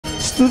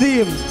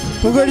സ്തുതിയും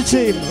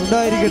പുകഴ്ചയും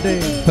ഉണ്ടായിരിക്കട്ടെ.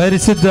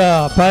 പരിശുദ്ധ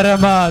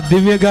പരമ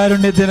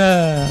ദിവ്യകാരുണ്യത്തിന്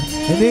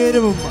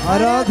എന്നേരവും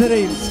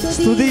ആരാധനയും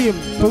സ്തുതിയും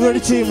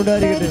പുകഴ്ചയും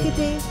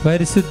ഉണ്ടായിരിക്കട്ടെ.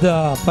 പരിശുദ്ധ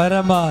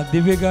പരമ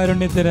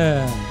ദിവ്യകാരുണ്യത്തിന്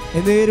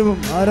എന്നേരവും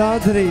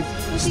ആരാധനയും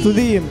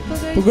സ്തുതിയും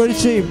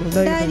പുകഴ്ചയും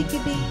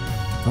ഉണ്ടായിരിക്കട്ടെ.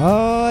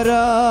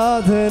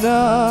 ആരാധന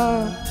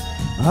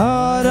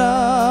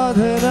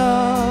ആരാധന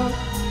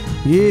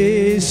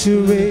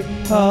യേശുവേ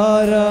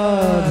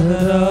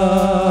ആരാധന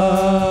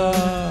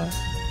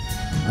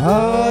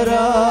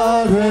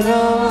ആരാധന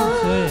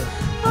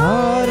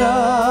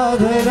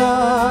ആരാധന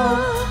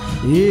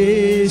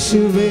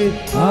യേശുവേ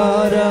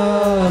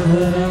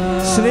ആരാധന.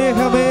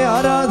 സ്നേഹമേ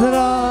ആരാധന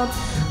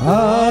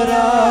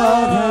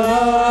ആരാധന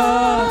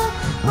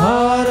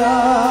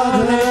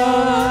ആരാധന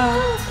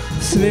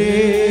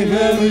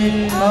സ്നേഹമേ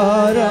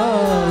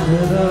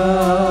ആരാധന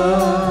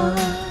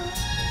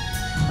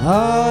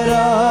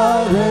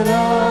ആരാധന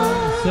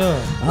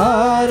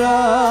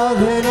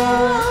ആരാധന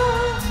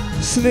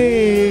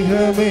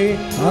സ്നേഹമേ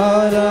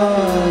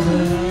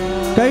ആരാധന.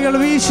 കൈകൾ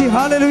വീശി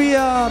ഹല്ലേലൂയ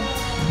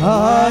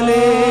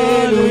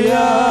ഹല്ലേലൂയ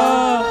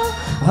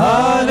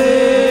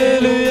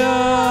ഹല്ലേലൂയ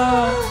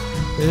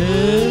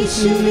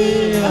യേശുവേ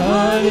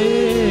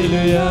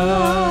ഹല്ലേലൂയ.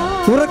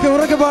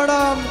 ഉറക്കെ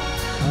പാടാം.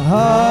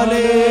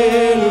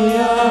 ഹല്ലേലൂയ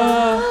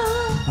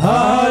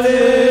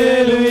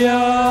ഹല്ലേലൂയ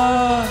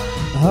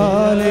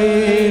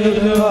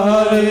ഹല്ലേലൂയ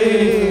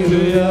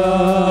ഹല്ലേലൂയ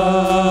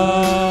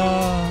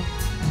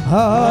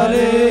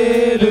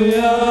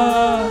ഹല്ലേലൂയ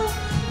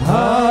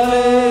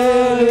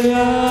ഹല്ലേലൂയ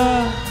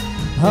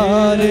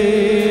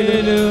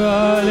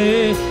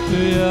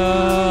ഹല്ലേലൂയ.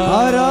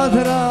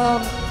 ആരാധന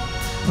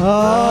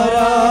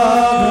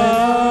ആരാധന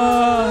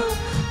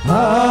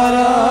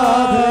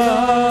ആരാധന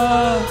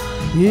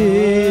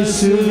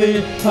യേശുവേ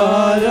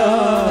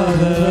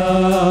ആരാധന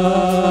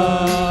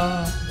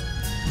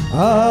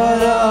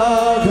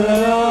ആരാധന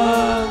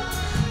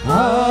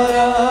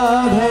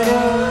ആരാധന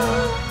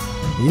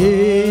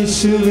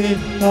യേശുവേ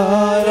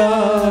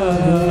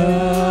ആരാധന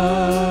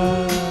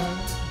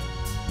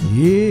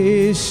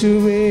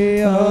യേശുവേ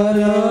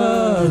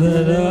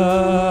ആരാധന.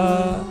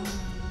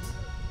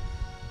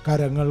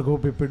 കരങ്ങൾ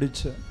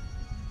കൂപ്പിപ്പിടിച്ച്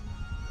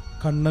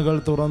കണ്ണുകൾ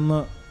തുറന്ന്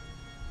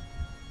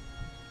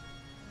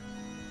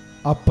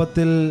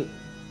അപ്പത്തിൽ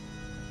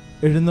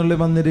എഴുന്നള്ളി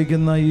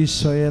വന്നിരിക്കുന്ന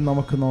ഈശോയെ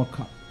നമുക്ക്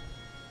നോക്കാം.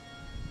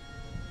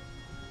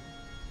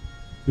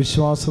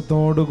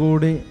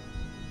 വിശ്വാസത്തോടുകൂടി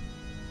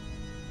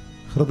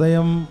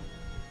ഹൃദയം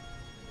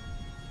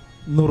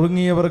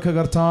നുറുങ്ങിയവർക്ക്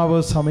കർത്താവ്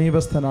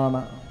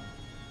സമീപസ്ഥനാണ്.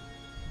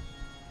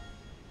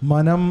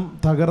 മനം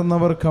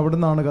തകർന്നവർക്ക്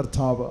അവിടുന്നാണ്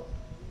കർത്താവ്.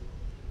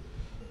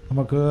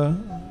 നമുക്ക്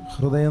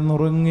ഹൃദയം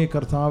നുറുങ്ങി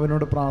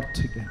കർത്താവിനോട്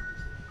പ്രാർത്ഥിക്കാം.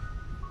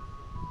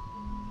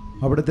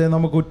 അവിടുത്തെ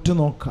നമുക്ക്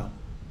ഉറ്റുനോക്കാം.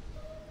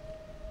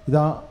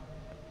 ഇതാ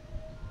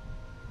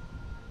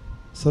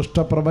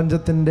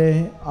സൃഷ്ടപ്രപഞ്ചത്തിൻ്റെ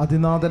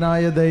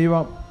അതിനാഥനായ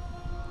ദൈവം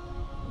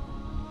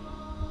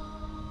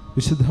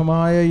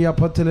വിശുദ്ധമായ ഈ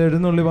അപ്പത്തിൽ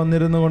എഴുന്നള്ളി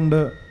വന്നിരുന്നു കൊണ്ട്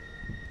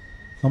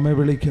നമ്മെ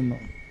വിളിക്കുന്നു.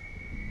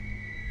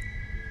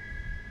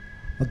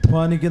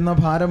 അധ്വാനിക്കുന്ന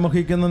ഭാരം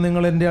വഹിക്കുന്ന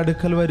നിങ്ങൾ എൻ്റെ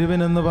അടുക്കൽ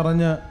വരുവിനെന്ന്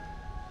പറഞ്ഞ്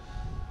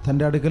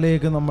തൻ്റെ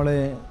അടുക്കലേക്ക് നമ്മളെ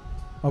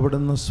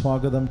അവിടുന്ന്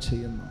സ്വാഗതം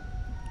ചെയ്യുന്നു.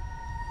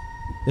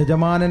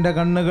 യജമാനൻ്റെ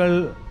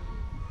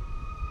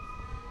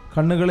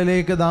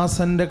കണ്ണുകളിലേക്ക്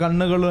ദാസൻ്റെ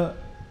കണ്ണുകൾ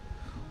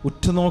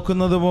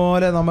ഉറ്റുനോക്കുന്നത്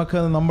പോലെ നമുക്ക്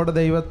നമ്മുടെ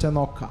ദൈവത്തെ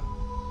നോക്കാം.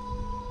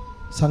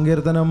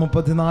 സങ്കീർത്തനം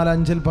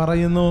 34:5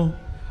 പറയുന്നു,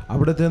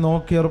 അവിടുത്തെ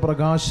നോക്കിയവർ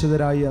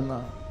പ്രകാശിതരായി എന്ന്.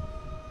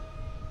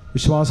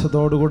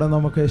 വിശ്വാസത്തോടുകൂടെ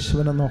നമുക്ക്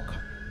യേശുവിനെ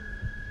നോക്കാം.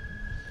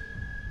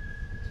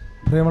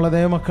 പ്രിയമുള്ള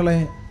ദൈവമക്കളെ,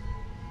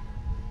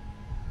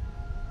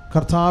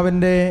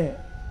 കർത്താവിൻ്റെ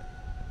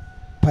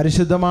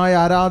പരിശുദ്ധമായ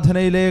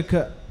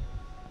ആരാധനയിലേക്ക്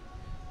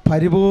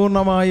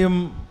പരിപൂർണമായും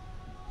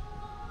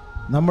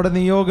നമ്മുടെ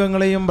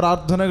നിയോഗങ്ങളെയും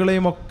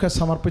പ്രാർത്ഥനകളെയും ഒക്കെ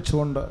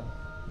സമർപ്പിച്ചുകൊണ്ട്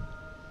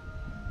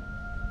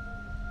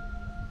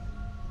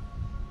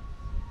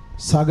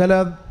സകല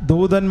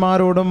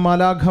ദൂതന്മാരോടും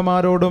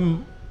മാലാഖമാരോടും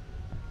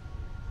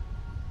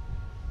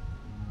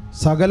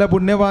സകല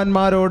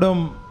പുണ്യവാന്മാരോടും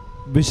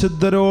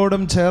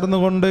വിശുദ്ധരോടും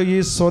ചേർന്നുകൊണ്ട് ഈ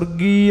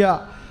സ്വർഗീയ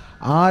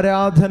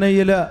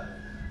ആരാധനയിൽ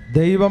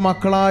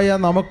ദൈവമക്കളായ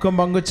നമുക്കും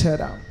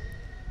പങ്കുചേരാം.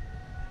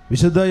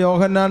 വിശുദ്ധ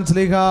യോഹന്നാൻ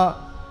ശ്ലീഹ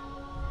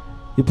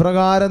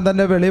ഇപ്രകാരം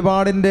തൻ്റെ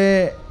വെളിപാടിൻ്റെ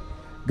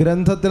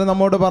ഗ്രന്ഥത്തിൽ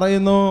നമ്മോട്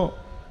പറയുന്നു,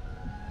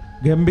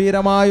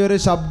 ഗംഭീരമായൊരു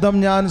ശബ്ദം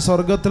ഞാൻ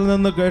സ്വർഗത്തിൽ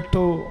നിന്ന്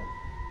കേട്ടു.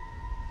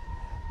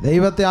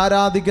 ദൈവത്തെ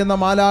ആരാധിക്കുന്ന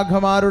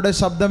മാലാഖമാരുടെ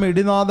ശബ്ദം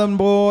ഇടിനാദം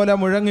പോലെ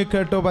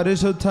മുഴങ്ങിക്കേട്ടു,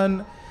 പരിശുദ്ധൻ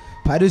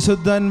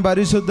പരിശുദ്ധൻ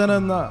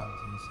പരിശുദ്ധനെന്ന്.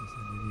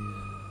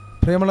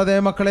 പ്രിയമുള്ള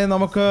ദൈവമക്കളെ,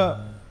 നമുക്ക്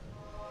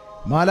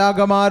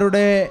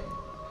മാലാഖമാരുടെ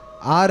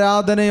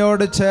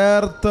ആരാധനയോട്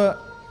ചേർത്ത്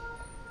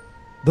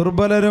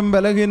ദുർബലരും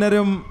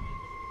ബലഹീനരും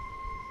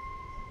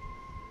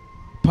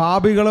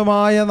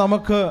പാപികളുമായ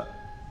നമുക്ക്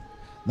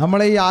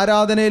നമ്മളെ ഈ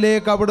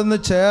ആരാധനയിലേക്ക് അവിടുന്ന്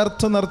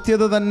ചേർത്ത്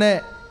നിർത്തിയത് തന്നെ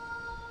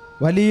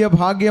വലിയ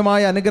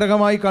ഭാഗ്യമായ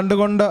അനുഗ്രഹമായി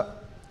കണ്ടുകൊണ്ട്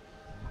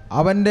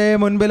അവൻ്റെ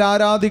മുൻപിൽ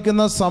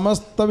ആരാധിക്കുന്ന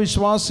സമസ്ത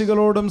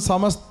വിശ്വാസികളോടും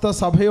സമസ്ത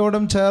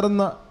സഭയോടും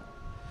ചേർന്ന്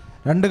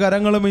രണ്ട്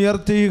കരങ്ങളും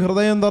ഉയർത്തി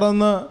ഹൃദയം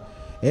തുറന്ന്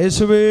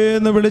യേശുവേ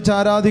എന്ന് വിളിച്ച്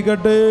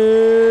ആരാധിക്കട്ടെ.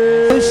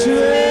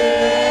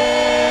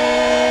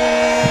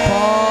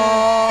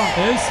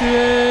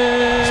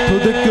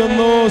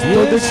 സ്തുതിക്കുന്നു,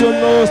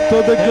 സ്തുതിക്കുന്നു,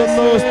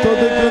 സ്തുതിക്കുന്നു,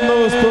 സ്തുതിക്കുന്നു,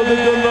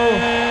 സ്തുതിക്കുന്നു,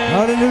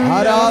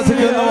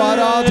 ആരാധിക്കുന്നു,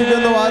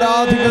 ആരാധിക്കുന്നു,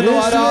 ആരാധിക്കുന്നു,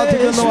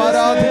 ആരാധിക്കുന്നു,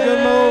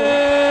 ആരാധിക്കുന്നു,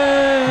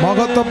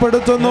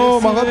 മഹത്വപ്പെടുത്തുന്നു,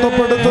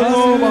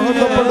 മഹത്വപ്പെടുത്തുന്നു,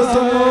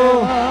 മഹത്വപ്പെടുത്തുന്നു.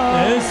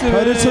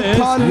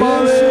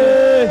 പരിശുദ്ധാത്മാവേ,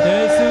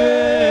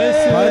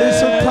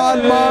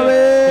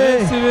 പരിശുദ്ധാത്മാവേ,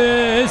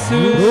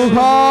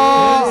 റൂഹാ,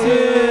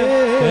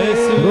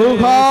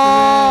 റൂഹാ,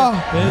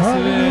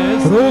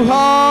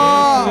 റൂഹാ,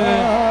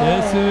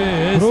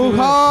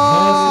 റൂഹാ,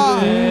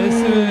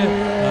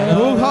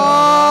 റൂഹാ,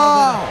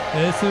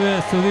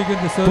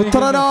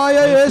 പുത്രനായ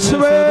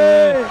യേശുവേ,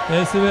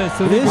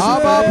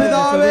 ആബാ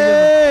പിതാവേ,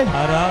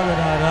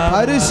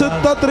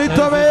 പരിശുദ്ധ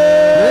ത്രിത്വമേ,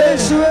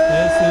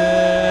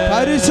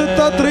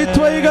 പരിശുദ്ധ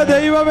ത്രിത്വൈക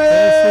ദൈവമേ,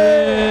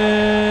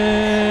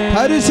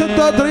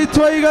 പരിശുദ്ധ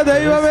ത്രിത്വൈക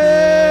ദൈവമേ.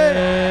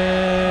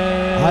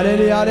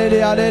 ഹല്ലേലൂയ,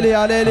 ഹല്ലേലൂയ, ഹല്ലേലൂയ,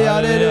 ഹല്ലേലൂയ,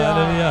 ഹല്ലേലൂയ,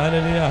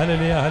 ഹല്ലേലൂയ,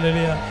 ഹല്ലേലൂയ,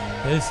 ഹല്ലേലൂയ.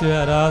 യേശുവേ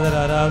ആരാധന,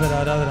 ആരാധന,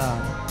 ആരാധന.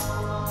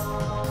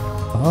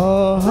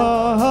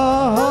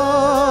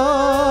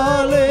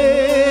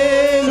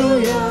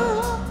 ഹല്ലേലൂയ,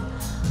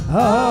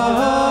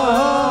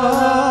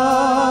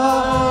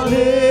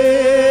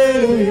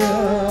 ഹല്ലേലൂയ,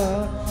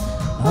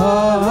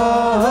 ഹല്ലേലൂയ,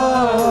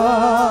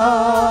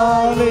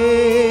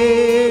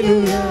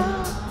 ഹല്ലേലൂയ.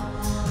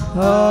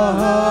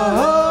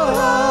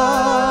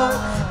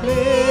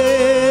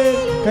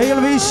 കൈകൾ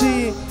വീശി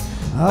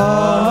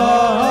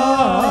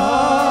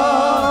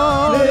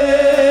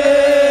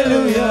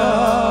ഹല്ലേലൂയ,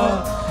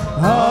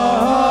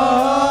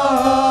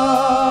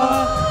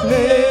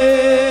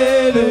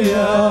 ഹല്ലേലൂയ,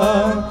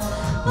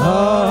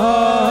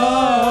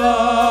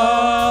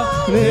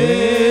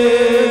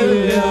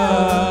 ഹല്ലേലൂയ,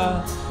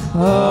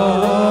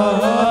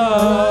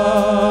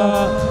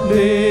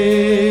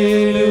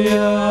 ഹല്ലേലൂയ.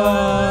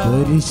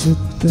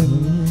 പരിശുദ്ധൻ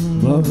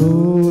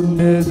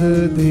മഹോന്നത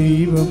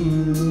ദൈവം,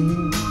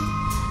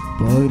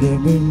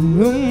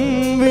 പരമെങ്ങും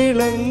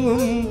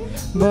വിളങ്ങും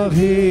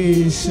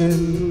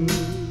മഹേശൻ,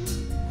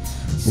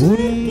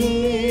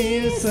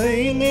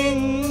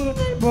 സൈന്യങ്ങൾ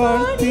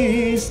വാഴ്ത്തി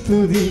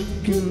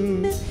സ്തുതിക്കും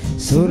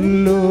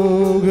സ്വർലോകനാഥനാം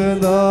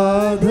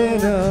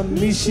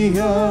മിശിഹ.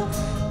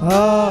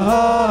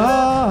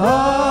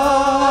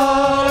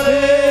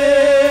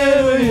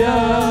 ഹല്ലേലൂയ,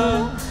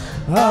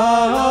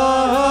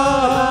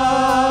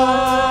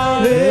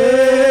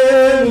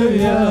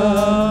 ഹല്ലേലൂയ,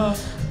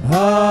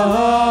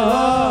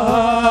 ഹല്ലേലൂയ,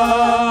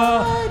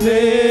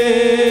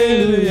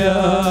 ഹല്ലേലൂയ,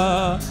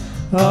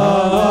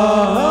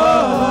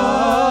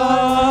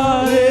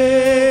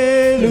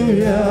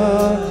 ഹല്ലേലൂയ,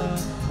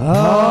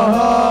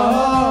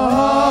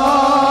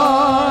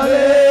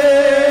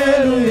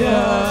 ഹല്ലേലൂയ,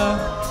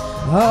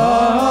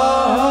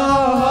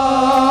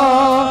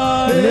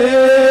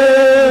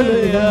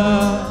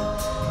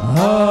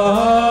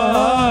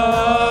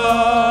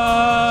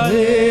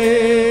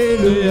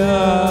 ഹല്ലേലൂയ,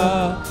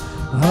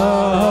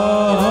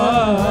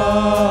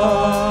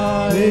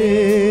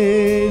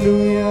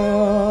 ഹല്ലേലൂയ.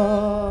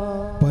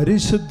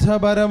 പരിശുദ്ധ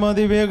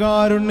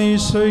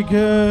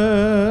പരമദിവ്യകാരുണ്യീശോയ്ക്ക്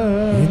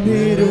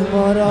എന്നേരും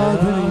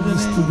ആരാധനയും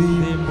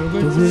സ്തുതിയും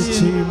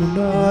പുകഴ്ചയും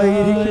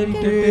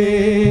ഉണ്ടായിരിക്കട്ടെ.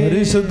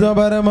 പരിശുദ്ധ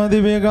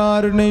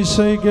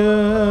പരമദിവ്യകാരുണ്യീശോയ്ക്ക്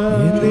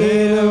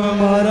എന്നേരും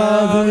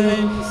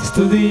ആരാധനയും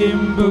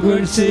സ്തുതിയും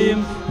പുകഴ്ചയും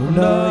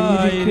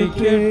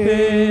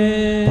ഉണ്ടായിരിക്കട്ടെ.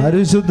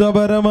 പരിശുദ്ധ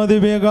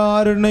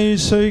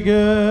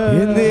പരമദിവ്യകാരുണ്യീശോയ്ക്ക്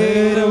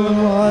എന്നേരും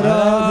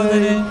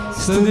ആരാധനയും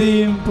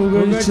സ്തുതിയും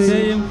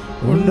പുകഴ്ചയും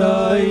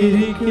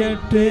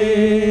ഉണ്ടായിരിക്കട്ടെ.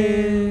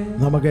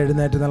 നമുക്ക്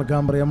എഴുന്നേറ്റ്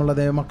നിൽക്കാൻ പ്രിയമുള്ള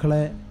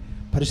ദൈവമക്കളെ,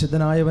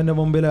 പരിശുദ്ധനായവൻ്റെ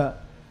മുമ്പിൽ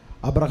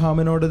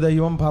അബ്രഹാമിനോട്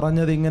ദൈവം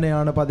പറഞ്ഞത്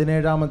ഇങ്ങനെയാണ്.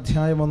 17-ാം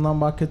അധ്യായം 1-ാം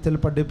വാക്യത്തിൽ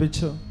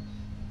പഠിപ്പിച്ചു,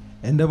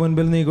 എൻ്റെ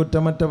മുൻപിൽ നീ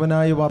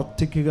കുറ്റമറ്റവനായി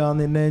വർത്തിക്കുക,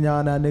 നിന്നെ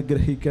ഞാൻ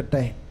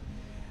അനുഗ്രഹിക്കട്ടെ.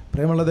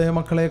 പ്രിയമുള്ള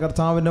ദൈവമക്കളെ,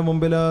 കർത്താവിൻ്റെ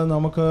മുമ്പിൽ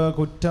നമുക്ക്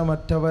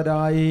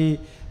കുറ്റമറ്റവരായി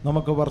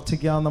നമുക്ക്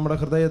വർത്തിക്കാം. നമ്മുടെ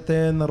ഹൃദയത്തെ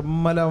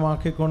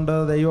നിർമ്മലമാക്കിക്കൊണ്ട്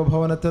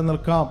ദൈവഭവനത്തിൽ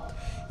നിൽക്കാം.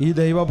 ഈ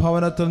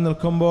ദൈവഭവനത്തിൽ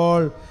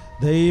നിൽക്കുമ്പോൾ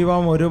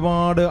ദൈവം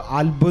ഒരുപാട്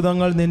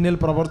അത്ഭുതങ്ങൾ നിന്നിൽ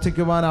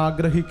പ്രവർത്തിക്കുവാൻ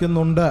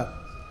ആഗ്രഹിക്കുന്നുണ്ട്.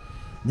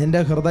 നിൻ്റെ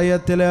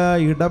ഹൃദയത്തിൽ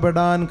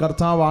ഇടപെടാൻ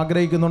കർത്താവ്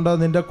ആഗ്രഹിക്കുന്നുണ്ട്.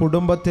 നിൻ്റെ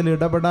കുടുംബത്തിൽ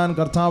ഇടപെടാൻ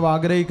കർത്താവ്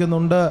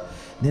ആഗ്രഹിക്കുന്നുണ്ട്.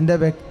 നിൻ്റെ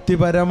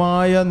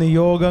വ്യക്തിപരമായ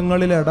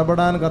നിയോഗങ്ങളിൽ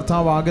ഇടപെടാൻ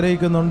കർത്താവ്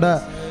ആഗ്രഹിക്കുന്നുണ്ട്.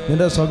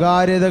 നിൻ്റെ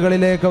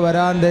സ്വകാര്യതകളിലേക്ക്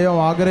വരാൻ ദൈവം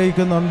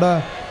ആഗ്രഹിക്കുന്നുണ്ട്.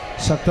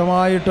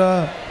 ശക്തമായിട്ട്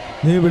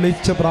നീ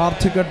വിളിച്ച്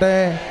പ്രാർത്ഥിക്കട്ടെ.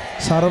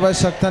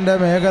 സർവശക്തൻ്റെ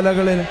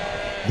മേഖലകളിൽ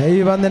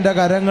ദൈവം നിൻ്റെ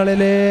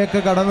കരങ്ങളിലേക്ക്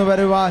കടന്നു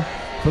വരുവാൻ,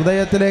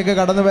 ഹൃദയത്തിലേക്ക്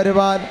കടന്നു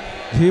വരുവാൻ,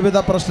 ജീവിത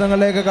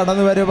പ്രശ്നങ്ങളിലേക്ക്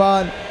കടന്നു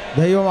വരുവാൻ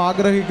ദൈവം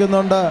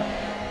ആഗ്രഹിക്കുന്നുണ്ട്.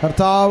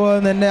 കർത്താവ്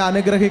നിന്നെ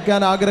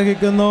അനുഗ്രഹിക്കാൻ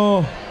ആഗ്രഹിക്കുന്നു.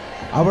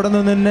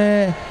 അവിടുന്ന് നിന്നെ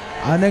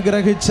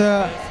അനുഗ്രഹിച്ച്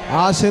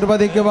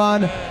ആശീർവദിക്കുവാൻ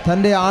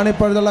തൻ്റെ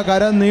ആണിപ്പഴുതുള്ള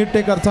കരം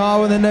നീട്ടി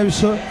കർത്താവ്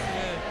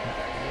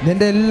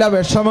നിൻ്റെ എല്ലാ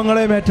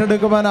വിഷമങ്ങളെയും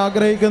ഏറ്റെടുക്കുവാൻ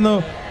ആഗ്രഹിക്കുന്നു.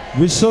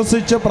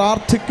 വിശ്വസിച്ച്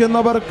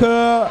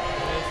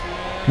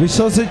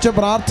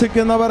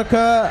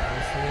പ്രാർത്ഥിക്കുന്നവർക്ക്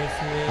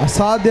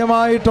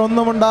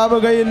അസാധ്യമായിട്ടൊന്നും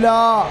ഉണ്ടാവുകയില്ല.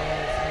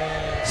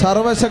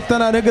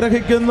 സർവശക്തൻ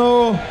അനുഗ്രഹിക്കുന്നു,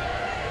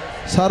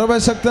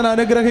 സർവശക്തൻ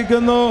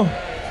അനുഗ്രഹിക്കുന്നു.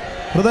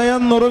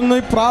 ഹൃദയം നുറുങ്ങി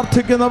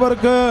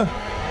പ്രാർത്ഥിക്കുന്നവർക്ക്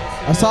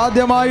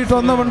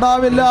അസാധ്യമായിട്ടൊന്നും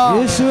ഉണ്ടാവില്ല.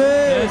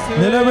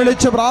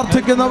 നിലവിളിച്ച്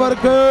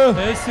പ്രാർത്ഥിക്കുന്നവർക്ക്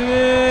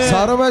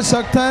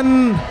സർവശക്തൻ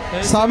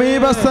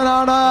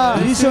സമീപസ്ഥനാണ്.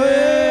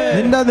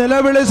 നിന്റെ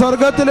നിലവിളി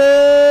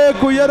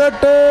സ്വർഗത്തിലേക്ക്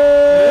ഉയരട്ടെ.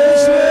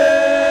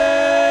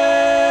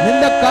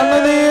 നിന്റെ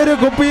കണ്ണുനീര്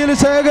കുപ്പിയിൽ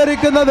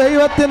ശേഖരിക്കുന്ന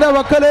ദൈവത്തിന്റെ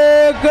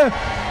പക്കലേക്ക്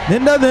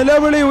നിന്റെ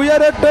നിലവിളി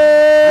ഉയരട്ടെ.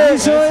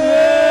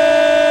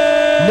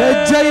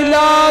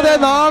 ലജ്ജയില്ലാതെ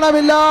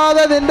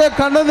നാണമില്ലാതെ നിന്റെ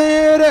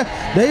കണ്ണുനീര്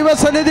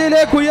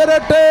ദൈവസന്നിധിയിലേക്ക്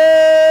ഉയരട്ടെ.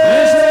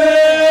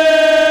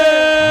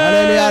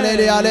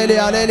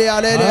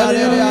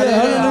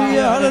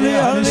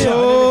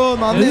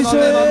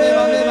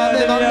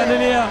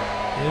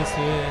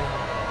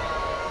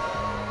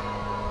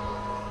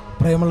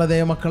 പ്രിയമുള്ള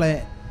ദൈവമക്കളെ,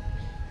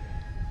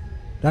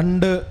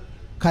 രണ്ട്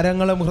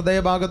കരങ്ങളും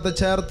ഹൃദയഭാഗത്ത്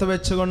ചേർത്ത്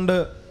വെച്ചുകൊണ്ട്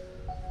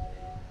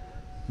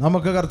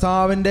നമുക്ക്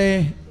കർത്താവിൻ്റെ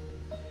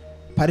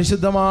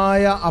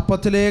പരിശുദ്ധമായ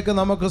അപ്പത്തിലേക്ക്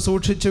നമുക്ക്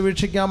സൂക്ഷിച്ചു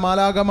വീക്ഷിക്കാം.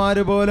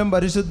 മാലാഖമാര് പോലും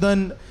പരിശുദ്ധൻ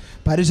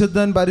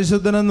പരിശുദ്ധൻ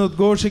പരിശുദ്ധനെന്ന്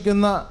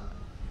ഉദ്ഘോഷിക്കുന്ന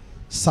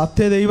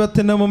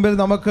സത്യദൈവത്തിൻ്റെ മുമ്പിൽ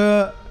നമുക്ക്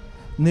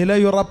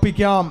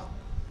നിലയുറപ്പിക്കാം.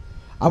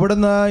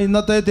 അവിടുന്ന്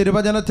ഇന്നത്തെ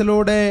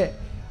തിരുവചനത്തിലൂടെ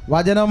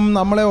വചനം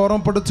നമ്മളെ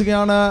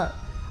ഓർമ്മപ്പെടുത്തുകയാണ്.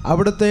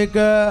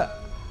 അവിടുത്തേക്ക്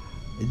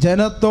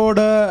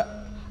ജനത്തോട്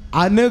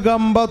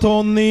അനുകമ്പ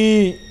തോന്നി,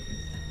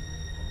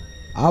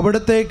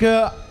 അവിടുത്തേക്ക്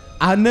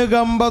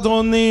അനുകമ്പ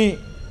തോന്നി.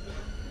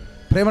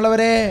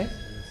 പ്രിയമുള്ളവരെ,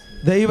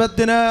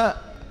 ദൈവത്തിന്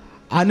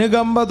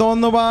അനുകമ്പ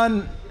തോന്നുവാൻ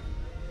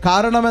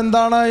കാരണം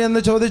എന്താണ് എന്ന്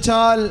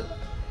ചോദിച്ചാൽ,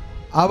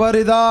 അവർ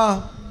ഇതാ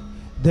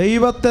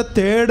ദൈവത്തെ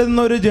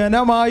തേടുന്നൊരു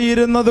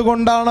ജനമായിരുന്നത്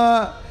കൊണ്ടാണ്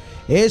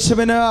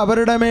യേശുവിന്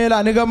അവരുടെ മേൽ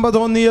അനുകമ്പ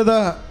തോന്നിയത്.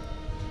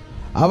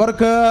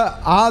 അവർക്ക്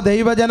ആ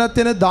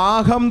ദൈവജനത്തിന്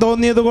ദാഹം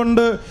തോന്നിയത്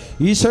കൊണ്ട്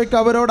ഈശോയ്ക്ക്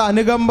അവരോട്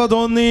അനുകമ്പ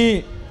തോന്നി.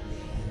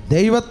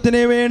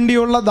 ദൈവത്തിന്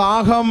വേണ്ടിയുള്ള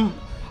ദാഹം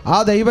ആ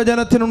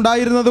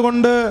ദൈവജനത്തിനുണ്ടായിരുന്നത്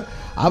കൊണ്ട്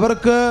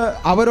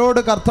അവരോട്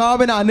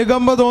കർത്താവിന്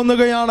അനുകമ്പ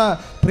തോന്നുകയാണ്.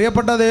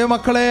 പ്രിയപ്പെട്ട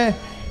ദൈവമക്കളെ,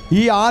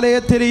 ഈ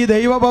ആലയത്തിൽ ഈ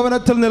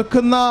ദൈവഭവനത്തിൽ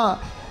നിൽക്കുന്ന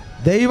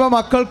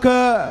ദൈവമക്കൾക്ക്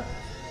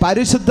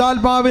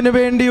പരിശുദ്ധാത്മാവിന്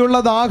വേണ്ടിയുള്ള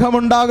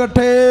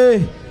ദാഹമുണ്ടാകട്ടെ.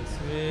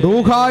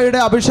 റൂഹായുടെ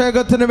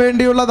അഭിഷേകത്തിന്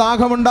വേണ്ടിയുള്ള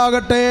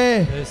ദാഹമുണ്ടാകട്ടെ.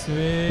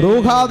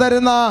 റൂഹാ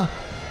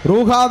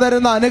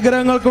തരുന്ന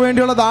അനുഗ്രഹങ്ങൾക്ക്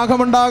വേണ്ടിയുള്ള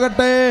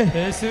ദാഹമുണ്ടാകട്ടെ.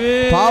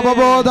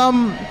 പാപബോധം,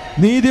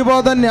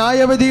 നീതിബോധം,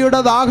 ന്യായവിധിയുടെ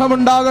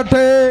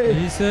ദാഹമുണ്ടാകട്ടെ.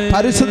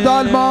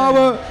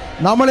 പരിശുദ്ധാത്മാവ്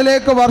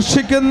നമ്മളിലേക്ക്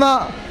വർഷിക്കുന്ന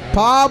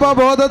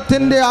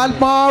പാപബോധത്തിന്റെ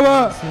ആത്മാവ്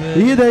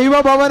ഈ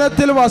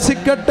ദൈവഭവനത്തിൽ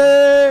വസിക്കട്ടെ.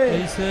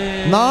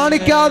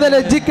 നാണിക്കാതെ,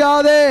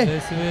 ലജ്ജിക്കാതെ,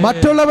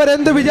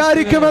 മറ്റുള്ളവരെന്ത്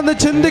വിചാരിക്കുമെന്ന്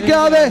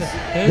ചിന്തിക്കാതെ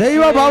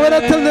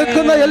ദൈവഭവനത്തിൽ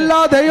നിൽക്കുന്ന എല്ലാ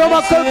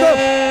ദൈവമക്കൾക്കും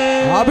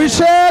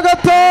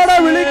അഭിഷേകത്തോടെ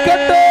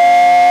വിളിക്കട്ടെ.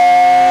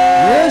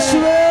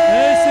 യേശുവേ,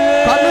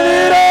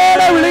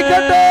 കണ്ണുനീരോടെ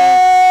വിളിക്കട്ടെ.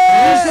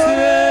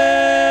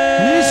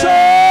 ഈശോ,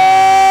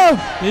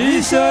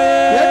 ഈശോ,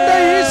 എന്റെ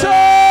ഈശോ,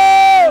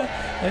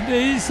 എന്റെ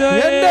ഈശോ,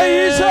 എന്റെ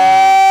ഈശോ,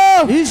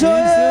 ഈശോ,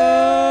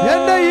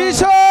 എന്റെ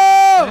ഈശോ,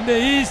 എന്റെ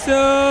ഈശോ.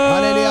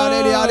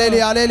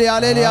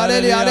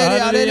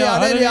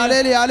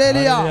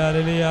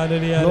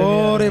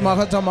 ഗ്ലോറി,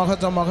 മഹത്വം,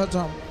 മഹത്വം,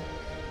 മഹത്വം.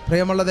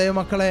 പ്രിയമുള്ള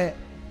ദൈവമക്കളെ,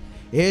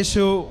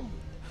 യേശു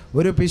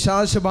ഒരു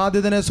പിശാച്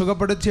ബാധിതനെ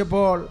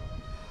സുഖപ്പെടുത്തിയപ്പോൾ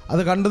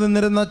അത് കണ്ടു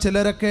നിന്നിരുന്ന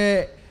ചിലരൊക്കെ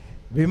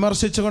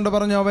വിമർശിച്ചുകൊണ്ട്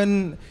പറഞ്ഞു, അവൻ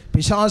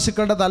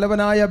പിശാചുക്കളുടെ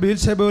തലവനായ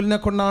ബീൽസെബൂലിനെ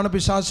കൊണ്ടാണ്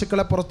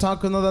പിശാചുക്കളെ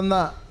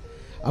പുറത്താക്കുന്നതെന്ന്.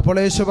 അപ്പോൾ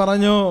യേശു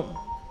പറഞ്ഞു,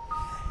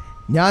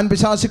 ഞാൻ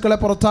പിശാചുക്കളെ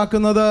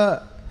പുറത്താക്കുന്നത്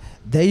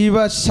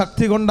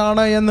ദൈവശക്തി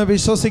കൊണ്ടാണ് എന്ന്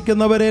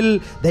വിശ്വസിക്കുന്നവരിൽ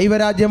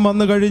ദൈവരാജ്യം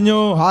വന്നു കഴിഞ്ഞു.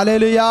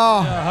 ഹല്ലേലൂയ,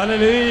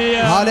 ഹല്ലേലൂയ,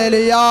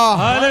 ഹല്ലേലൂയ,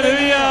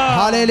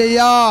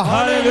 ഹല്ലേലൂയ.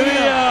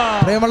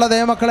 പ്രിയമുള്ള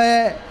ദൈവമക്കളെ,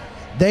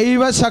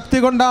 ദൈവശക്തി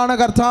കൊണ്ടാണ്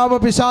കർത്താവ്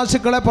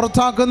പിശാചുക്കളെ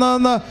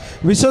പുറത്താക്കുന്നതെന്ന്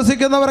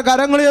വിശ്വസിക്കുന്നവർ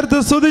കരങ്ങളുയർത്തി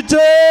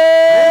സ്തുതിച്ചേ.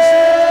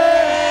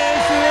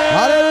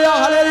 ഹല്ലേലൂയ,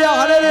 ഹല്ലേലൂയ,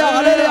 ഹല്ലേലൂയ,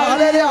 ഹല്ലേലൂയ,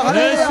 ഹല്ലേലൂയ,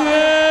 ഹല്ലേലൂയ.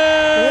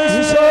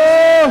 ഈശോ,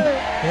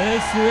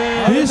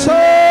 ഈശോ,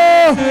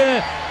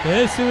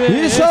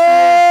 ഈശോ,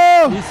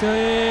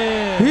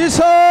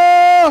 ഈശോ,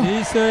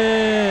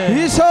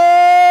 ഈശോ,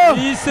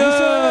 ഈശോ.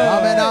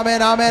 ആമേൻ,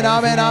 ആമേൻ, ആമേൻ,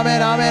 ആമേൻ,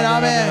 ആമേൻ, ആമേൻ,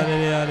 ആമേൻ.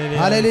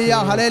 ഹല്ലേലൂയ,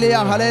 ഹല്ലേലൂയ,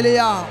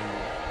 ഹല്ലേലൂയ.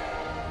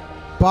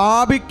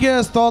 പാപിക്ക്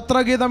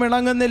സ്തോത്രഗീതം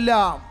ഇണങ്ങുന്നില്ല,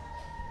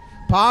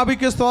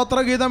 പാപിക്ക്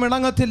സ്തോത്രഗീതം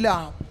ഇണങ്ങത്തില്ല.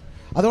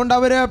 അതുകൊണ്ട്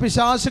അവര്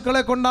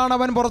പിശാചുക്കളെ കൊണ്ടാണ്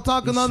അവൻ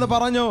പുറത്താക്കുന്നതെന്ന്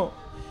പറഞ്ഞു.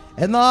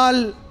 എന്നാൽ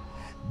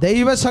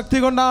ദൈവശക്തി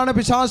കൊണ്ടാണ്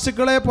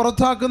പിശാചുക്കളെ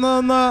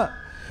പുറത്താക്കുന്നതെന്ന്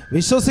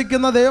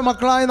വിശ്വസിക്കുന്ന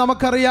ദൈവമക്കളായി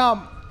നമുക്കറിയാം.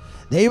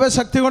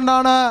 ദൈവശക്തി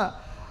കൊണ്ടാണ്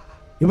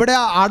ഇവിടെ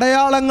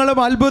അടയാളങ്ങളും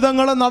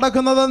അത്ഭുതങ്ങളും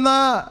നടക്കുന്നതെന്ന്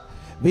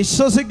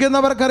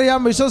വിശ്വസിക്കുന്നവർക്കറിയാം.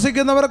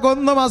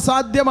 വിശ്വസിക്കുന്നവർക്കൊന്നും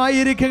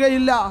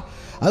അസാധ്യമായിരിക്കുകയില്ല.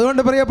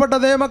 അതുകൊണ്ട് പ്രിയപ്പെട്ട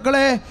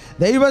ദൈവമക്കളെ,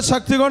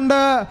 ദൈവശക്തി കൊണ്ട്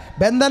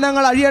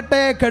ബന്ധനങ്ങൾ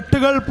അഴിയട്ടെ,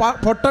 കെട്ടുകൾ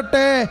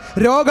പൊട്ടട്ടെ,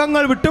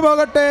 രോഗങ്ങൾ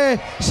വിട്ടുപോകട്ടെ,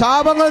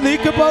 ശാപങ്ങൾ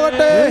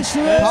നീക്കിപ്പോകട്ടെ,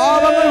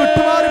 പാപങ്ങൾ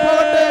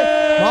വിട്ടുമാറിപ്പോകട്ടെ.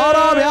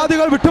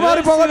 മാറാവ്യാധികൾ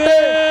വിട്ടുമാറി പോകട്ടെ,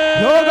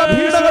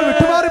 രോഗപീഠകൾ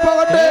വിട്ടുമാറി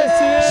പോകട്ടെ,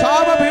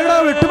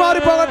 ശാപപീഠകൾ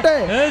വിട്ടുമാറി പോകട്ടെ.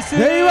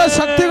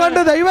 ദൈവശക്തി കൊണ്ട്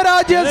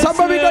ദൈവരാജ്യം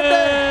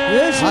സംഭവിക്കട്ടെ.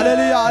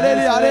 ഹല്ലേലൂയ,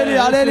 ഹല്ലേലൂയ, ഹല്ലേലൂയ,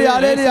 ഹല്ലേലൂയ,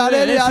 ഹല്ലേലൂയ,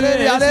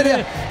 ഹല്ലേലൂയ, ഹല്ലേലൂയ.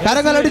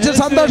 കരങ്ങളടിച്ച്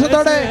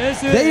സന്തോഷത്തോടെ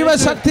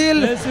ദൈവശക്തിയിൽ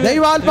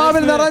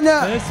ദൈവാത്മാവിൽ നിറഞ്ഞ്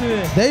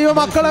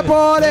ദൈവമക്കളെ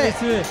പോലെ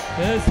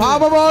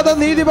പാപബോധം,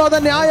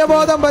 നീതിബോധം,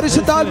 ന്യായബോധം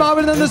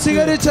പരിശുദ്ധാത്മാവിൽ നിന്ന്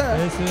സ്വീകരിച്ച്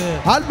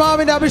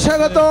ആത്മാവിന്റെ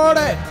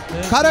അഭിഷേകത്തോടെ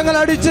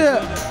കരങ്ങളടിച്ച്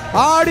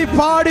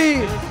ആടിപ്പാടി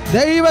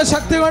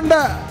ദൈവശക്തി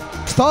കൊണ്ട്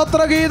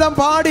സ്തോത്രഗീതം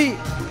പാടി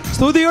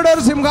സ്തുതിയുടെ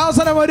ഒരു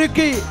സിംഹാസനം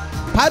ഒരുക്കി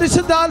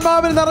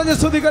പരിശുദ്ധാത്മാവിൽ നിറഞ്ഞ്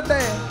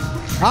സ്തുതിക്കട്ടെ.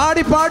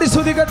 ആടിപ്പാടി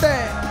സ്തുതിക്കട്ടെ,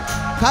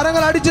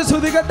 കരങ്ങളടിച്ച്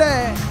സ്തുതിക്കട്ടെ.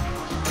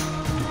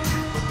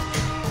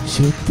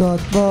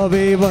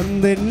 ശുദ്ധാത്മാവേ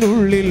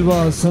വന്നെന്നുള്ളിൽ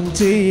വാസം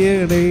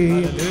ചെയ്യണേ,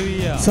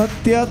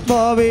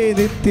 സത്യാത്മാവേ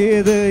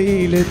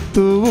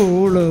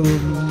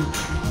നിത്യതയിലെത്തുവോളവും.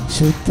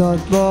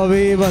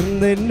 ശുദ്ധാത്മാവേ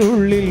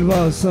വന്നെന്നുള്ളിൽ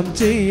വാസം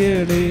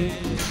ചെയ്യണേ,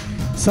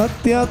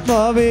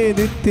 സത്യാത്മാവേ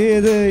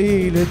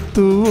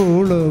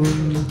നിത്യതയിലെത്തുവോളവും.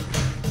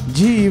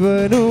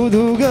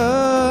 ജീവനുതുക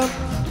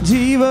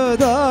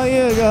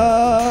ജീവദായക,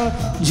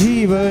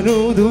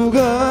 ജീവനുതുക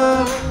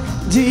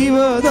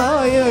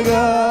ജീവദായക,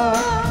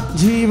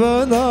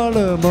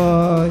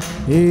 ജീവനാളമായി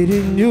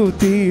എരിഞ്ഞു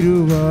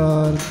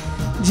തീരുവാൻ,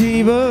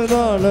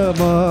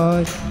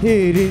 ജീവനാളമായി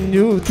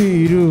എരിഞ്ഞു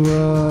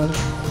തീരുവാൻ.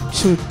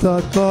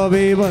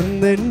 ശുദ്ധാത്മാവേ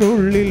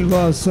വന്നെന്നുള്ളിൽ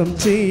വാസം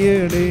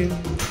ചെയ്യണേ,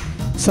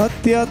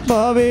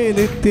 സത്യാത്മാവേ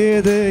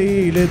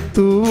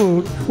നിത്യതയിലെത്തുവോ.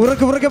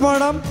 ഉറക്കെ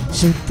പാടാം.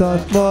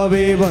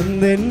 ശുദ്ധാത്മാവേ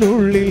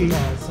വന്നെന്നുള്ളിൽ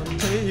വാസം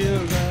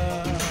ചെയ്യുക,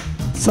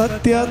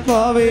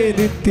 സത്യാത്മാവേ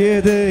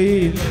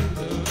നിത്യതയിൽ.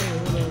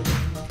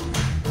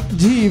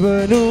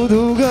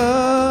 ജീവനുതുക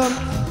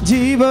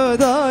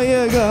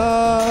ജീവദായക,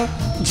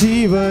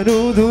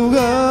 ജീവനുതുക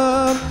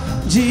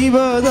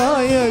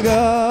ജീവദായക,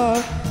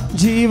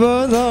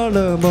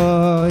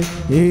 ജീവനാളമായി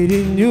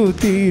എരിഞ്ഞു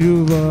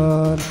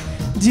തീരുവാൻ,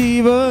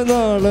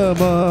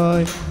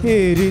 ജീവനാളമായി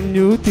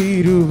എരിഞ്ഞു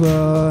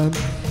തീരുവാൻ.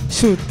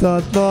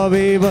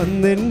 ശുദ്ധാത്മാവേ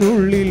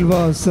വന്നെന്നുള്ളിൽ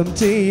വാസം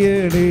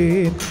ചെയ്യണേ,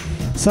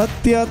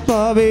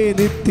 സത്യാത്മാവേ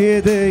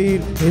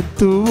നിത്യതയിൽ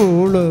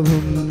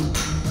എത്തുവോളവും.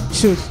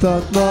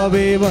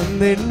 ശുദ്ധാത്മാവേ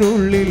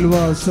വന്നെന്നുള്ളിൽ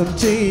വാസം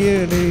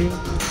ചെയ്യണേ,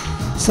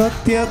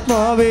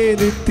 സത്യാത്മാവേ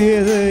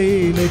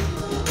നിത്യതയിൽ.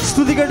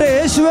 സ്തുതിക്കട്ടെ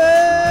യേശുവേ.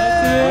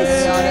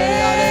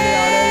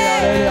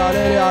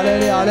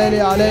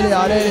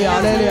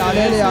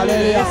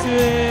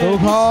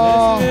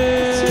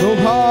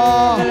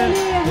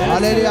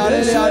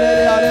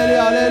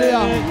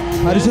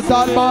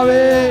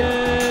 പരിശുദ്ധാത്മാവേ,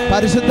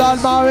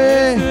 പരിശുദ്ധാത്മാവേ,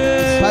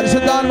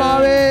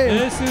 പരിശുദ്ധാത്മാവേ,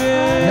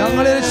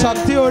 ഞങ്ങളിൽ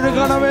ശക്തി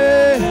ഒഴുകണമേ.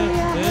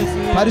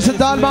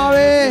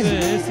 പരിശുദ്ധാത്മാവേ,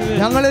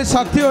 ഞങ്ങളിൽ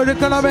ശക്തി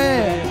ഒഴുക്കണമേ.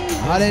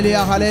 ഹല്ലേലൂയ,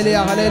 ഹല്ലേലൂയ,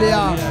 ഹല്ലേലൂയ,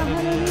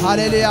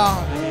 ഹല്ലേലൂയ.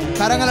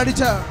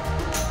 കരങ്ങളടിച്ച്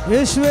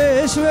യേശുവേ,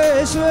 യേശുവേ,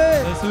 യേശുവേ,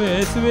 യേശുവേ,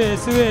 യേശുവേ,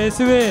 യേശുവേ,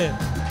 യേശുവേ.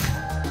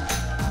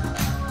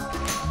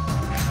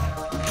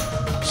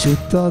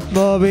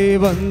 ശുദ്ധാത്മാവേ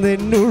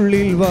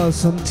വന്നെന്നുള്ളിൽ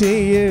വാസം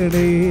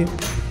ചെയ്യണേ,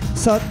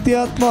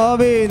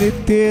 സത്യാത്മാവേ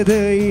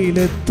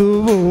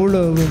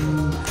നിത്യതയിലെത്തുവോളവും.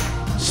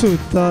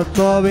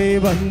 ശുദ്ധാത്മാവേ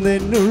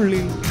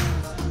വന്നെന്നുള്ളിൽ,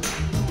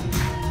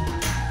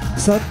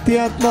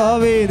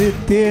 സത്യാത്മാവേ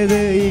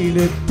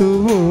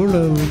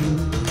നിത്യതയിലെത്തുവോളവും.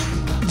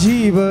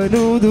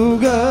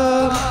 ജീവനുതുക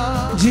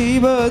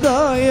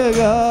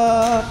ജീവദായക,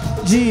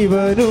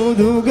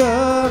 ജീവനുതുക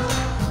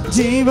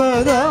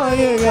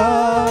ജീവദായക,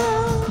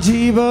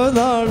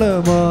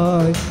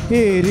 ജീവനാളമായി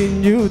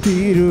എരിഞ്ഞു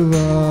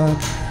തീരുവാൻ,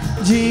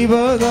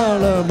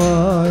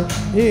 ജീവനാളമായി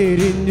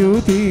എരിഞ്ഞു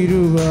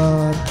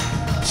തീരുവാൻ.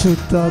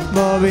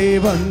 ശുദ്ധാത്മാവേ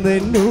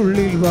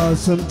വന്നെന്നുള്ളിൽ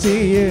വാസം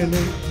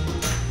ചെയ്യണേ,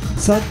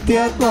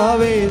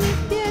 സത്യാത്മാവേ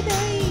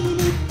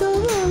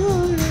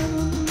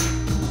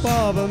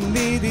പാപം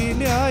നീതി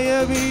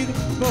ന്യായവിധി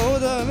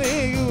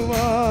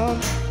ബോധമേകുവാൻ.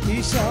 ഈ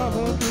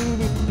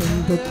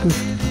ശാപതൂവിന്തൊക്കെ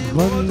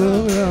വന്നു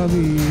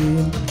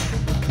വ്യാപിയും.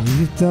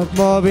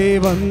 ശുദ്ധാത്മാവേ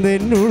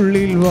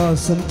വന്നെന്നുള്ളിൽ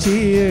വാസം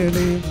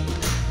ചെയ്യണേ,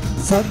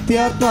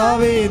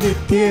 സത്യാത്മാവേ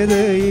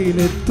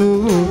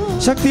നിത്യതയിലെത്തുവോ.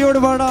 ശക്തിയോട്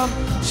പാടാം.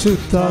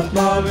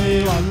 ശുദ്ധാത്മാവേ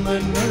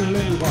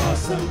വന്നെന്നുള്ളിൽ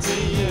വാസം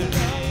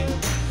ചെയ്യണേ,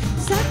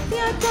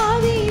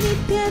 സത്യാത്മാവേ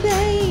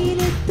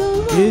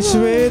നിത്യതയിലെത്തുവോ.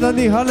 യേശുവേ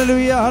നന്ദി.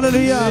 ഹല്ലേലൂയ,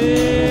 ഹല്ലേലൂയ,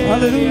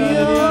 ഹല്ലേലൂയ.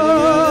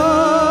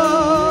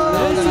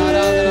 ഹല്ലേലൂയ,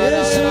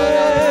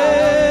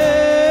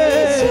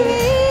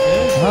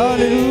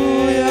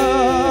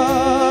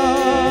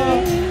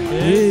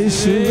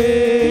 യേശുവേ.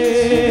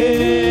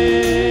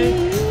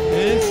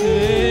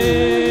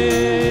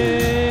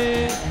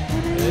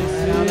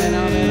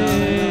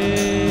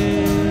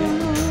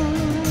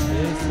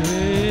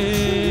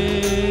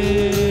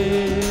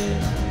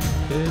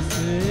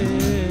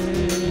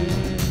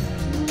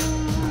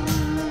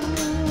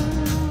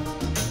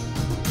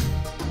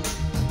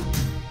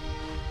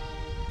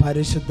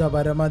 പരിശുദ്ധ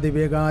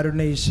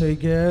പരമദിവ്യകാരുണ്യ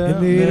ഈശോയ്ക്ക്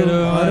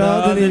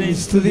ആരാധനയും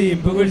സ്തുതിയും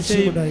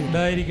പുകഴ്ചയും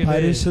ഉണ്ടായിരിക്കട്ടെ.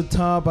 പരിശുദ്ധ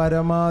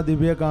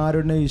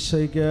പരമദിവ്യകാരുണ്യ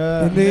ഈശോയ്ക്ക്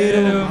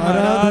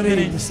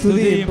ആരാധനയും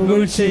സ്തുതിയും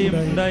പുകഴ്ചയും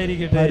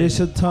ഉണ്ടായിരിക്കട്ടെ.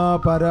 പരിശുദ്ധ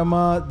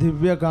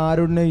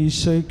പരമദിവ്യകാരുണ്യ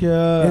ഈശോയ്ക്ക്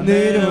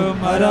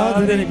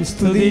ആരാധനയും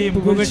സ്തുതിയും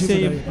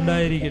പുകഴ്ചയും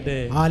ഉണ്ടായിരിക്കട്ടെ.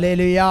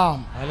 ഹല്ലേലൂയ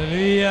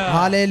ഹല്ലേലൂയ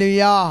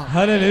ഹല്ലേലൂയ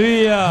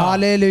ഹല്ലേലൂയ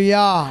ഹല്ലേലൂയ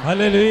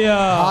ഹല്ലേലൂയ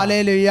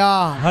ഹല്ലേലൂയ.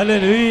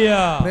 ഹല്ലേലൂയ.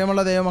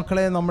 പ്രിയമുള്ള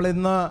ദൈവമക്കളെ,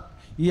 നമ്മളിന്ന്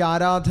ഈ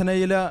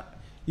ആരാധനയിൽ,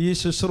 ഈ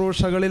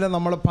ശുശ്രൂഷകളിൽ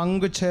നമ്മൾ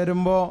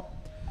പങ്കുചേരുമ്പോൾ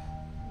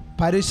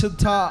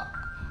പരിശുദ്ധ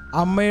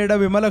അമ്മയുടെ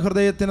വിമല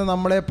ഹൃദയത്തിന്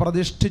നമ്മളെ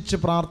പ്രതിഷ്ഠിച്ച്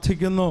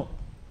പ്രാർത്ഥിക്കുന്നു.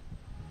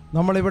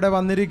 നമ്മളിവിടെ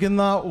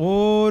വന്നിരിക്കുന്ന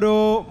ഓരോ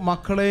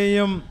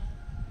മക്കളെയും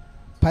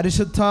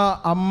പരിശുദ്ധ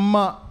അമ്മ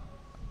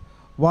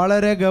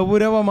വളരെ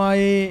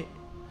ഗൗരവമായി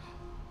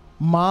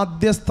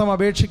മാധ്യസ്ഥം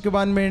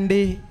അപേക്ഷിക്കുവാൻ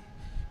വേണ്ടി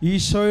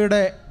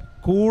ഈശോയുടെ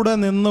കൂടെ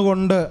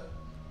നിന്നുകൊണ്ട്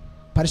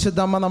പരിശുദ്ധ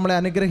അമ്മ നമ്മളെ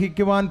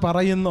അനുഗ്രഹിക്കുവാൻ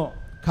പറയുന്നു.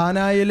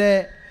 കാനായിലെ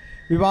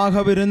വിവാഹ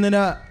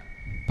വിരുന്നിന്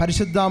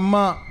പരിശുദ്ധ അമ്മ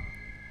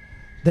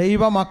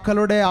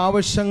ദൈവമക്കളുടെ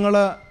ആവശ്യങ്ങൾ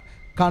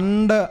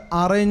കണ്ട്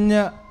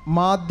അറിഞ്ഞ്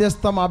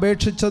മാധ്യസ്ഥം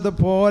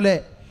അപേക്ഷിച്ചതുപോലെ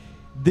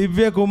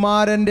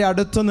ദിവ്യകുമാരൻ്റെ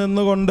അടുത്ത്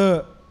നിന്നുകൊണ്ട്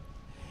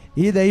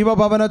ഈ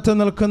ദൈവഭവനത്തിൽ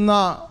നിൽക്കുന്ന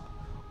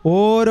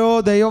ഓരോ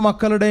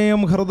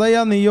ദൈവമക്കളുടെയും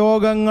ഹൃദയ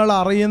നിയോഗങ്ങൾ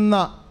അറിയുന്ന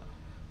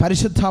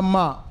പരിശുദ്ധ അമ്മ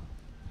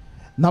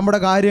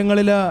നമ്മുടെ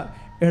കാര്യങ്ങളിൽ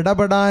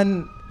ഇടപെടാൻ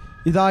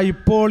ഇതാ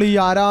ഇപ്പോൾ ഈ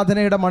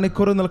ആരാധനയുടെ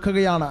മണിക്കൂർ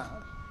നിൽക്കുകയാണ്.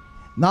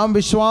 നാം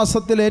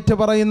വിശ്വാസത്തിൽ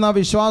ഏറ്റുപറയുന്ന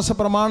വിശ്വാസ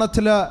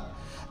പ്രമാണത്തിൽ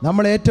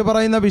നമ്മൾ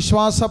ഏറ്റുപറയുന്ന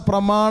വിശ്വാസ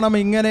പ്രമാണം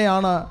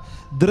ഇങ്ങനെയാണ്: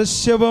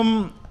 ദൃശ്യവും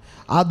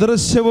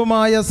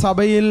അദൃശ്യവുമായ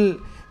സഭയിൽ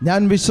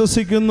ഞാൻ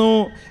വിശ്വസിക്കുന്നു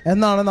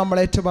എന്നാണ് നമ്മൾ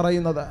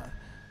ഏറ്റുപറയുന്നത്.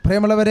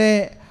 പ്രിയമുള്ളവരെ,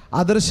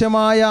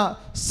 അദൃശ്യമായ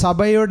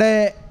സഭയുടെ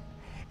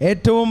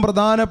ഏറ്റവും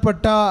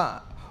പ്രധാനപ്പെട്ട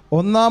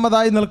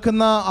ഒന്നാമതായി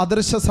നിൽക്കുന്ന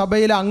അദൃശ്യ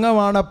സഭയിലെ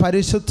അംഗമാണ്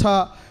പരിശുദ്ധ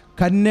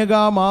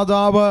കന്യകാ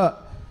മാതാവ്.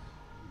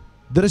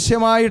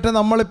 ദൃശ്യമായിട്ട്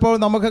നമ്മളിപ്പോൾ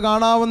നമുക്ക്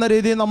കാണാവുന്ന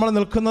രീതിയിൽ നമ്മൾ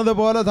നിൽക്കുന്നത്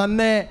പോലെ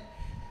തന്നെ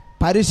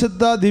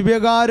പരിശുദ്ധ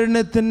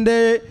ദിവ്യകാരുണ്യത്തിൻ്റെ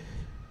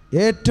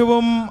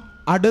ഏറ്റവും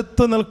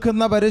അടുത്ത്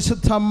നിൽക്കുന്ന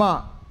പരിശുദ്ധ അമ്മ,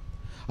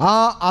 ആ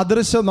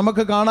അദൃശ്യം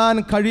നമുക്ക് കാണാൻ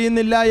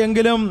കഴിയുന്നില്ല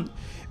എങ്കിലും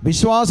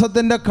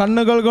വിശ്വാസത്തിൻ്റെ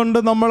കണ്ണുകൾ കൊണ്ട്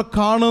നമ്മൾ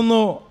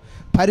കാണുന്നു.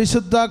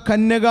 പരിശുദ്ധ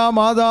കന്യകാ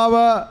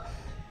മാതാവ്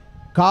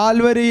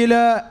കാൽവരിയിൽ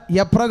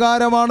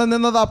എപ്രകാരമാണ്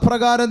നിന്നത്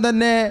അപ്രകാരം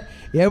തന്നെ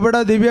എവിടെ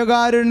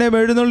ദിവ്യകാരുണ്യം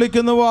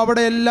എഴുന്നള്ളിക്കുന്നുവോ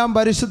അവിടെയെല്ലാം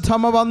പരിശുദ്ധ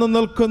അമ്മ വന്നു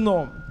നിൽക്കുന്നു.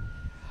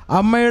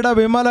 അമ്മയുടെ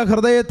വിമല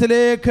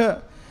ഹൃദയത്തിലേക്ക്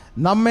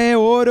നമ്മെ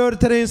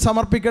ഓരോരുത്തരെയും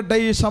സമർപ്പിക്കട്ടെ.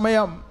 ഈ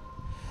സമയം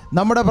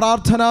നമ്മുടെ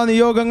പ്രാർത്ഥനാ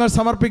നിയോഗങ്ങൾ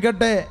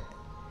സമർപ്പിക്കട്ടെ.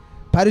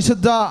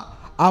 പരിശുദ്ധ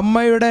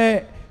അമ്മയുടെ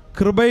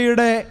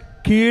കൃപയുടെ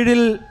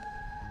കീഴിൽ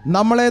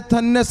നമ്മളെ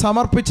തന്നെ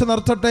സമർപ്പിച്ച്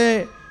നിർത്തട്ടെ.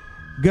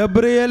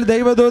 ഗബ്രിയേൽ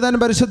ദൈവദൂതൻ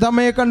പരിശുദ്ധ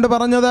അമ്മയെ കണ്ട്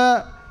പറഞ്ഞത്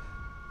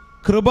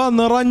കൃപ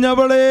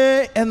നിറഞ്ഞവളേ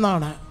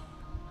എന്നാണ്.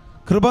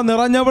 കൃപ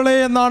നിറഞ്ഞവളേ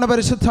എന്നാണ്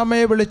പരിശുദ്ധ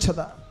അമ്മയെ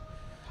വിളിച്ചത്.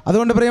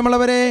 അതുകൊണ്ട്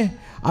പ്രിയമുള്ളവരെ,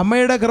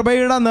 അമ്മയുടെ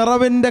കൃപയുടെ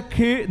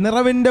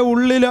നിറവിൻ്റെ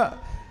ഉള്ളിൽ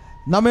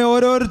നമ്മെ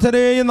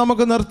ഓരോരുത്തരെയും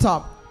നമുക്ക്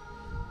നിർത്താം.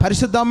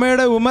 പരിശുദ്ധ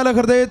അമ്മയുടെ വിമല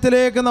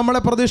ഹൃദയത്തിലേക്ക്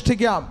നമ്മളെ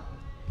പ്രതിഷ്ഠിക്കാം.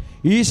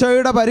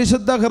 ഈശോയുടെ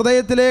പരിശുദ്ധ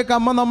ഹൃദയത്തിലേക്ക്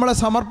അമ്മ നമ്മളെ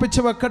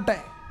സമർപ്പിച്ച് വെക്കട്ടെ.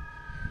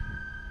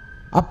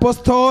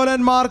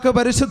 അപ്പോസ്തലന്മാർക്ക്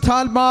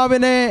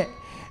പരിശുദ്ധാത്മാവിനെ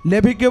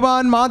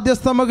ലഭിക്കുവാൻ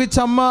മാധ്യസ്ഥം വഹിച്ച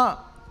അമ്മ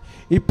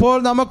ഇപ്പോൾ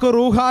നമുക്ക്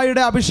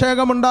റൂഹായുടെ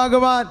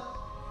അഭിഷേകമുണ്ടാകുവാൻ,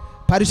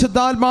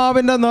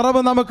 പരിശുദ്ധാത്മാവിൻ്റെ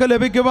നിറവ് നമുക്ക്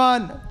ലഭിക്കുവാൻ,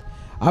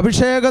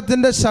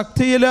 അഭിഷേകത്തിൻ്റെ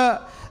ശക്തിയിൽ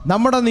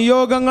നമ്മുടെ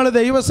നിയോഗങ്ങൾ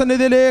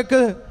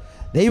ദൈവസന്നിധിയിലേക്ക്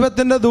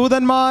ദൈവത്തിൻ്റെ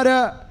ദൂതന്മാർ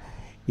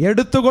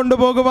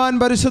എടുത്തുകൊണ്ടുപോകുവാൻ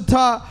പരിശുദ്ധ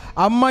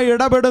അമ്മ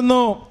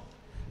ഇടപെടുന്നു.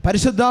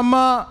 പരിശുദ്ധ അമ്മ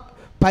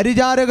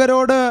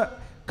പരിചാരകരോട്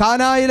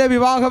കാനായിലെ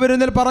വിവാഹ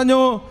വിരുന്നിൽ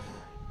പറഞ്ഞു,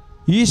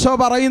 ഈശോ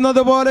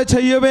പറയുന്നത് പോലെ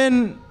ചെയ്യുവിൻ.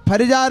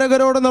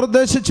 പരിചാരകരോട്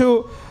നിർദ്ദേശിച്ചു,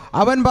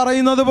 അവൻ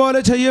പറയുന്നത് പോലെ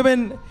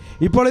ചെയ്യുവിൻ.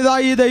 ഇപ്പോൾ ഇതാ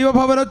ഈ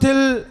ദൈവഭവനത്തിൽ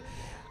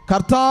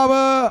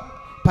കർത്താവ്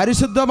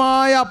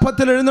പരിശുദ്ധമായ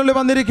അപ്പത്തിൽ എഴുന്നള്ളി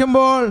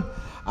വന്നിരിക്കുമ്പോൾ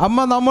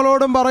അമ്മ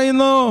നമ്മളോടും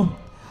പറയുന്നു,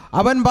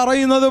 അവൻ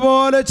പറയുന്നത്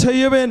പോലെ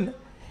ചെയ്യുവിൻ,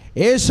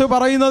 യേശു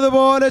പറയുന്നത്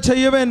പോലെ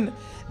ചെയ്യുവിൻ.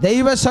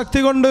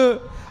 ദൈവശക്തി കൊണ്ട്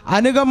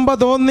അനുകമ്പ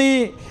തോന്നി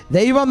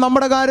ദൈവം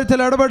നമ്മുടെ കാര്യത്തിൽ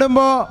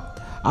ഇടപെടുമ്പോൾ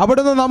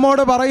അവിടുന്ന്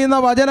നമ്മോട് പറയുന്ന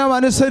വചനം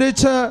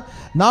അനുസരിച്ച്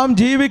നാം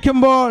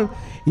ജീവിക്കുമ്പോൾ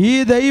ഈ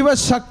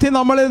ദൈവശക്തി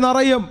നമ്മളിൽ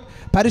നിറയും.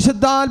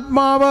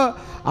 പരിശുദ്ധാത്മാവ്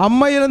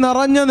അമ്മയിൽ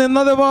നിറഞ്ഞു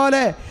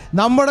നിന്നതുപോലെ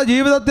നമ്മുടെ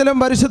ജീവിതത്തിലും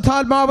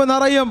പരിശുദ്ധാത്മാവ്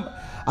നിറയും.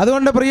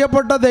 അതുകൊണ്ട്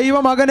പ്രിയപ്പെട്ട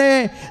ദൈവമകനെ,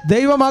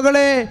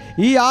 ദൈവമകളെ,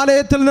 ഈ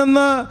ആലയത്തിൽ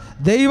നിന്ന്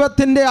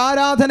ദൈവത്തിൻ്റെ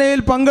ആരാധനയിൽ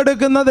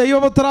പങ്കെടുക്കുന്ന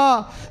ദൈവപുത്ര,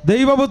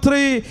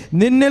 ദൈവപുത്രി,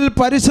 നിന്നിൽ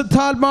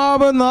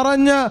പരിശുദ്ധാത്മാവ്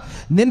നിറഞ്ഞ്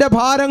നിൻ്റെ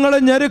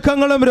ഭാരങ്ങളും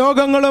ഞെരുക്കങ്ങളും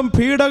രോഗങ്ങളും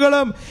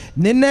പീഡകളും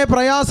നിന്നെ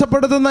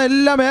പ്രയാസപ്പെടുത്തുന്ന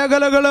എല്ലാ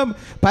മേഖലകളും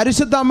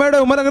പരിശുദ്ധ അമ്മയുടെ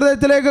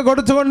ഉമരഹൃദയത്തിലേക്ക്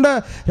കൊടുത്തുകൊണ്ട്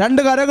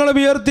രണ്ട് കരങ്ങളും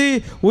ഉയർത്തി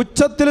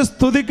ഉച്ചത്തിൽ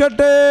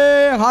സ്തുതിക്കട്ടെ.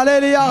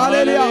 ഹല്ലേലൂയ,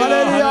 ഹല്ലേലൂയ,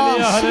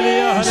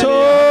 ഹല്ലേലൂയ.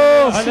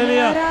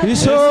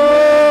 ഈശോ,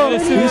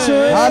 ഈശോ,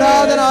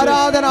 ആരാധന,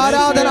 ആരാധന,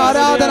 ആരാധന,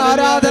 ആരാധന,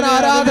 ആരാധന,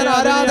 ആരാധന,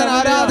 ആരാധന,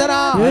 ആരാധന,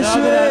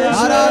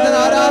 ആരാധന,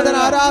 ആരാധന,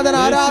 ആരാധന,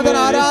 ആരാധന, ആരാധന,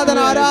 ആരാധന,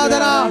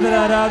 ആരാധന,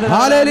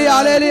 ഹല്ലേലൂയ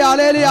ഹല്ലേലൂയ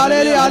ഹല്ലേലൂയ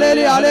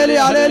ഹല്ലേലൂയ ഹല്ലേലൂയ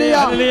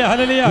ഹല്ലേലൂയ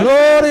ഹല്ലേലൂയ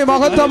ഗ്ലോറി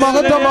മഹത്വം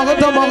മഹത്വം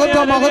മഹത്വം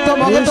മഹത്വം മഹത്വം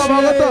മഹത്വം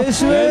മഹത്വം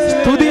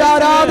സ്തുതി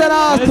ആരാധന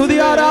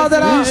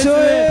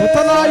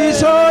പുത്രനായ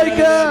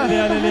ഈശോയ്ക്ക്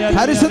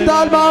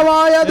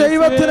പരിശുദ്ധാത്മാവായ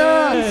ദൈവത്തിന്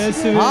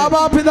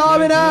ആബാ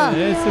പിതാവിന്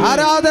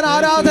ആരാധന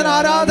ആരാധന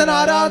ആരാധന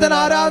ആരാധന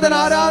ആരാധന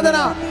ആരാധന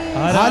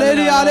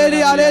ഹല്ലേലൂയ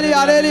ഹല്ലേലൂയ ഹല്ലേലൂയ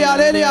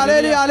ഹല്ലേലൂയ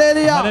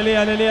ഹല്ലേലൂയ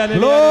ഹല്ലേലൂയ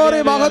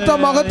ഗ്ലോറി മഹത്വം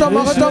മഹത്വം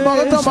മഹത്വം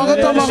മഹത്വം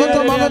മഹത്വം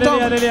മഹത്വം മഹത്വം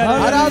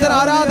ആരാധന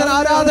ആരാധന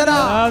ആരാധന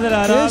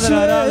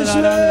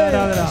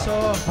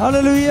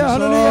ഹല്ലേലൂയ ഹല്ലേലൂയ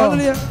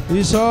ഹല്ലേലൂയ.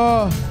 ഈശോ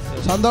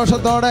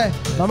സന്തോഷത്തോടെ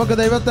നമുക്ക്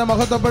ദൈവത്തെ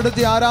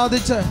മഹത്വപ്പെടുത്തി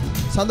ആരാധിച്ച്,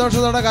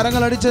 സന്തോഷത്തോടെ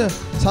കരങ്ങളടിച്ച്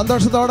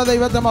സന്തോഷത്തോടെ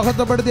ദൈവത്തെ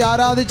മഹത്വപ്പെടുത്തി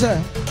ആരാധിച്ച്.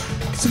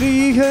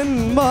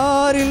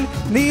 സ്ലീഹന്മാരിൽ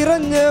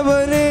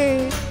നിറഞ്ഞവനെ,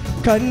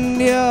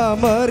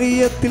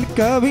 കന്യാമറിയത്തിൽ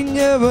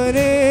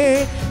കവിഞ്ഞവനെ,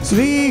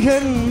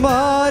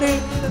 സ്ലീഹന്മാരിൽ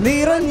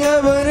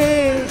നിറഞ്ഞവനെ,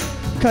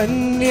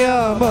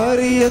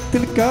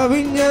 കന്യാമറിയത്തിൽ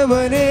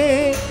കവിഞ്ഞവനെ,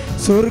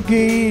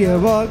 സ്വർഗീയ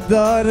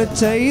വാഗ്ദാന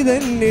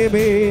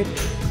ചൈതന്യമേ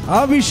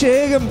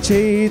അഭിഷേകം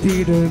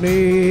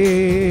ചെയ്തിടണേ,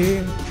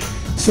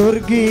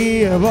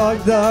 സ്വർഗീയ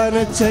വാഗ്ദാന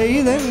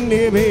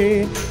ചൈതന്യമേ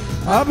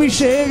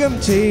അഭിഷേകം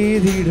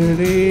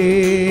ചെയ്തിടണേ.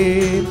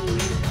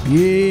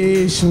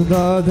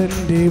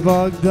 യേശുനാഥന്റെ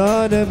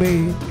വാഗ്ദാനമേ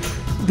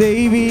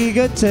ദൈവിക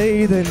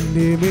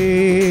ചൈതന്യമേ,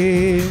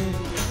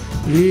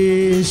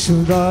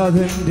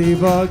 യേശുനാഥന്റെ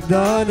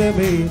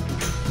വാഗ്ദാനമേ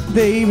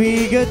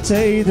ദൈവിക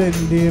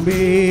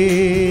ചൈതന്യമേ,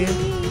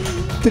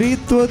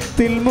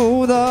 ത്രിത്വത്തിൽ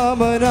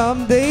മൂന്നാമനാം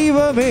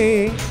ദൈവമേ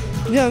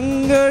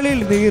ഞങ്ങളിൽ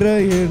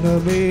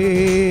നിറയണമേ,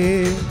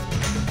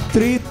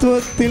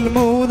 ത്രിത്വത്തിൽ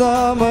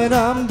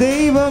മൂന്നാമനാം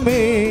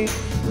ദൈവമേ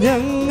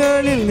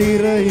ഞങ്ങളിൽ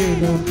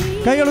നിറയണം.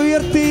 കൈകൾ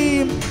ഉയർത്തി.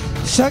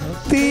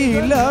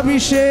 ശക്തിയിൽ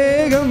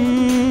അഭിഷേകം,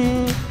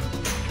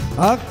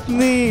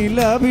 അഗ്നിയിൽ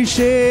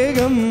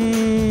അഭിഷേകം,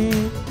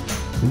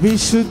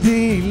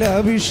 വിശുദ്ധിയിൽ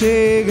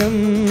അഭിഷേകം,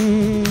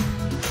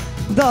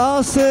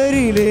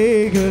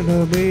 ദാസരിലേഖണമേ.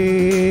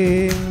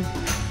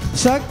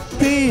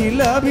 ശക്തിയിൽ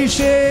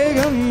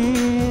അഭിഷേകം,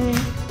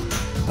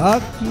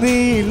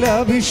 അഗ്നിയിൽ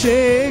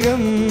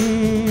അഭിഷേകം,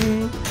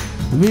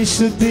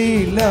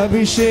 വിശുദ്ധിയിൽ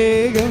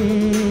അഭിഷേകം,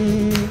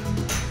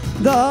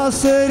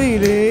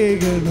 ദാസരിലേഖണമേ.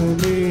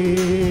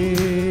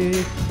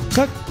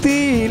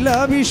 ശക്തിയിൽ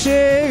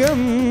അഭിഷേകം,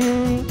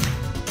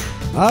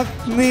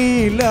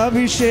 അഗ്നിയിൽ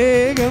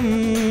അഭിഷേകം,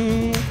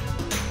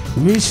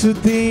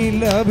 വിശുദ്ധിയിൽ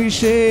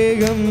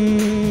അഭിഷേകം,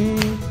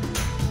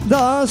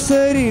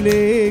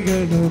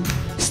 ദാസരിലേഖനം.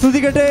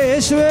 സ്തുതിക്കട്ടെ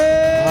യേശുവേ.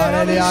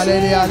 ഹല്ലേലൂയ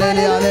ഹല്ലേലൂയ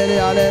ഹല്ലേലൂയ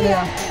ഹല്ലേലൂയ ഹല്ലേലൂയ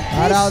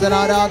ആരാധന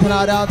ആരാധന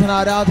ആരാധന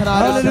ആരാധന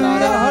ആരാധന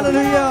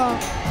ഹല്ലേലൂയ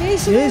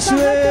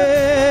യേശുവേ.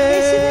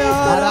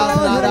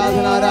 ആരാധന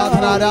ആരാധന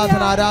ആരാധന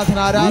ആരാധന ആരാധന ആരാധന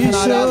ആരാധന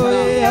ഈശോയെ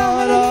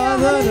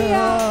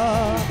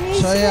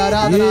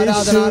ആരാധന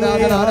ആരാധന ആരാധന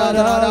ആരാധന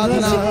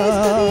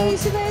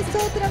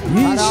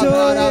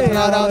ആരാധന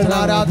ആരാധന ആരാധന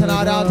ആരാധന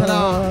ആരാധന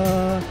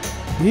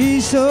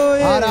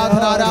ഈശോയെ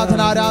ആരാധന ആരാധന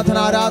ആരാധന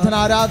ആരാധന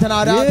ആരാധന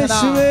ആരാധന.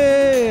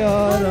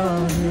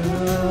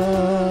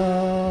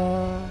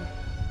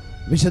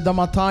 വിശുദ്ധ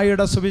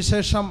മത്തായിയുടെ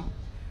സുവിശേഷം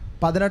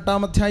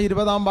 18-ാം അധ്യായം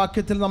 20-ാം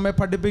വാക്യത്തിൽ നമ്മെ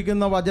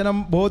പഠിപ്പിക്കുന്ന വചനം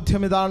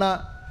ബോധ്യം ഇതാണ്: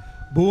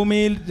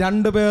 ഭൂമിയിൽ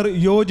രണ്ടുപേർ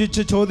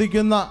യോജിച്ച്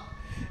ചോദിക്കുന്ന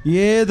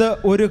ഏത്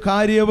ഒരു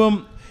കാര്യവും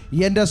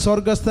എൻ്റെ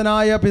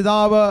സ്വർഗസ്ഥനായ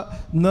പിതാവ്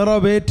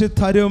നിറവേറ്റി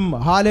തരും.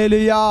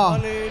 ഹല്ലേലൂയ.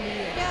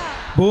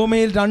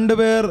 ഭൂമിയിൽ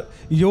രണ്ടുപേർ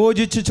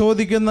യോജിച്ച്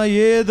ചോദിക്കുന്ന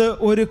ഏത്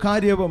ഒരു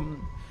കാര്യവും,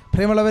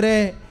 പ്രിയമുള്ളവരെ,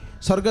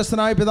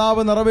 സ്വർഗസ്ഥനായ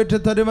പിതാവ് നിറവേറ്റി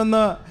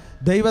തരുമെന്ന്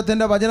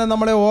ദൈവത്തിൻ്റെ വചനം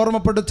നമ്മളെ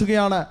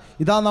ഓർമ്മപ്പെടുത്തുകയാണ്.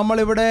 ഇതാ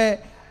നമ്മളിവിടെ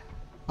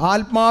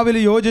ആത്മാവിൽ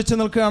യോജിച്ച്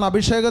നിൽക്കുകയാണ്,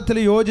 അഭിഷേകത്തിൽ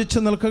യോജിച്ച്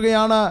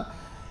നിൽക്കുകയാണ്.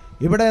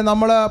 ഇവിടെ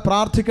നമ്മൾ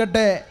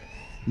പ്രാർത്ഥിക്കട്ടെ.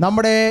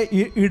 നമ്മുടെ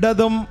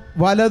ഇടതും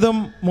വലതും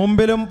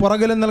മുമ്പിലും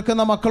പുറകിലും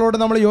നിൽക്കുന്ന മക്കളോട്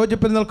നമ്മൾ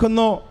യോജിപ്പിൽ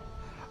നിൽക്കുന്നു.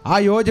 ആ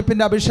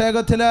യോജിപ്പിൻ്റെ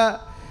അഭിഷേകത്തിൽ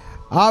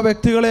ആ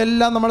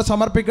വ്യക്തികളെല്ലാം നമ്മൾ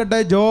സമർപ്പിക്കട്ടെ.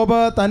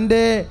 ജോബ്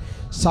തൻ്റെ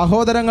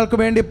സഹോദരങ്ങൾക്ക്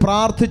വേണ്ടി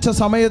പ്രാർത്ഥിച്ച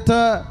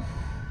സമയത്ത്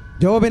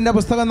ജോബിൻ്റെ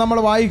പുസ്തകം നമ്മൾ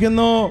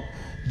വായിക്കുന്നു.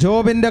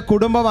 ജോബിൻ്റെ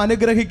കുടുംബം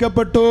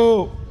അനുഗ്രഹിക്കപ്പെട്ടു.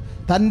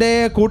 തൻ്റെ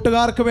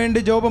കൂട്ടുകാർക്ക് വേണ്ടി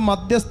ജോബ്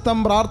മധ്യസ്ഥം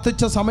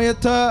പ്രാർത്ഥിച്ച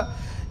സമയത്ത്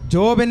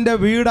ജോബിൻ്റെ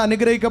വീട്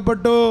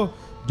അനുഗ്രഹിക്കപ്പെട്ടു,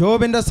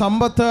 ജോബിൻ്റെ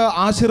സമ്പത്ത്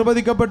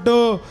ആശീർവദിക്കപ്പെട്ടു,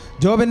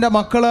 ജോബിൻ്റെ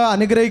മക്കൾ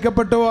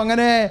അനുഗ്രഹിക്കപ്പെട്ടു.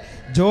 അങ്ങനെ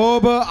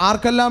ജോബ്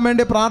ആർക്കെല്ലാം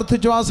വേണ്ടി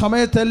പ്രാർത്ഥിച്ചു ആ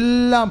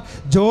സമയത്തെല്ലാം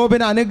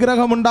ജോബിന്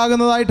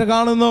അനുഗ്രഹമുണ്ടാകുന്നതായിട്ട്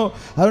കാണുന്നു.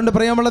 അതുകൊണ്ട്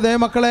പ്രിയമുള്ള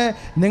ദൈവമക്കളെ,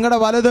 നിങ്ങളുടെ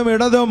വലതും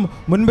ഇടതും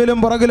മുൻപിലും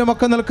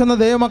പുറകിലുമൊക്കെ നിൽക്കുന്ന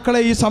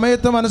ദൈവമക്കളെ ഈ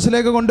സമയത്ത്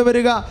മനസ്സിലേക്ക്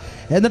കൊണ്ടുവരിക.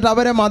 എന്നിട്ട്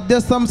അവരെ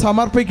മധ്യസ്ഥം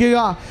സമർപ്പിക്കുക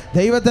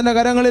ദൈവത്തിൻ്റെ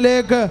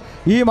കരങ്ങളിലേക്ക്.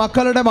 ഈ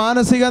മക്കളുടെ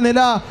മാനസിക നില,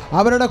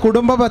 അവരുടെ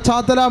കുടുംബ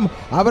പശ്ചാത്തലം,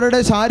 അവരുടെ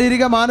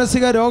ശാരീരിക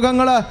മാനസിക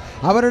രോഗങ്ങൾ,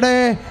 അവരുടെ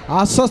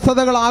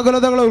അസ്വസ്ഥതകൾ,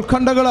 ആകുലതകൾ,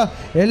 ഉത്കണ്ഠകൾ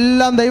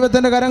എല്ലാം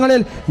ദൈവത്തിൻ്റെ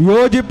കരങ്ങളിൽ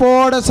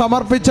യോജിപ്പോടെ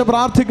സമർപ്പിച്ച്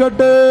പ്രാർത്ഥിക്കട്ടെ.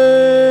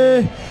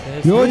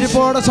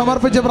 യോജിപ്പോടെ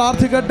സമർപ്പിച്ച്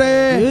പ്രാർത്ഥിക്കട്ടെ.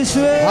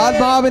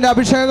 ആത്മാവിന്റെ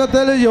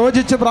അഭിഷേകത്തിൽ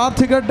യോജിച്ച്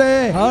പ്രാർത്ഥിക്കട്ടെ.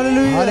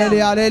 ഹല്ലേലൂയ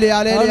ഹല്ലേലൂയ ഹല്ലേലൂയ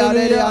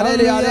ഹല്ലേലൂയ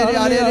ഹല്ലേലൂയ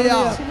ഹല്ലേലൂയ.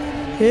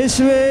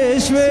 യേശുവേ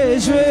യേശുവേ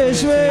യേശുവേ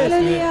യേശുവേ.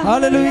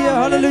 ഹല്ലേലൂയ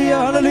ഹല്ലേലൂയ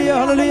ഹല്ലേലൂയ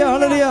ഹല്ലേലൂയ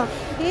ഹല്ലേലൂയ.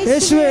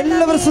 യേശുവേ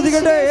എല്ലാവരും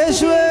സ്തുതിക്കട്ടെ.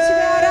 യേശുവേ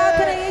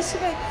ആരാധന,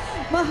 യേശുവേ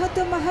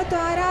മഹത്വം,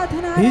 മഹത്വം,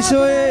 ആരാധന,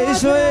 ഈശോയെ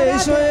ഈശോയെ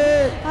ഈശോയെ.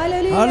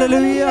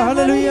 ഹല്ലേലൂയ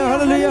ഹല്ലേലൂയ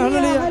ഹല്ലേലൂയ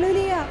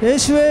ഹല്ലേലൂയ.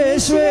 യേശുവേ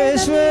യേശുവേ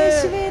യേശുവേ.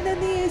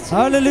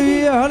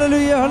 ഹല്ലേലൂയ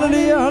ഹല്ലേലൂയ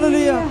ഹല്ലേലൂയ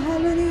ഹല്ലേലൂയ.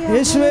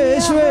 യേശുവേ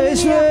യേശുവേ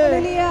യേശുവേ.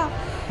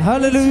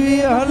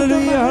 ഹല്ലേലൂയ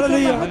ഹല്ലേലൂയ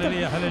ഹല്ലേലൂയ.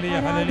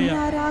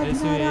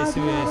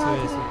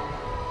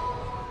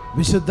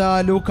 വിശുദ്ധ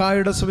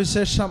ലൂക്കായുടെ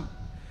സുവിശേഷം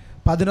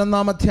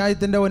 11-ാം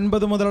അധ്യായത്തിൻ്റെ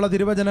 9 മുതലുള്ള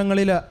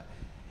തിരുവചനങ്ങളിൽ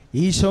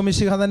ഈശോ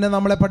മിശിഹ തന്നെ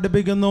നമ്മളെ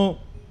പഠിപ്പിക്കുന്നു.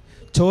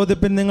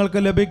 ചോദിപ്പിൻ നിങ്ങൾക്ക്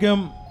ലഭിക്കും,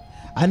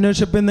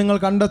 അന്വേഷിപ്പിൻ നിങ്ങൾ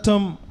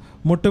കണ്ടെത്തും,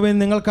 മുട്ടുവിൻ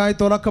നിങ്ങൾക്കായി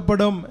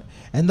തുറക്കപ്പെടും.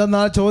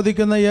 എന്തെന്നാൽ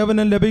ചോദിക്കുന്ന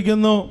ഏവനും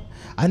ലഭിക്കുന്നു,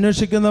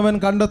 അന്വേഷിക്കുന്നവൻ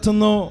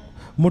കണ്ടെത്തുന്നു,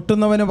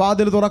 മുട്ടുന്നവന്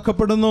വാതിൽ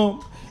തുറക്കപ്പെടുന്നു.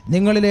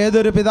 നിങ്ങളിൽ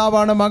ഏതൊരു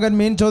പിതാവാണ് മകൻ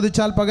മീൻ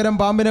ചോദിച്ചാൽ പകരം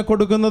പാമ്പിനെ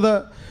കൊടുക്കുന്നത്,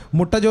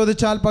 മുട്ട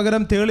ചോദിച്ചാൽ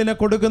പകരം തേളിനെ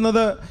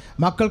കൊടുക്കുന്നത്?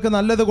 മക്കൾക്ക്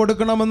നല്ലത്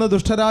കൊടുക്കണമെന്ന്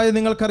ദുഷ്ടരായ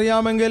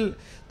നിങ്ങൾക്കറിയാമെങ്കിൽ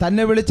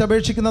തന്നെ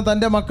വിളിച്ചപേക്ഷിക്കുന്ന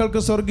തൻ്റെ മക്കൾക്ക്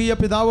സ്വർഗീയ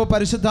പിതാവ്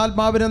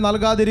പരിശുദ്ധാത്മാവിനെ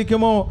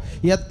നൽകാതിരിക്കുമോ?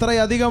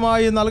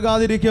 എത്രയധികമായി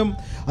നൽകാതിരിക്കും.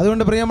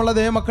 അതുകൊണ്ട് പ്രിയമുള്ള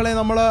ദൈവമക്കളെ,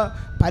 നമ്മൾ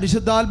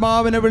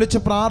പരിശുദ്ധാത്മാവിനെ വിളിച്ച്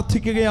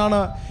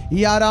പ്രാർത്ഥിക്കുകയാണ്. ഈ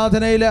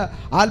ആരാധനയിൽ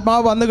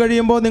ആത്മാവ് വന്നു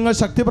കഴിയുമ്പോൾ നിങ്ങൾ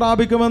ശക്തി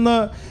പ്രാപിക്കുമെന്ന്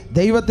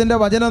ദൈവത്തിൻ്റെ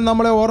വചനം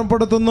നമ്മളെ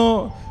ഓർമ്മപ്പെടുത്തുന്നു.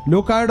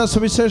 ലൂക്കായുടെ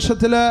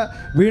സുവിശേഷത്തിൽ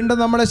വീണ്ടും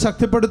നമ്മളെ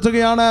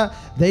ശക്തിപ്പെടുത്തുകയാണ്.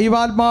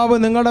 ദൈവാത്മാവ്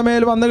നിങ്ങളുടെ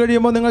മേൽ വന്നു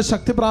കഴിയുമ്പോൾ നിങ്ങൾ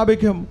ശക്തി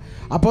പ്രാപിക്കും.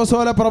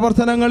 അപ്പോസ്തല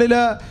പ്രവർത്തനങ്ങളിൽ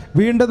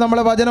വീണ്ടും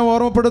നമ്മളെ വചനം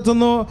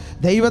ഓർമ്മപ്പെടുത്തുന്നു.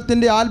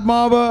 ദൈവത്തിൻ്റെ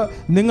ആത്മാവ്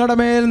നിങ്ങളുടെ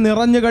മേൽ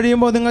നിറഞ്ഞു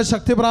കഴിയുമ്പോൾ നിങ്ങൾ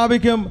ശക്തി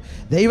പ്രാപിക്കും.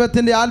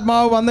 ദൈവത്തിൻ്റെ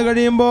ആത്മാവ് വന്നു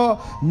കഴിയുമ്പോൾ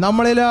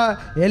നമ്മളിൽ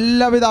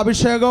എല്ലാവിധ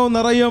അഭിഷേകവും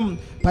നിറയും.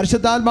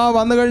 പരിശുദ്ധാത്മാവ്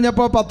വന്നു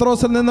കഴിഞ്ഞപ്പോൾ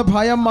പത്രോസിൽ നിന്ന്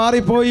ഭയം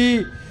മാറിപ്പോയി.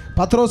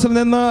 പത്രോസിൽ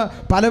നിന്ന്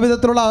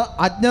പലവിധത്തിലുള്ള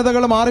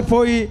അജ്ഞതകൾ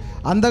മാറിപ്പോയി.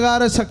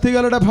 അന്ധകാര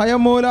ശക്തികളുടെ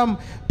ഭയം മൂലം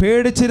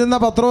പേടിച്ചിരുന്ന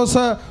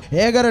പത്രോസ്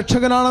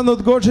ഏകരക്ഷകനാണെന്ന്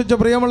ഉദ്ഘോഷിച്ചു.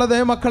 പ്രിയമുള്ള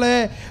ദൈവമക്കളെ,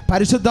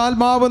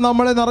 പരിശുദ്ധാത്മാവ്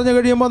നമ്മളെ നിറഞ്ഞു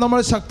കഴിയുമ്പോൾ നമ്മൾ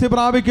ശക്തി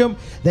പ്രാപിക്കും.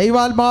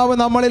 ദൈവാത്മാവ്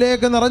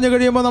നമ്മളിലേക്ക് നിറഞ്ഞു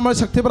കഴിയുമ്പോൾ നമ്മൾ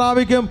ശക്തി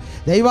പ്രാപിക്കും.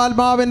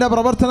 ദൈവാത്മാവിൻ്റെ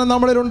പ്രവർത്തനം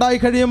നമ്മളിൽ ഉണ്ടായി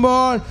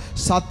കഴിയുമ്പോൾ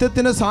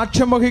സത്യത്തിന്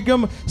സാക്ഷ്യം വഹിക്കും.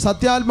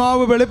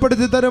 സത്യാത്മാവ്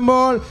വെളിപ്പെടുത്തി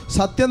തരുമ്പോൾ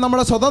സത്യം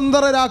നമ്മളെ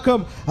സ്വതന്ത്രരാക്കും.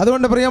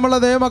 അതുകൊണ്ട് പ്രിയമുള്ള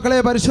ദൈവമക്കളെ,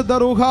 പരിശുദ്ധ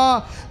റൂഹ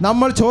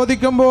നമ്മൾ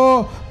ചോദിക്കുമ്പോൾ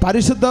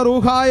പരിശുദ്ധ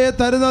റൂഹായെ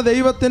തരുന്ന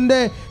ദൈവത്തിൻ്റെ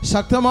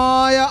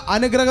ശക്തമായ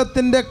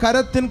അനുഗ്രഹത്തിൻ്റെ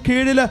കരത്തിൻ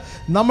കീഴിൽ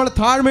നമ്മൾ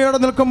താഴ്മയോടെ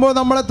നിൽക്കുമ്പോൾ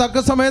നമ്മളെ തക്ക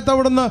സമയത്ത്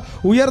അവിടുന്ന്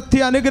ഉയർത്തി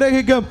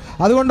അനുഗ്രഹിക്കും.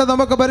 അതുകൊണ്ട്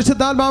നമുക്ക്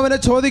പരിശുദ്ധാത്മാവിനെ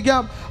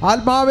ചോദിക്കാം.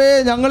 ആത്മാവേ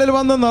ഞങ്ങളിൽ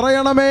വന്ന്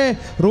നിറയണമേ,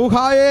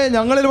 റൂഹായെ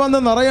ഞങ്ങളിൽ വന്ന്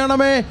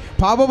നിറയണമേ,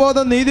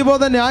 പാപബോധം,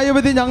 നീതിബോധം,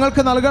 ന്യായവിധി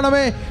ഞങ്ങൾക്ക്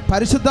നൽകണമേ.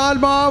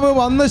 പരിശുദ്ധാത്മാവ്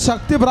വന്ന്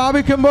ശക്തി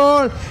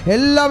പ്രാപിക്കുമ്പോൾ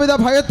എല്ലാവിധ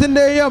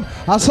ഭയത്തിൻ്റെയും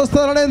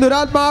അസ്വസ്ഥതയുടെയും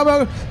ദുരാത്മാവ്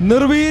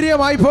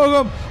നിർവീര്യമായി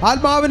പോകും.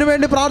 ആത്മാവിന്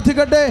വേണ്ടി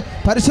പ്രാർത്ഥിക്കട്ടെ.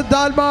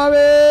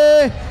 പരിശുദ്ധാത്മാവേ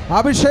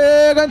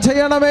അഭിഷേകം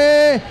ചെയ്യണമേ.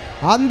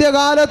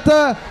 അന്ത്യകാലത്ത്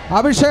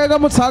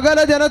അഭിഷേകം സകല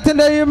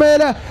ജനത്തിൻ്റെയും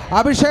മേൽ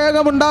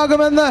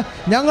അഭിഷേകമുണ്ടാകുമെന്ന്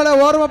ഞങ്ങളെ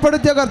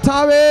ഓർമ്മപ്പെടുത്തിയ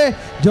കർത്താവേ,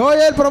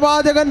 ജോയേൽ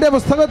പ്രവാചകൻ്റെ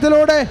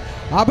പുസ്തകത്തിലൂടെ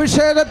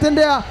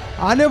അഭിഷേകത്തിൻ്റെ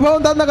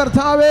അനുഭവം തന്ന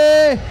കർത്താവേ,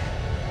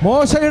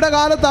 മോശയുടെ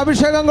കാലത്ത്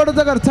അഭിഷേകം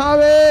കൊടുത്ത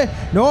കർത്താവേ,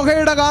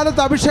 നോഹയുടെ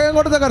കാലത്ത് അഭിഷേകം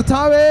കൊടുത്ത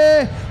കർത്താവേ,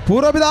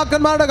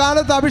 പൂർവ്വപിതാക്കന്മാരുടെ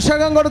കാലത്ത്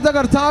അഭിഷേകം കൊടുത്ത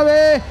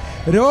കർത്താവേ,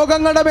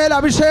 രോഗങ്ങളുടെ മേൽ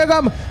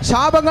അഭിഷേകം,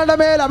 ശാപങ്ങളുടെ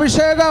മേൽ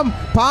അഭിഷേകം,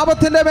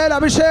 പാപത്തിൻ്റെ മേൽ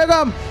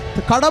അഭിഷേകം,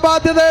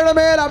 കടബാധ്യതയുടെ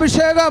മേൽ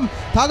അഭിഷേകം,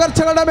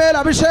 തകർച്ചകളുടെ മേൽ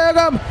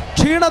അഭിഷേകം,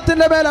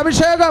 ക്ഷീണത്തിൻ്റെ മേൽ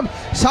അഭിഷേകം,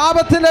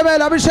 ശാപത്തിൻ്റെ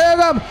മേൽ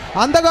അഭിഷേകം,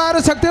 അന്ധകാര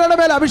ശക്തികളുടെ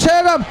മേൽ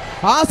അഭിഷേകം,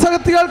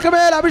 ആസക്തികൾക്ക്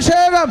മേൽ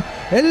അഭിഷേകം,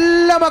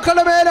 എല്ലാ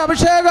മക്കളുടെ മേൽ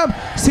അഭിഷേകം,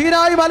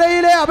 സീനായി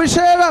മലയിലെ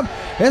അഭിഷേകം,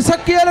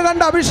 എസക്കിയേൽ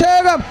കണ്ട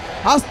അഭിഷേകം,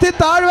 അസ്ഥി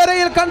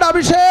താഴ്വരയിൽ കണ്ട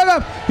അഭിഷേകം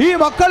ഈ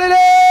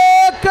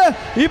മക്കളിലേക്ക്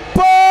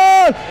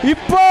ഇപ്പോൾ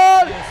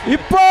ഇപ്പോൾ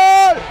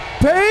ഇപ്പോൾ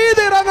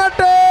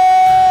പെയ്തിറങ്ങട്ടെ.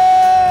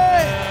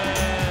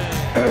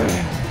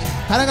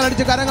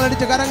 കരങ്ങളടിച്ച്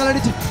കരങ്ങളടിച്ച്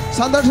കരങ്ങളടിച്ച്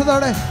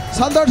സന്തോഷത്തോടെ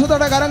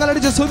സന്തോഷത്തോടെ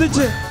കരങ്ങളടിച്ച്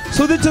സ്തുതിച്ച്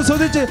സ്തുതിച്ച്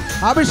സ്തുതിച്ച്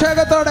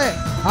അഭിഷേകത്തോടെ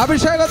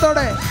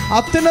അഭിഷേകത്തോടെ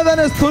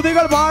അത്യുന്നതന്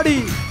സ്തുതികൾ പാടി.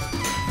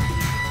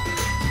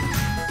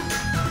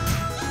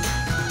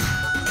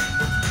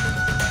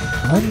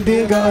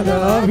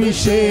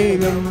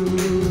 അന്ത്യകാലാഭിഷേകം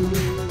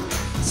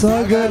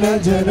സകല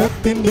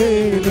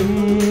ജനത്തിൻ്റെയും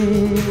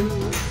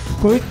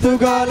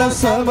കൊയ്ത്തുകാല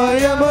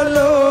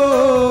സമയമല്ലോ,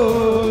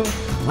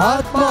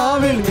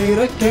 ആത്മാവിൽ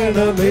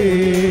നിറയ്ക്കണമേ.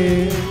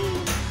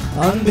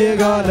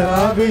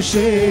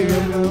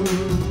 അന്ത്യകാലാഭിഷേകം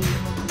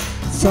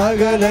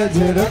സകല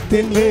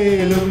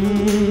ജനത്തിന്മേലും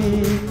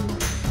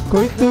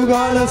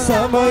കൊയ്ത്തുകാല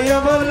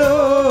സമയമല്ലോ,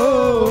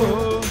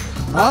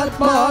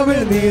 ആത്മാവിൽ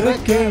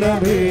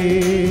നിറയ്ക്കണമേ.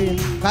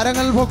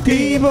 കരങ്ങൾ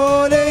പൊക്കി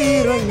പോലെ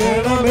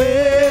ഇറങ്ങണമേ,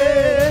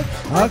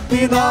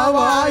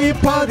 അഗ്നിനാവായി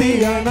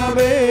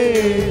പതിയണമേ,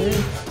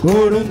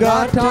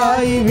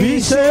 കൊടുങ്കാറ്റായി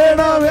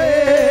വീശണമേ,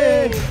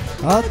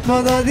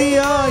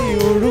 ആത്മനദിയായി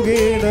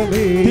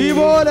ഒഴുകണമേ. തീ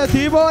പോലെ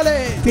തീ പോലെ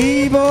തീ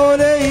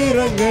പോലെ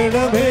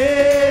ഇറങ്ങണമേ,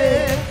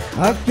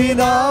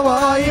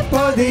 അഗ്നിനാവായി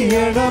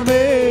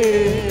പതിയണമേ,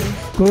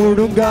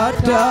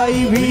 കൊടുങ്കാറ്റായി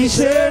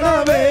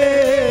വീശണമേ,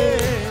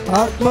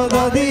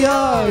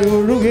 ആത്മനദിയായി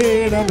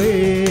ഒഴുകണമേ.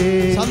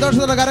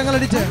 സന്തോഷത്തോടെ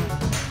കരങ്ങളടിച്ച്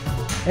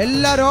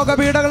എല്ലാ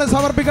രോഗപീഠകളും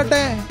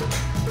സമർപ്പിക്കട്ടെ.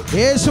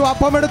 യേശു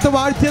അപ്പമെടുത്ത്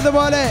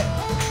വാഴ്ത്തിയതുപോലെ,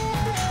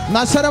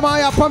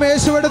 നശ്വരമായ അപ്പം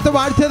യേശു എടുത്ത്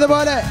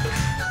വാഴ്ത്തിയതുപോലെ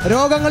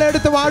രോഗങ്ങളെ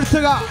എടുത്ത്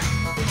വാഴ്ത്തുക,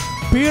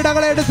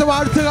 പീഡകളെ എടുത്ത്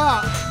വാഴ്ത്തുക,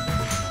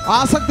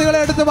 ആസക്തികളെ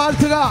എടുത്ത്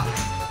വാഴ്ത്തുക,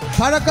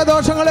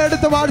 പഴക്കദോഷങ്ങളെ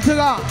എടുത്ത്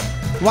വാഴ്ത്തുക.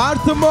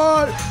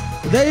 വാഴ്ത്തുമ്പോൾ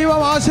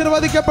ദൈവം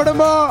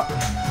ആശീർവദിക്കപ്പെടുമ്പോൾ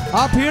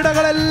ആ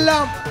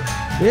പീഡകളെല്ലാം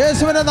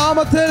യേശുവിൻ്റെ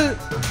നാമത്തിൽ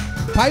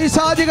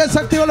പൈശാചിക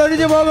ശക്തികൾ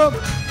ഒഴിഞ്ഞു പോകും.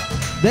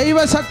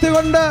 ദൈവശക്തി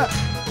കൊണ്ട്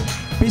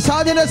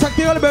പിശാചിന്റെ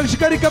ശക്തികൾ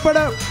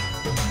ബഹിഷ്കരിക്കപ്പെടും.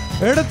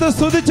 എടുത്ത്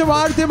സ്തുതിച്ച്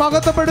വാഴ്ത്തി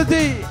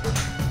മഹത്വപ്പെടുത്തി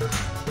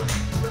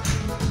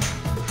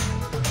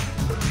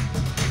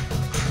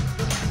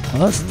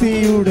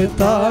അസ്ഥിയുടെ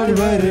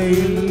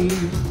താഴ്വരയിൽ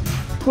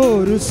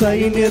ഒരു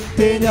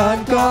സൈന്യത്തെ ഞാൻ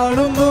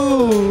കാണുന്നു.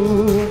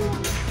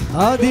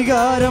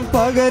 അധികാരം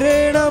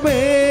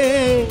പകരണമേ,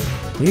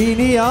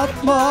 ഇനി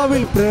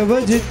ആത്മാവിൽ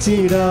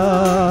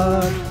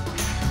പ്രവചിച്ചിടാൻ.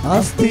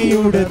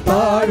 അസ്ഥിയുടെ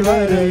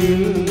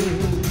താഴ്വരയിൽ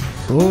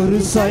ഒരു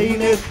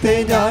സൈന്യത്തെ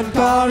ഞാൻ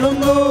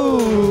കാണുന്നു.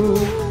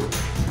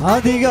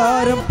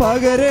 അധികാരം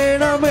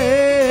പകരണമേ,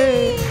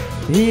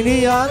 ഇനി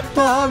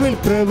ആത്മാവിൽ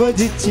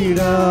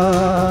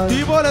പ്രവചിച്ചിടാൻ. തീ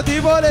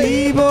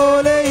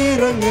പോലെ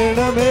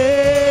ഇറങ്ങണമേ,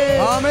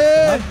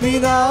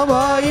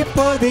 അഗ്നിനാവായി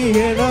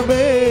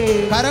പതിയണമേ,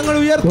 കരങ്ങൾ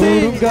ഉയർത്തി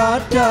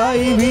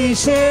കാറ്റായി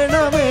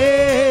വീശണമേ,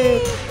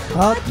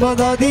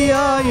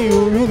 ആത്മനദിയായി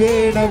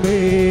ഒഴുകണമേ.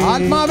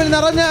 ആത്മാവിൽ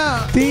നിറഞ്ഞ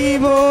തീ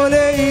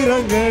പോലെ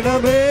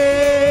ഇറങ്ങണമേ,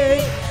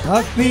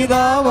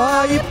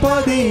 അഗ്നിനാവായി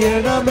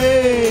പതിയണമേ,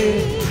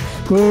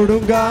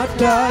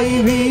 കൊടുങ്കാറ്റായി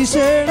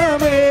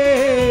വീശണമേ,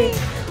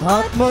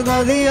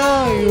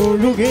 ആത്മനദിയായി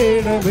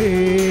ഒഴുകണമേ.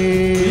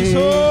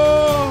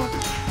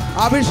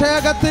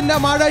 അഭിഷേകത്തിന്റെ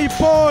മഴ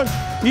ഇപ്പോൾ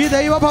ഈ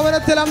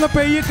ദൈവഭവനത്തിൽ അങ്ങ്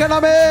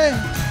പെയ്യിക്കണമേ.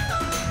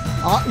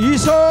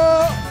 ഈശോ,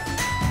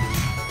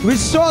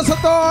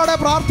 വിശ്വാസത്തോടെ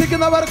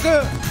പ്രാർത്ഥിക്കുന്നവർക്ക്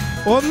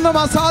ഒന്നും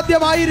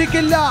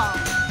അസാധ്യമായിരിക്കില്ല.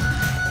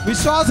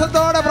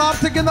 വിശ്വാസത്തോടെ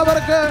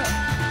പ്രാർത്ഥിക്കുന്നവർക്ക്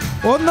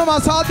ഒന്നും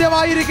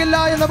അസാധ്യമായിരിക്കില്ല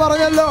എന്ന്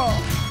പറഞ്ഞല്ലോ.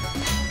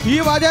 ഈ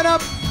വചനം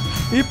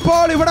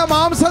ഇപ്പോൾ ഇവിടെ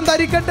മാംസം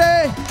ധരിക്കട്ടെ.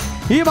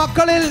 ഈ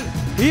മക്കളിൽ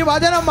ഈ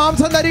വചനം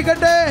മാംസം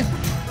ധരിക്കട്ടെ.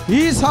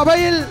 ഈ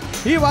സഭയിൽ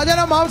ഈ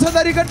വചനം മാംസം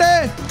ധരിക്കട്ടെ.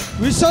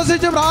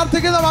 വിശ്വസിച്ച്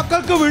പ്രാർത്ഥിക്കുന്ന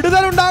മക്കൾക്ക്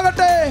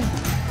വിടുതലുണ്ടാകട്ടെ,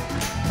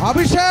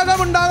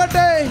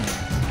 അഭിഷേകമുണ്ടാകട്ടെ.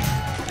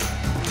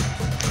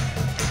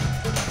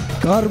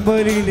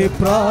 കർമ്മലിലെ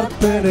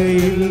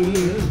പ്രാർത്ഥനയിൽ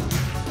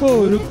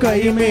ഒരു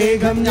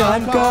കൈമേഘം ഞാൻ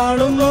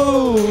കാണുന്നു.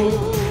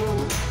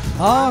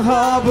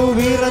 ആഹാബ്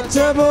വിറച്ച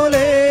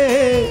പോലെ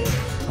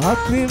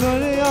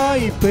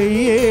അഗ്നിമഴയായി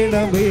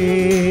പെയ്യണമേ.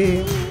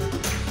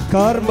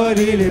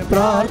 കർമ്മലിലെ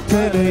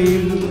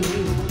പ്രാർത്ഥനയിൽ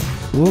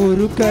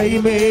ഒരു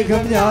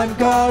കൈമേഘം ഞാൻ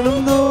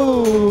കാണുന്നു.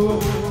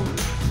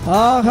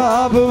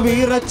 ആഹാബ്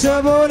വിറച്ച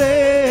പോലെ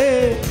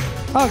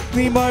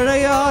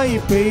അഗ്നിമഴയായി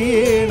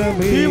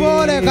പെയ്യണമേ. തീ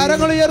പോലെ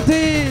കരങ്ങൾ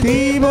ഉയർത്തി തീ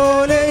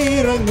പോലെ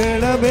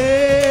ഇറങ്ങണമേ,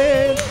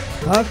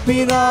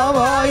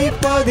 അഗ്നിനാവായി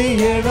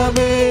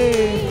പതിയണമേ,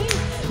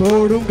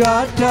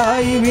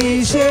 കൊടുങ്കാറ്റായി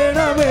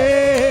വീശണമേ,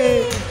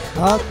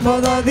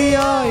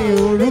 ആത്മനദിയായി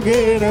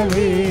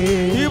ഒഴുകണമേ.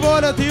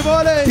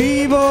 തീ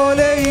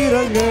പോലെ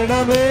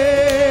ഇറങ്ങണമേ,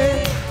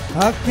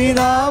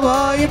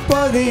 അഗ്നിനാവായി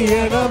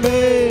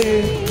പതിയണമേ,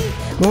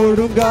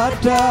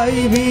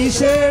 കൊടുങ്കാറ്റായി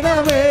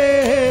വീശണമേ,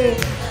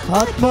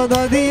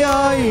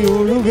 ആത്മനദിയായി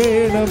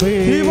ഒഴുകണമേ.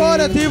 തീ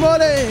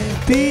പോലെ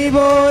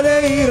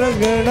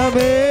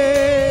ഇറങ്ങണമേ,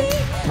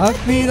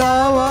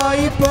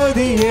 അഗ്നിനാവായി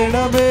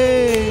പതിയണമേ,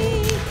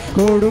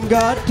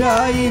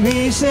 കൊടുങ്കാറ്റായി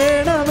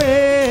വീശണമേ,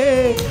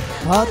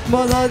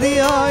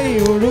 ആത്മനദിയായി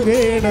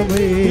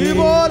ഒഴുകണമേ.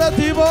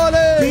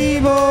 തീ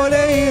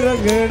പോലെ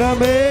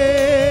ഇറങ്ങണമേ,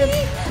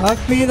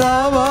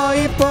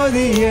 അഗ്നിനാവായി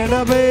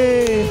പതിയണമേ,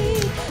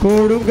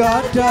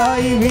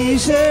 കൊടുങ്കാറ്റായി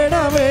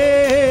വീശണമേ,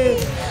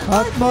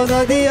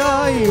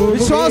 ആത്മനദിയായി.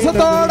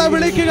 വിശ്വാസത്തോടെ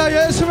വിളിക്കുക,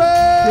 യേശുവേ,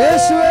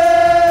 യേശുവേ,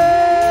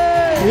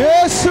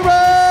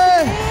 യേശുവേ,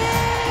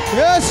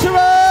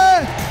 യേശുവേ.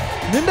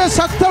 നിന്റെ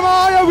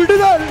ശക്തമായ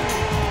വിടുതൽ,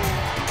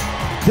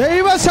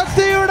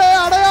 ദൈവശക്തിയുടെ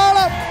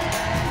അടയാളം,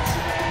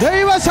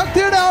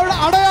 ദൈവശക്തിയുടെ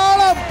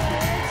അടയാളം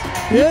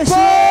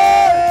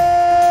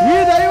ഈ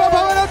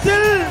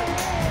ദൈവഭവനത്തിൽ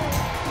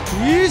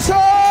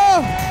ഈശോ,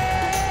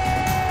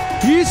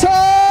 ഈശോ,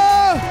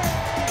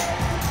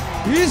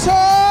 ഈശോ,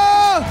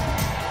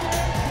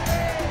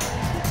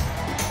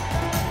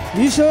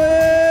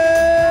 ഈശോയേ.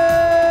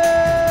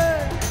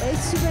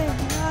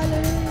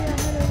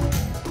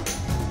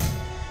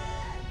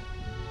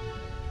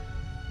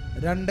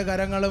 രണ്ട്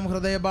കരങ്ങളും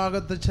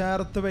ഹൃദയഭാഗത്ത്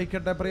ചേർത്ത്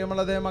വയ്ക്കട്ടെ.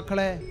 പ്രിയമുള്ള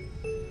മക്കളെ,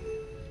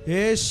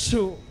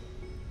 യേശു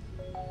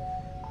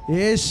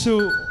യേശു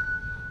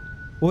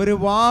ഒരു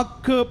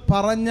വാക്ക്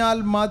പറഞ്ഞാൽ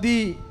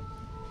മതി,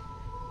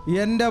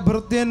 എൻ്റെ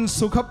ഭൃത്യൻ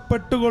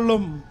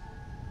സുഖപ്പെട്ടുകൊള്ളും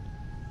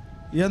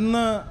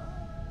എന്ന്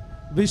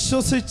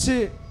വിശ്വസിച്ച്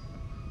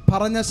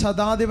പറഞ്ഞ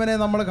ശതാധിപനെ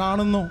നമ്മൾ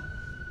കാണുന്നു.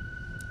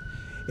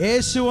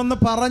 യേശു ഒന്ന്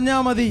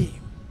പറഞ്ഞാൽ മതി,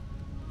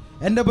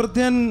 എൻ്റെ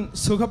ഭൃത്യൻ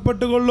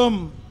സുഖപ്പെട്ടുകൊള്ളും.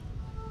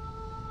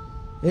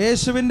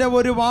 യേശുവിൻ്റെ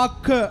ഒരു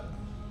വാക്ക്.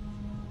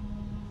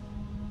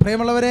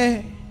 പ്രിയമുള്ളവരെ,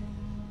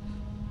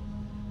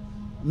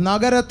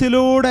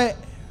 നഗരത്തിലൂടെ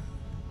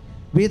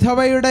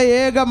വിധവയുടെ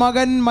ഏക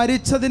മകൻ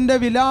മരിച്ചതിൻ്റെ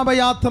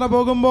വിലാപയാത്ര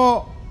പോകുമ്പോൾ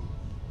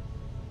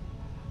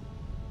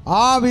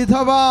ആ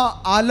വിധവ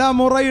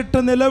അലമുറയിട്ട്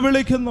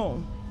നിലവിളിക്കുന്നു.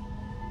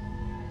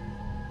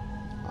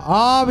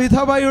 ആ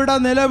വിധവയുടെ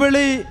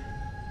നിലവിളി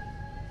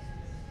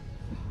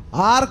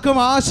ആർക്കും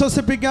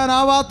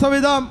ആശ്വസിപ്പിക്കാനാവാത്ത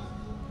വിധം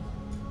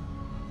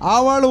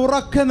അവൾ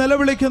ഉറക്കെ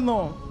നിലവിളിക്കുന്നു.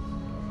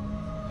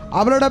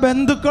 അവളുടെ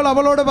ബന്ധുക്കൾ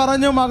അവളോട്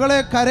പറഞ്ഞു, മകളെ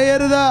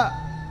കരയരുത്.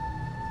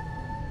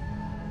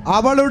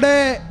 അവളുടെ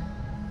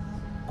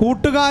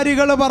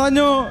കൂട്ടുകാരികൾ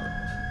പറഞ്ഞു,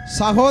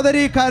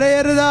 സഹോദരി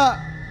കരയരുത്.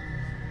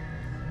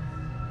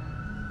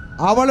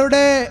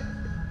 അവളുടെ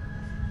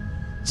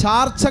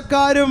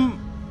ചാർച്ചക്കാരും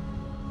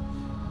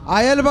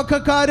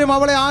അയൽപക്കക്കാരും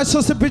അവളെ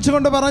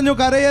ആശ്വസിപ്പിച്ചുകൊണ്ട് പറഞ്ഞു,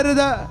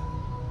 കരയരുത്.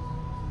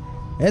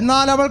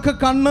 എന്നാൽ അവൾക്ക്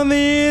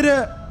കണ്ണുനീര്,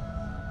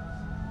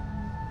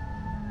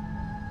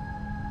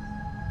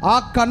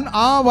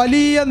 ആ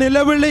വലിയ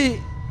നിലവിളി,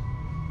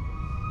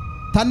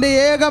 തൻ്റെ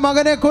ഏക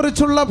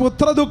മകനെക്കുറിച്ചുള്ള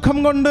പുത്രദുഃഖം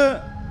കൊണ്ട്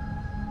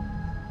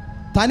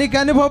തനിക്ക്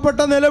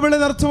അനുഭവപ്പെട്ട നിലവിളി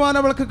നിർത്തുവാൻ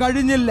അവൾക്ക്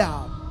കഴിഞ്ഞില്ല.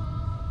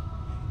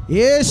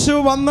 യേശു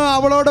വന്ന്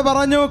അവളോട്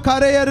പറഞ്ഞു,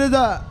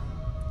 കരയരുത്.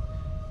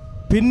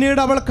 പിന്നീട്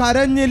അവൾ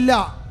കരഞ്ഞില്ല.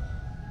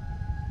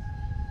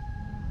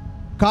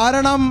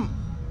 കാരണം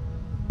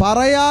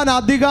പറയാൻ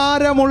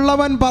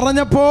അധികാരമുള്ളവൻ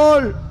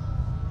പറഞ്ഞപ്പോൾ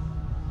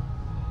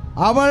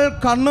അവൾ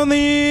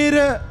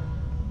കണ്ണുനീര്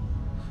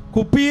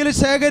കുപ്പിയിൽ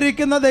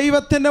ശേഖരിക്കുന്ന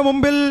ദൈവത്തിൻ്റെ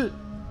മുമ്പിൽ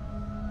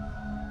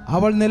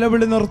അവൾ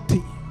നിലവിളി നിർത്തി.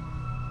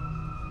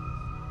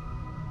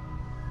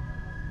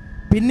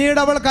 പിന്നീട്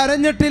അവൾ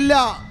കരഞ്ഞിട്ടില്ല.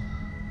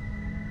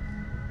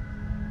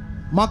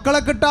 മക്കളെ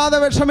കിട്ടാതെ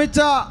വിഷമിച്ച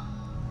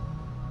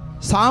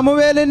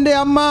സാമുവേലിൻ്റെ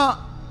അമ്മ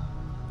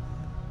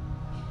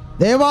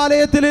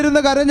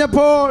ദേവാലയത്തിലിരുന്ന്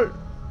കരഞ്ഞപ്പോൾ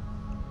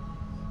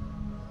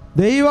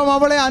ദൈവം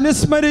അവളെ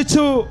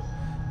അനുസ്മരിച്ചു.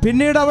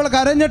 പിന്നീട് അവൾ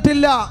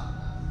കരഞ്ഞിട്ടില്ല.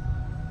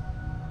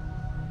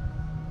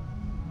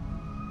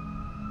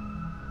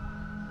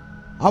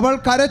 അവൾ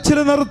കരച്ചിൽ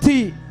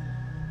നിർത്തി.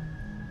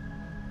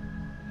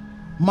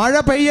 മഴ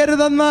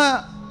പെയ്യരുതെന്ന്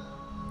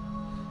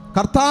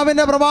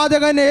കർത്താവിൻ്റെ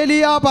പ്രവാചകൻ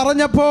ഏലിയ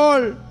പറഞ്ഞപ്പോൾ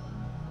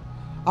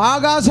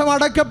ആകാശം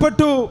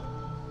അടയ്ക്കപ്പെട്ടു.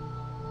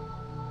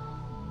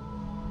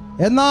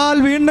 എന്നാൽ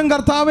വീണ്ടും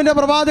കർത്താവിൻ്റെ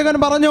പ്രവാചകൻ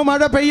പറഞ്ഞു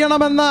മഴ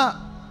പെയ്യണമെന്ന്.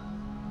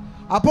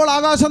 അപ്പോൾ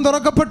ആകാശം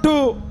തുറക്കപ്പെട്ടു.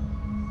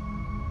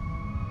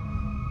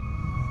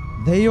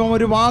 ദൈവം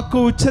ഒരു വാക്ക്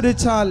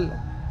ഉച്ചരിച്ചാൽ,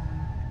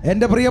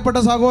 എൻ്റെ പ്രിയപ്പെട്ട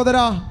സഹോദര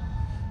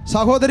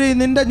സഹോദരി,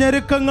 നിന്റെ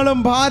ഞെരുക്കങ്ങളും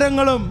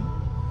ഭാരങ്ങളും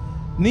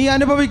നീ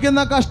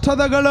അനുഭവിക്കുന്ന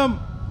കഷ്ടതകളും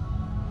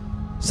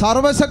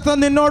സർവശക്തൻ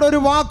നിന്നോടൊരു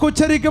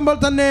വാക്കുച്ചരിക്കുമ്പോൾ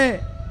തന്നെ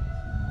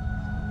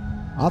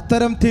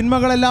അത്തരം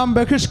തിന്മകളെല്ലാം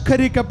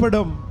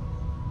ബഹിഷ്കരിക്കപ്പെടും.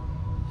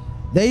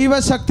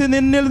 ദൈവശക്തി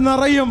നിന്നിൽ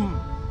നിറയും.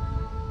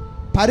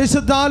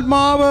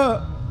 പരിശുദ്ധാത്മാവ്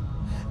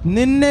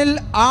നിന്നിൽ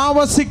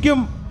ആവസിക്കും.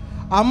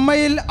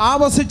 അമ്മയിൽ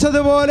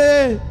ആവസിച്ചതുപോലെ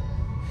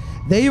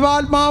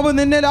ദൈവാത്മാവ്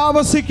നിന്നിൽ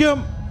ആവസിക്കും.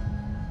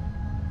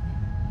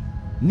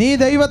 നീ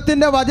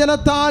ദൈവത്തിൻ്റെ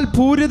വചനത്താൽ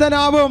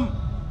പൂരിതനാവും.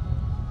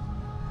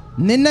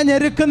 നിന്നെ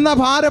ഞെരുക്കുന്ന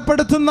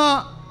ഭാരപ്പെടുത്തുന്ന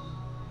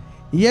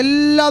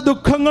എല്ലാ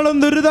ദുഃഖങ്ങളും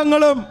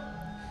ദുരിതങ്ങളും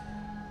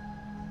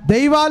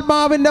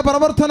ദൈവാത്മാവിൻ്റെ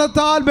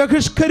പ്രവർത്തനത്താൽ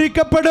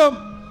ബഹിഷ്കരിക്കപ്പെടും.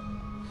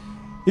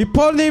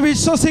 ഇപ്പോൾ നീ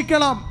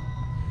വിശ്വസിക്കണം.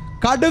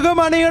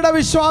 കടുകുമണിയുടെ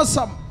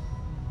വിശ്വാസം,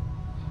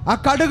 ആ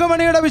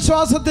കടുകുമണിയുടെ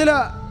വിശ്വാസത്തിൽ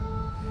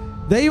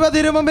ദൈവ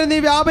തിരുമുമ്പിൽ നീ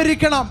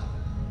വ്യാപരിക്കണം.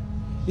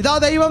 ഇതാ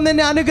ദൈവം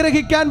നിന്നെ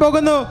അനുഗ്രഹിക്കാൻ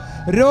പോകുന്നു.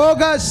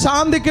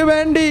 രോഗശാന്തിക്ക്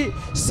വേണ്ടി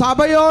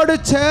സഭയോട്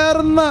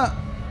ചേർന്ന്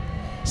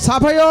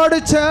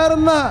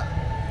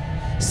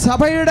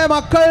സഭയുടെ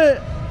മക്കൾ,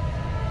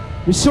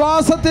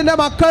 വിശ്വാസത്തിൻ്റെ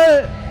മക്കൾ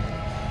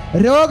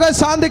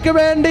രോഗശാന്തിക്ക്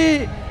വേണ്ടി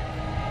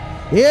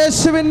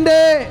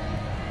യേശുവിൻ്റെ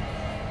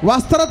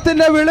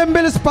വസ്ത്രത്തിൻ്റെ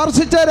വിളിമ്പിൽ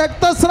സ്പർശിച്ച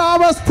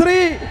രക്തസ്രാവ സ്ത്രീ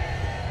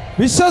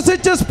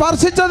വിശ്വസിച്ച്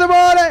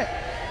സ്പർശിച്ചതുപോലെ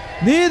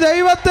നീ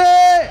ദൈവത്തെ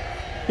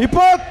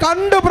ഇപ്പോൾ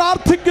കണ്ടു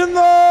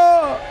പ്രാർത്ഥിക്കുന്നു.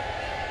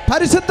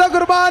 പരിശുദ്ധ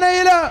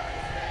കുർബാനയിൽ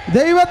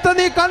ദൈവത്തെ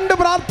നീ കണ്ടു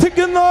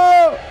പ്രാർത്ഥിക്കുന്നു.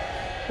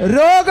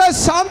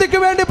 രോഗശാന്തിക്ക്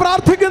വേണ്ടി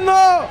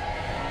പ്രാർത്ഥിക്കുന്നു.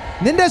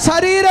 നിന്റെ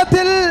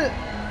ശരീരത്തിൽ,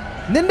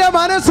 നിന്റെ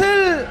മനസ്സിൽ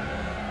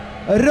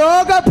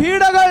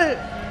രോഗപീഠകൾ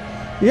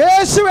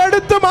യേശു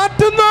എടുത്തു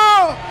മാറ്റുന്നു.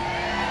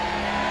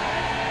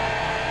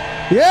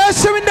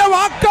 യേശുവിൻ്റെ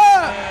വാക്ക്,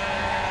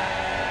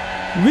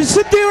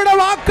 വിശുദ്ധിയുടെ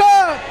വാക്ക്,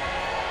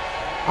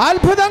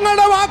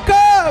 അത്ഭുതങ്ങളുടെ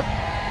വാക്ക്,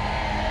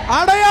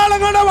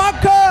 അടയാളങ്ങളുടെ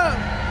വാക്ക്,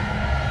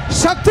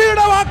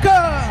 ശക്തിയുടെ വാക്ക്,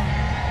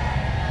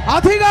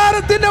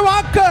 അധികാരത്തിന്റെ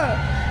വാക്ക്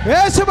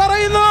യേശു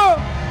പറയുന്നു,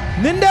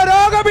 നിന്റെ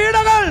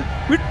രോഗപീഠകൾ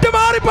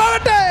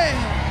വിട്ടുമാറിപ്പോകട്ടെ.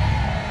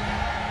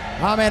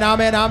 ആമേൻ,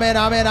 ആമേൻ, ആമേൻ,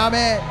 ആമേൻ,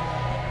 ആമേൻ.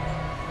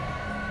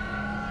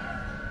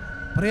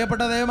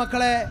 പ്രിയപ്പെട്ട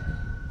ദൈവമക്കളെ,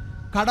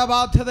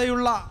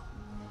 കടബാധ്യതയുള്ള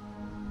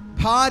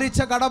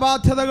ഭാരിച്ച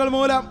കടബാധ്യതകൾ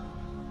മൂലം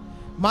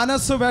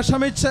മനസ്സ്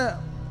വിഷമിച്ച്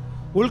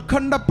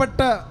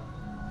ഉത്കണ്ഠപ്പെട്ട്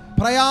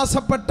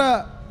പ്രയാസപ്പെട്ട്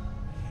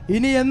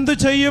ഇനി എന്തു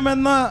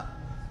ചെയ്യുമെന്ന്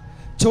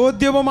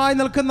ചോദ്യവുമായി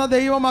നിൽക്കുന്ന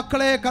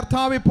ദൈവമക്കളെ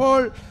കർത്താവ് ഇപ്പോൾ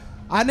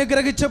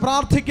അനുഗ്രഹിച്ച്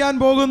പ്രാർത്ഥിക്കാൻ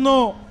പോകുന്നു.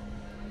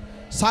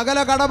 സകല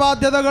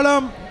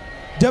കടബാധ്യതകളും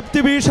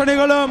ജപ്തി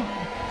ഭീഷണികളും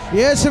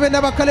യേശുവിൻ്റെ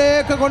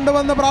പക്കലേക്ക്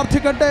കൊണ്ടുവന്ന്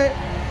പ്രാർത്ഥിക്കട്ടെ.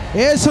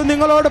 യേശു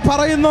നിങ്ങളോട്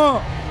പറയുന്നു,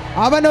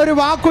 അവൻ ഒരു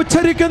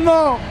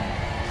വാക്കുച്ചരിക്കുന്നു,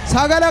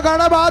 സകല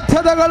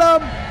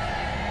കടബാധ്യതകളും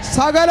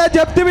സകല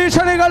ജപ്തി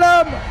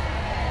ഭീഷണികളും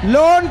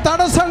ലോൺ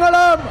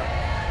തടസ്സങ്ങളും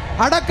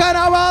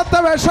അടക്കാനാവാത്ത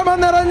വിഷമം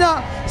നിറഞ്ഞ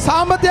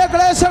സാമ്പത്തിക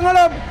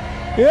ക്ലേശങ്ങളും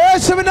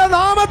യേശുവിന്റെ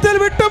നാമത്തിൽ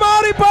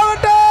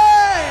വിട്ടുമാറിപ്പോകട്ടെ.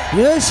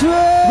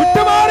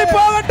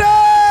 വിട്ടുമാറിപ്പോകട്ടെ.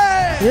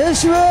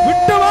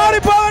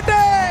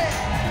 വിട്ടുമാറിപ്പോകട്ടെ.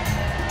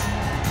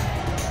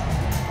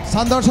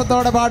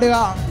 സന്തോഷത്തോടെ പാടുക,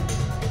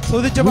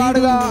 സ്തുതിച്ച്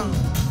പാടുക.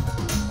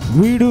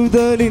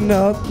 വിടുതലിൻ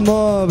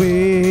ആത്മാവേ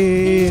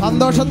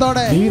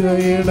സന്തോഷത്തോടെ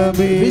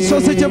നിറയണമേ,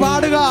 വിശ്വസിച്ച്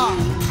പാടുക.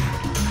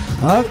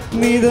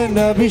 അഗ്നിതൻ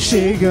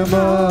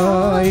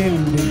അഭിഷേകമായി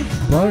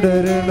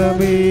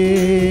പടരണമേ.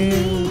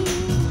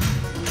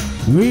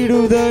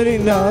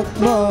 വിടുതലിൻ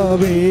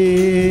ആത്മാവേ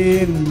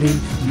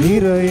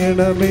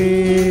നിറയണമേ,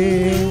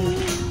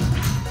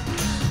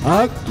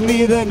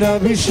 അഗ്നിതൻ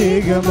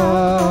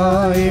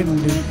അഭിഷേകമായി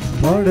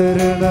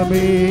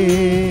പടരണമേ.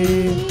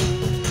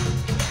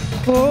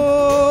 ഓ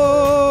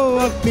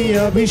അഗ്നി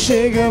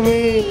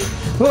അഭിഷേകമേ,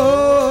 ഓ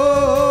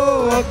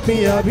അഗ്നി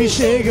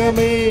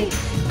അഭിഷേകമേ,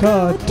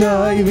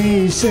 കാറ്റായി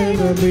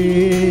വീശണമേ,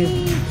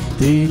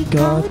 തീ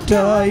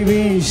കാറ്റായി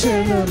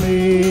വീശണമേ.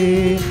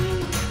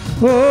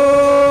 ഓ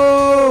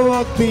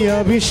അഗ്നി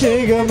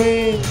അഭിഷേകമേ,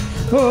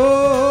 ഓ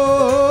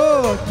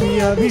അഗ്നി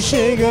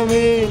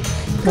അഭിഷേകമേ,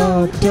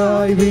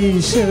 കാറ്റായി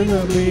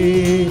വീശണമേ,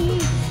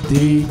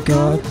 തീ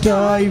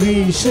കാറ്റായി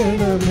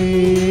വീശണമേ.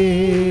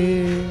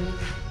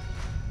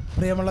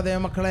 പ്രിയമുള്ള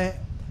ദൈവമക്കളെ,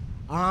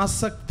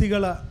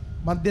 ആസക്തികൾ,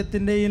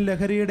 മദ്യത്തിൻ്റെയും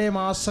ലഹരിയുടെയും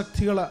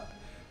ആസക്തികൾ,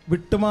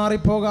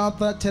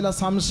 വിട്ടുമാറിപ്പോകാത്ത ചില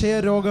സംശയ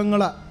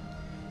രോഗങ്ങൾ,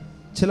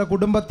 ചില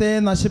കുടുംബത്തെ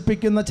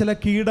നശിപ്പിക്കുന്ന ചില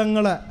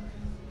കീടങ്ങൾ,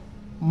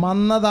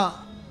 മന്ദത,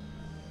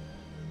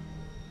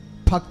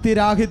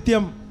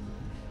 ഭക്തിരാഹിത്യം,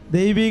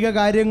 ദൈവിക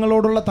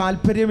കാര്യങ്ങളോടുള്ള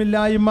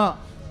താല്പര്യമില്ലായ്മ,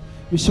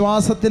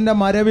 വിശ്വാസത്തിൻ്റെ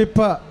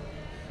മരവിപ്പ്,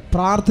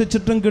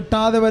 പ്രാർത്ഥിച്ചിട്ടും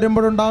കിട്ടാതെ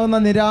വരുമ്പോഴുണ്ടാകുന്ന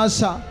നിരാശ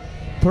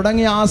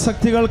തുടങ്ങിയ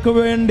ആസക്തികൾക്ക്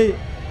വേണ്ടി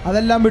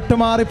അതെല്ലാം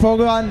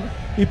വിട്ടുമാറിപ്പോകാൻ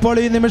ഇപ്പോൾ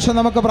ഈ നിമിഷം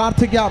നമുക്ക്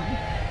പ്രാർത്ഥിക്കാം.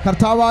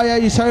 കർത്താവായ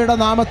ഈശോയുടെ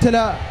നാമത്തിൽ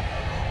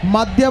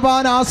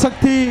മദ്യപാന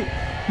ആസക്തി,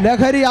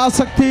 ലഹരി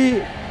ആസക്തി,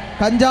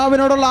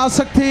 കഞ്ചാവിനോടുള്ള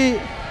ആസക്തി,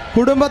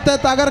 കുടുംബത്തെ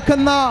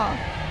തകർക്കുന്ന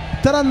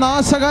ഇത്തരം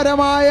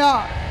നാശകരമായ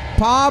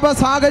പാപ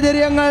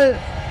സാഹചര്യങ്ങൾ,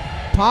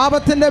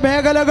 പാപത്തിൻ്റെ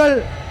മേഖലകൾ,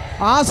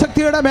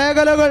 ആസക്തിയുടെ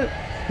മേഖലകൾ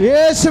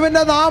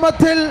യേശുവിൻ്റെ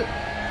നാമത്തിൽ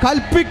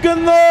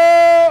കൽപ്പിക്കുന്നു,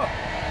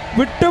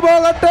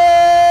 വിട്ടുപോകട്ടെ.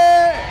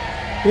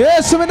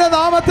 യേശുവിൻ്റെ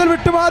നാമത്തിൽ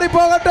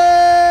വിട്ടുമാറിപ്പോകട്ടെ.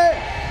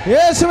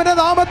 യേശുവിൻ്റെ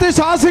നാമത്തിൽ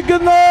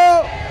ശാസിക്കുന്നു.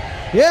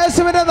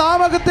 യേശുവിൻ്റെ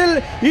നാമത്തിൽ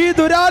ഈ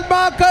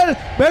ദുരാത്മാക്കൾ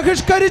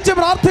ബഹിഷ്കരിച്ച്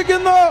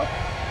പ്രാർത്ഥിക്കുന്നു,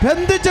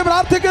 ബന്ധിച്ച്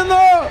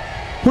പ്രാർത്ഥിക്കുന്നു.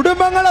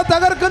 കുടുംബങ്ങളെ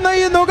തകർക്കുന്ന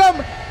ഈ നുകം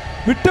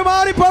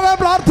വിട്ടുമാറിപ്പോകാൻ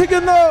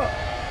പ്രാർത്ഥിക്കുന്നു.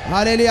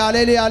 ഹല്ലേലൂയ,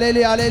 ഹല്ലേലൂയ,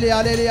 ഹല്ലേലൂയ, ഹല്ലേലൂയ,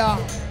 ഹല്ലേലൂയ.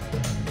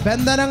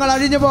 ബന്ധനങ്ങൾ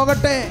അഴിഞ്ഞു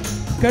പോകട്ടെ,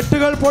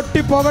 കെട്ടുകൾ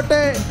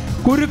പൊട്ടിപ്പോകട്ടെ,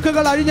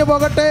 കുരുക്കുകൾ അഴിഞ്ഞു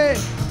പോകട്ടെ.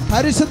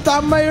 പരിശുദ്ധ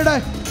അമ്മയുടെ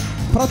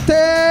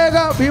പ്രത്യേക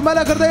വിമല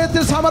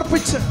ഹൃദയത്തിൽ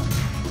സമർപ്പിച്ച്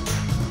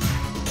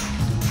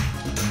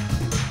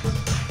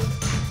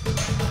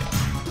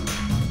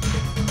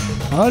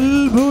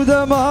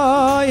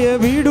അത്ഭുതമായ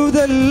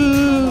വിടുതൽ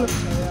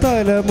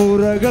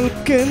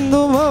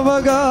തലമുറകൾക്കെന്നും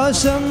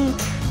അവകാശം.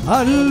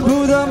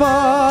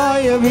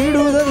 അത്ഭുതമായ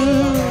വിടുതൽ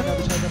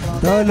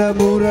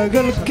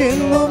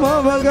തലമുറകൾക്കെന്നും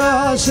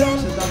അവകാശം.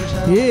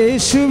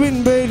 യേശുവിൻ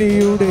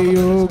ബലിയുടെ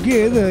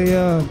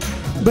യോഗ്യതയാൽ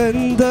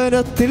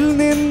ബന്ധനത്തിൽ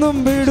നിന്നും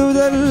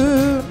വിടുതൽ.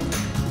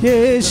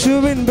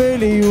 യേശുവിൻ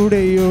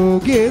ബലിയുടെ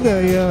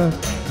യോഗ്യതയാൽ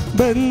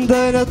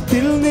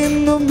ബന്ധനത്തിൽ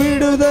നിന്നും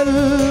വിടുതൽ.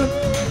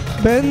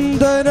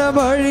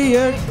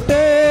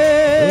 ബന്ധനമഴിയട്ടെ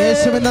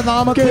യേശുവിന്റെ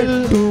നാമത്തിൽ.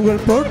 കെട്ടുകൾ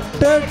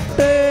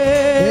പൊട്ടട്ടെ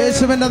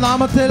യേശുവിന്റെ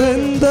നാമത്തിൽ.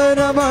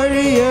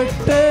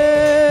 ബന്ധനമഴിയട്ടെ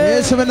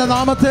യേശുവിന്റെ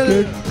നാമത്തിൽ.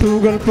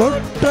 കെട്ടുകൾ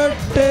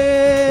പൊട്ടട്ടെ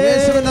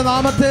യേശുവിന്റെ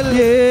നാമത്തിൽ.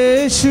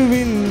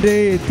 യേശുവിൻ്റെ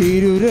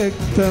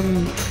തിരുരക്തം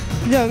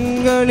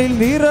ഞങ്ങളിൽ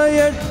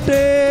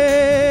നിറയട്ടെ.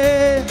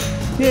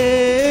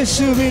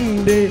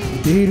 യേശുവിൻ്റെ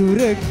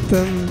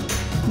തിരുരക്തം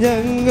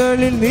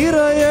ഞങ്ങളിൽ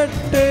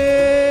നിറയട്ടെ.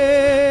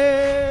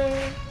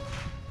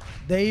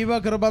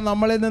 ദൈവകൃപ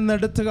നമ്മളിൽ നിന്ന്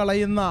എടുത്തു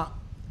കളയുന്ന,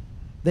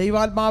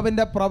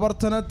 ദൈവാത്മാവിൻ്റെ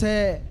പ്രവർത്തനത്തെ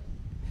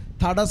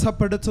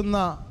തടസ്സപ്പെടുത്തുന്ന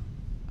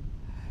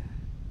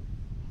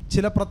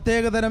ചില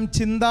പ്രത്യേകതരം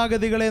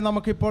ചിന്താഗതികളെ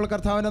നമുക്കിപ്പോൾ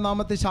കർത്താവിൻ്റെ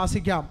നാമത്തിൽ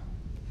ശാസിക്കാം.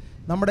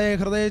 നമ്മുടെ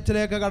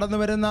ഹൃദയത്തിലേക്ക് കടന്നു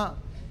വരുന്ന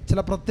ചില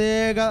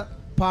പ്രത്യേക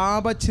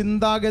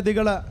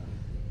പാപചിന്താഗതികൾ,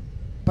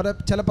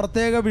 ചില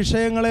പ്രത്യേക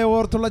വിഷയങ്ങളെ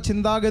ഓർത്തുള്ള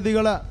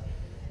ചിന്താഗതികൾ,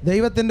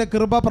 ദൈവത്തിൻ്റെ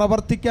കൃപ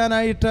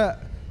പ്രവർത്തിക്കാനായിട്ട്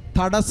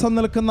തടസ്സം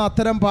നിൽക്കുന്ന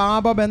അത്തരം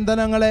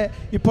പാപബന്ധനങ്ങളെ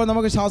ഇപ്പോൾ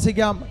നമുക്ക്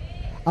ശാസിക്കാം.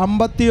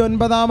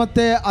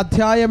 59-ാമത്തെ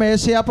അധ്യായം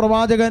ഏശയ്യാ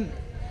പ്രവാചകൻ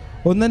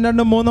 1,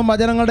 2, 3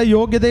 വചനങ്ങളുടെ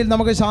യോഗ്യതയിൽ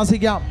നമുക്ക്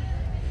ശാസിക്കാം.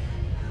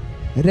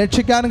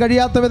 രക്ഷിക്കാൻ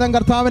കഴിയാത്ത വിധം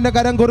കർത്താവിൻ്റെ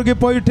കരം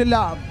കുറുകിപ്പോയിട്ടില്ല.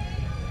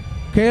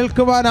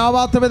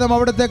 കേൾക്കുവാനാവാത്ത വിധം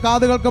അവിടുത്തെ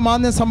കാതുകൾക്ക്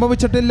മാന്യം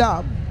സംഭവിച്ചിട്ടില്ല.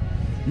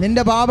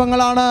 നിന്റെ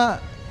പാപങ്ങളാണ്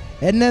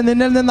എന്നെ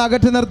നിന്നിൽ നിന്ന്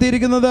അകറ്റി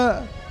നിർത്തിയിരിക്കുന്നത്.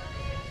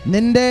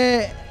 നിന്റെ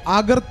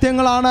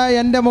അകൃത്യങ്ങളാണ്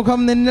എൻ്റെ മുഖം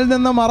നിന്നിൽ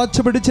നിന്ന്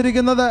മറച്ചു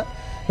പിടിച്ചിരിക്കുന്നത്.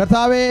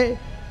 കർത്താവേ,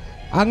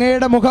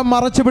 അങ്ങയുടെ മുഖം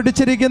മറച്ചു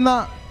പിടിച്ചിരിക്കുന്ന,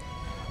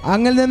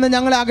 അങ്ങിൽ നിന്ന്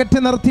ഞങ്ങളെ അകറ്റി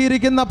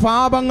നിർത്തിയിരിക്കുന്ന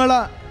പാപങ്ങൾ,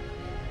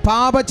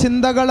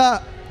 പാപചിന്തകൾ,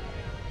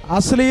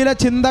 അശ്ലീല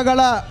ചിന്തകൾ,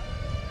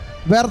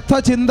 വ്യർത്ഥ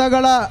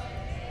ചിന്തകൾ,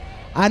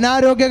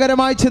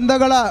 അനാരോഗ്യകരമായ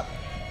ചിന്തകൾ,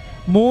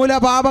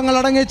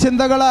 മൂലപാപങ്ങളടങ്ങിയ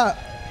ചിന്തകൾ,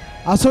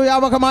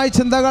 അസൂയാവഹമായ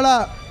ചിന്തകൾ,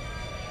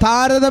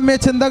 താരതമ്യ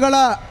ചിന്തകൾ,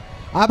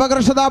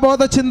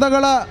 അപകർഷതാബോധ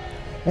ചിന്തകൾ,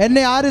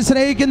 എന്നെ ആരും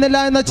സ്നേഹിക്കുന്നില്ല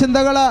എന്ന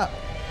ചിന്തകൾ,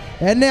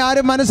 എന്നെ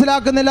ആരും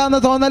മനസ്സിലാക്കുന്നില്ല എന്ന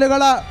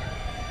തോന്നലുകൾ,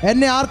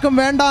 എന്നെ ആർക്കും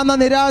വേണ്ട എന്ന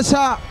നിരാശ,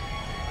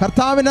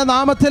 കർത്താവിൻ്റെ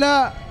നാമത്തിൽ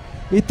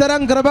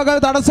ഇത്തരം കൃപകൾ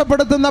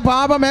തടസ്സപ്പെടുത്തുന്ന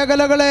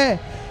പാപമേഖലകളെ,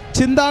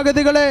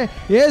 ചിന്താഗതികളെ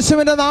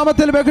യേശുവിൻ്റെ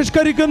നാമത്തിൽ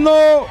ബഹിഷ്കരിക്കുന്നു,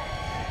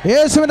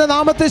 യേശുവിൻ്റെ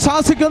നാമത്തിൽ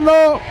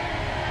ശാസിക്കുന്നു,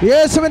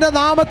 യേശുവിൻ്റെ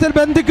നാമത്തിൽ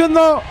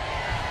ബന്ധിക്കുന്നു,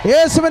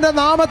 യേശുവിൻ്റെ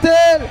നാമത്തിൽ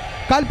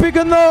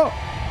കൽപ്പിക്കുന്നു.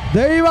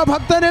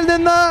 ദൈവഭക്തനിൽ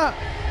നിന്ന്,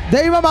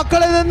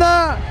 ദൈവമക്കളിൽ നിന്ന്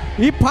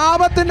ഈ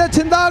പാപത്തിൻ്റെ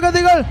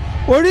ചിന്താഗതികൾ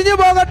ഒഴിഞ്ഞു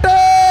പോകട്ടെ,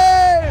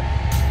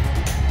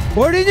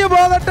 ഒഴിഞ്ഞു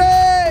പോകട്ടെ.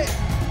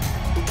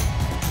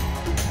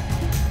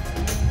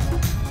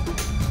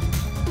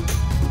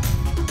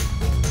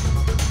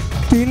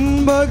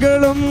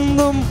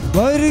 തിന്മകളൊന്നും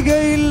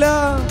വരികയില്ല,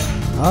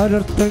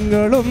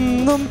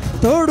 അനർത്ഥങ്ങളൊന്നും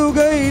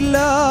തൊടുകയില്ല.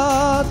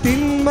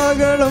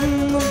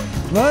 തിന്മകളൊന്നും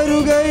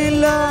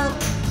വരുകയില്ല,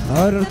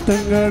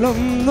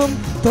 അനർത്ഥങ്ങളൊന്നും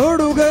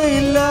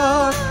തൊടുകയില്ല.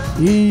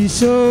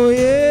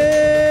 ഈശോയേ,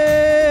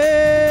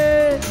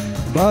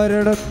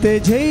 മരണത്തെ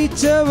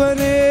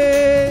ജയിച്ചവനേ,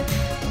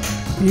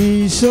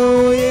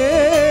 ഈശോയേ,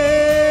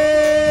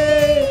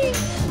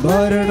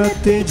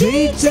 മരണത്തെ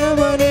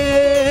ജയിച്ചവനേ,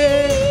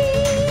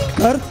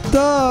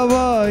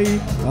 കർത്താവായി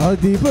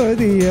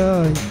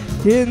അധിപതിയായി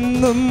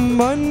എന്നും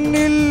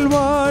മണ്ണിൽ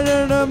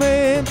വാഴണമേ.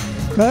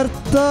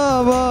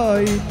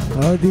 കർത്താവായി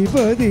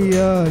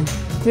അധിപതിയായി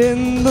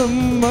എന്നും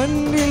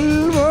മണ്ണിൽ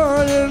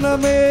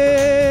വാഴണമേ.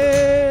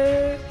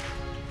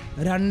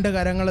 രണ്ട്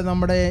കരങ്ങൾ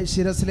നമ്മുടെ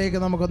ശിരസിലേക്ക്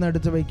നമുക്കൊന്ന്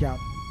എടുത്തു വയ്ക്കാം.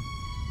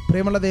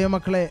 പ്രിയമുള്ള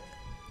ദൈവമക്കളെ,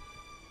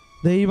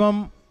 ദൈവം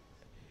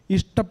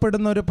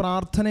ഇഷ്ടപ്പെടുന്ന ഒരു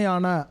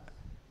പ്രാർത്ഥനയാണ്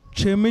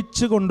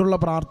ക്ഷമിച്ചു കൊണ്ടുള്ള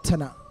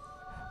പ്രാർത്ഥന.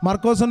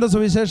 മർക്കോസിൻ്റെ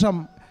സുവിശേഷം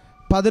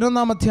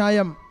 11-ാം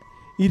അധ്യായം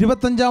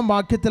 25-ാം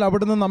വാക്യത്തിൽ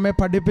അവിടുന്ന് നമ്മെ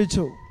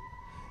പഠിപ്പിച്ചു,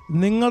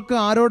 നിങ്ങൾക്ക്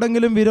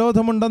ആരോടെങ്കിലും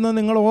വിരോധമുണ്ടെന്ന്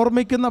നിങ്ങൾ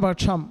ഓർമ്മിക്കുന്ന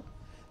പക്ഷം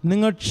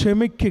നിങ്ങൾ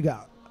ക്ഷമിക്കുക,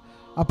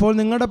 അപ്പോൾ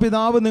നിങ്ങളുടെ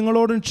പിതാവ്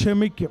നിങ്ങളോടും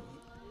ക്ഷമിക്കും.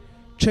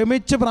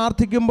 ക്ഷമിച്ച്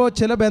പ്രാർത്ഥിക്കുമ്പോൾ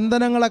ചില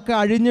ബന്ധനങ്ങളൊക്കെ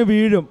അഴിഞ്ഞു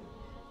വീഴും.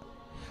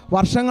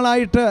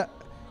 വർഷങ്ങളായിട്ട്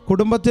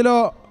കുടുംബത്തിലോ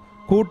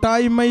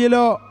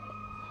കൂട്ടായ്മയിലോ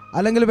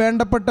അല്ലെങ്കിൽ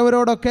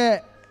വേണ്ടപ്പെട്ടവരോടൊക്കെ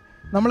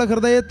നമ്മൾ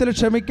ഹൃദയത്തിൽ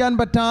ക്ഷമിക്കാൻ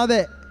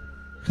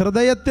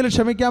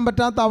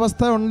പറ്റാത്ത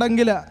അവസ്ഥ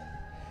ഉണ്ടെങ്കിൽ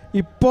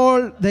ഇപ്പോൾ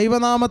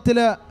ദൈവനാമത്തിൽ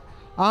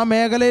ആ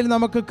മേഖലയിൽ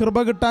നമുക്ക് കൃപ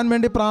കിട്ടാൻ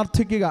വേണ്ടി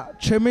പ്രാർത്ഥിക്കുക.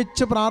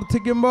 ക്ഷമിച്ച്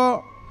പ്രാർത്ഥിക്കുമ്പോൾ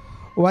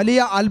വലിയ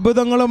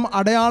അത്ഭുതങ്ങളും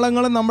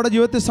അടയാളങ്ങളും നമ്മുടെ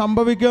ജീവിതത്തിൽ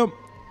സംഭവിക്കും.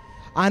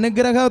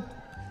 അനുഗ്രഹം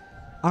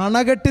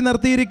അണകെട്ടി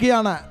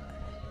നിർത്തിയിരിക്കുകയാണ്.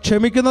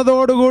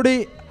 ക്ഷമിക്കുന്നതോടുകൂടി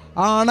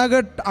ആ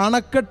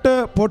അണക്കെട്ട്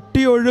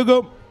പൊട്ടി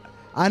ഒഴുകും.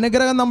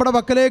 അനുഗ്രഹം നമ്മുടെ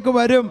പക്കലേക്ക്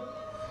വരും.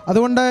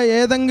 അതുകൊണ്ട്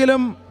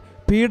ഏതെങ്കിലും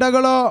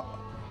പീഡകളോ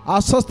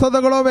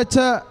അസ്വസ്ഥതകളോ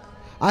വെച്ച്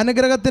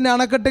അനുഗ്രഹത്തിൻ്റെ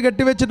അണക്കെട്ട്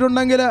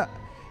കെട്ടിവെച്ചിട്ടുണ്ടെങ്കിൽ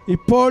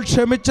ഇപ്പോൾ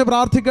ക്ഷമിച്ച്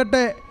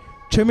പ്രാർത്ഥിക്കട്ടെ.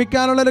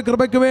 ക്ഷമിക്കാനുള്ളൊരു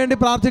കൃപയ്ക്ക് വേണ്ടി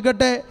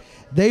പ്രാർത്ഥിക്കട്ടെ.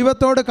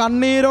 ദൈവത്തോട്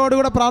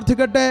കണ്ണീരോടുകൂടെ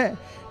പ്രാർത്ഥിക്കട്ടെ.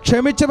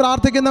 ക്ഷമിച്ച്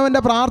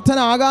പ്രാർത്ഥിക്കുന്നവൻ്റെ പ്രാർത്ഥന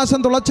ആകാശം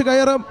തുളച്ചു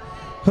കയറും.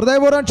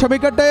 ഹൃദയപൂർവ്വം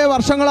ക്ഷമിക്കട്ടെ.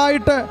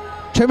 വർഷങ്ങളായിട്ട്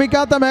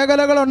ക്ഷമിക്കാത്ത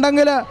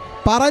മേഖലകളുണ്ടെങ്കിൽ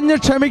പറഞ്ഞ്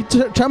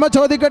ക്ഷമ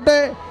ചോദിക്കട്ടെ.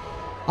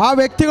 ആ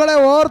വ്യക്തികളെ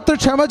ഓർത്ത്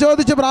ക്ഷമ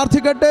ചോദിച്ച്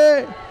പ്രാർത്ഥിക്കട്ടെ.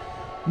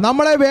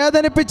 നമ്മളെ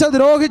വേദനിപ്പിച്ച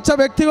ദ്രോഹിച്ച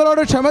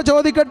വ്യക്തികളോട് ക്ഷമ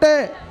ചോദിക്കട്ടെ.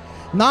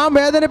 നാം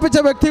വേദനിപ്പിച്ച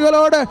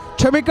വ്യക്തികളോട്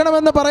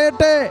ക്ഷമിക്കണമെന്ന്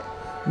പറയട്ടെ.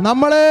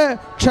 നമ്മളെ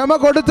ക്ഷമ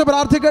കൊടുത്ത്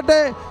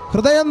പ്രാർത്ഥിക്കട്ടെ.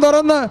 ഹൃദയം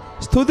തുറന്ന്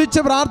സ്തുതിച്ച്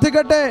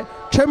പ്രാർത്ഥിക്കട്ടെ.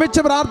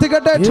 ക്ഷമിച്ച്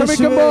പ്രാർത്ഥിക്കട്ടെ.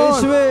 ക്ഷമിക്കുമ്പോൾ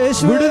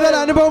വിടുതൽ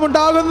അനുഭവം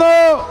ഉണ്ടാകുന്നു.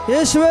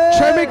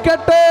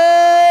 ക്ഷമിക്കട്ടെ.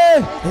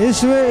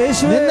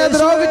 നിന്നെ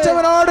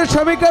ദ്രോഹിച്ചവനോട്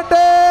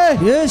ക്ഷമിക്കട്ടെ.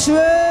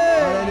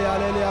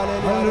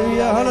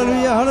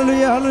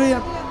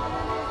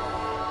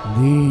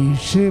 നീ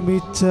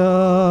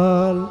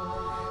ക്ഷമിച്ചാൽ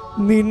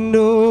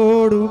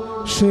നിന്നോടു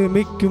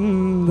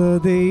ക്ഷമിക്കുന്ന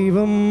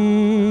ദൈവം,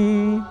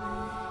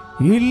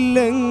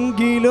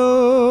 ഇല്ലെങ്കിലോ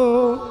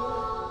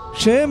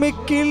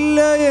ക്ഷമിക്കില്ല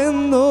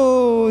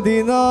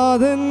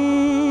എന്നോദിനാഥൻ.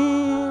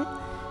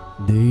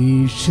 നീ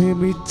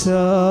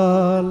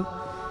ക്ഷമിച്ചാൽ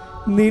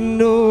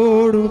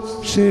നിന്നോടു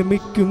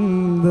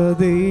ക്ഷമിക്കുന്ന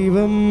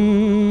ദൈവം,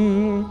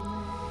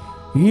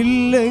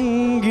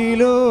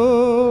 ഇല്ലെങ്കിലോ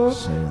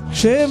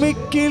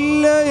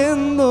ക്ഷമിക്കില്ല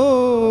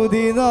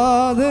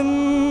എന്നോദിനാഥൻ.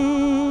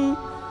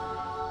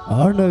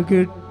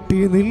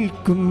 അണകെട്ടി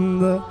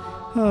നിൽക്കുന്ന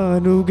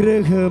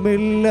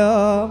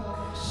അനുഗ്രഹമെല്ലാം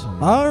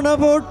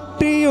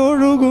അണപൊട്ടിയൊഴുകുന്ന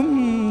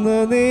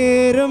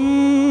നേരം,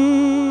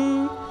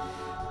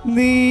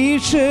 നീ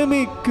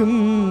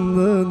ക്ഷമിക്കുന്ന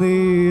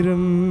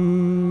നേരം,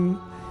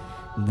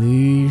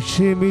 നീ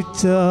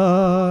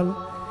ക്ഷമിച്ചാൽ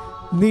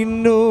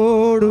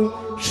നിന്നോടു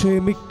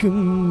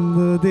ക്ഷമിക്കുന്ന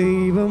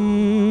ദൈവം,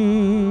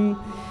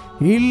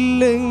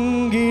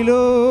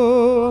 ഇല്ലെങ്കിലോ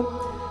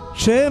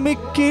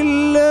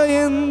ക്ഷമിക്കില്ല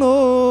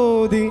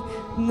എന്നോതി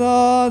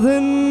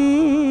നാഥൻ.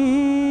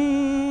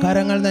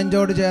 കരങ്ങൾ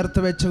നെഞ്ചോട് ചേർത്ത്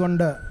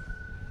വെച്ചുകൊണ്ട്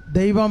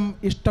ദൈവം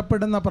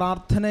ഇഷ്ടപ്പെടുന്ന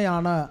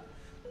പ്രാർത്ഥനയാണ്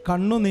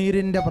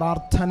കണ്ണുനീരിൻ്റെ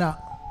പ്രാർത്ഥന.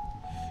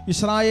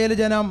 ഇസ്രായേൽ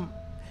ജനം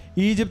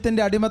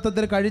ഈജിപ്തിൻ്റെ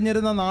അടിമത്തത്തിൽ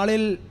കഴിഞ്ഞിരുന്ന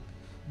നാളിൽ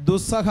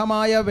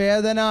ദുസ്സഹമായ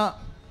വേദന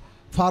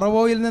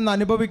ഫറവോയിൽ നിന്ന്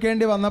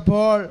അനുഭവിക്കേണ്ടി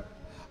വന്നപ്പോൾ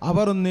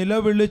അവർ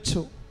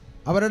നിലവിളിച്ചു.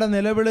 അവരുടെ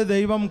നിലവിളി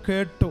ദൈവം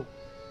കേട്ടു.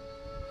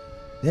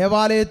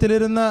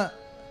 ദേവാലയത്തിലിരുന്ന്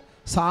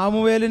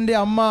സാമുവേലിൻ്റെ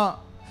അമ്മ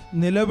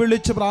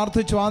നിലവിളിച്ച്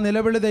പ്രാർത്ഥിച്ചു. ആ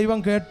നിലവിളി ദൈവം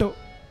കേട്ടു.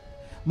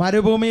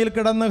 മരുഭൂമിയിൽ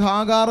കിടന്ന്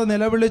ഹാഗാർ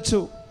നിലവിളിച്ചു.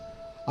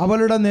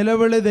 അവളുടെ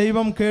നിലവിളി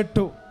ദൈവം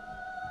കേട്ടു.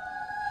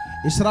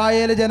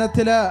 ഇസ്രായേൽ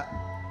ജനത്തിൽ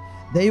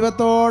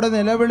ദൈവത്തോട്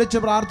നിലവിളിച്ച്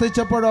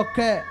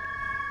പ്രാർത്ഥിച്ചപ്പോഴൊക്കെ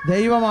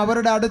ദൈവം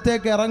അവരുടെ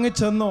അടുത്തേക്ക്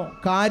ഇറങ്ങിച്ചെന്നു,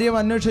 കാര്യം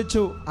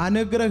അന്വേഷിച്ചു,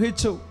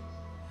 അനുഗ്രഹിച്ചു.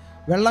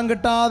 വെള്ളം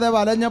കിട്ടാതെ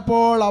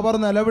വലഞ്ഞപ്പോൾ അവർ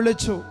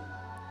നിലവിളിച്ചു.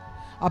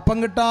 അപ്പം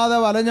കിട്ടാതെ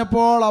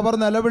വലഞ്ഞപ്പോൾ അവർ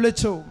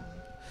നിലവിളിച്ചു.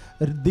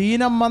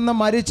 ദീനം വന്ന്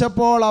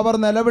മരിച്ചപ്പോൾ അവർ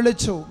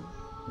നിലവിളിച്ചു.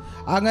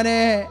 അങ്ങനെ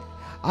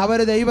അവർ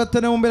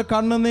ദൈവത്തിന് മുമ്പിൽ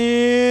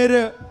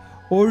കണ്ണുനീര്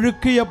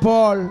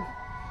ഒഴുക്കിയപ്പോൾ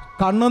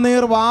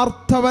കണ്ണുനീർ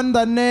വാർത്തവൻ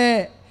തന്നെ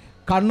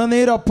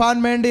കണ്ണുനീരൊപ്പാൻ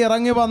വേണ്ടി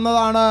ഇറങ്ങി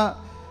വന്നതാണ്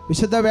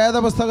വിശുദ്ധ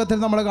വേദപുസ്തകത്തിൽ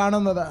നമ്മൾ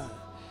കാണുന്നത്.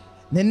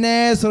 നിന്നെ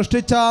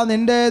സൃഷ്ടിച്ച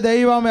നിൻ്റെ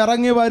ദൈവം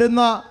ഇറങ്ങി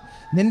വരുന്ന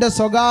നിൻ്റെ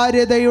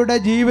സ്വകാര്യതയുടെ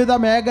ജീവിത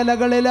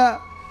മേഖലകളിൽ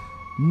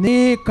നീ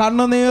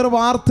കണ്ണുനീർ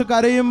വാർത്ത്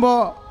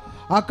കരയുമ്പോൾ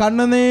ആ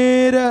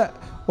കണ്ണുനീര്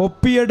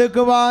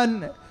ഒപ്പിയെടുക്കുവാൻ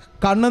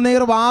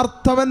കണ്ണുനീർ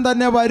വാർത്തവൻ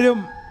തന്നെ വരും.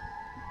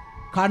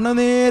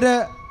 കണ്ണുനീര്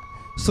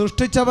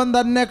സൃഷ്ടിച്ചവൻ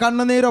തന്നെ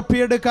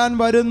കണ്ണുനീരൊപ്പിയെടുക്കാൻ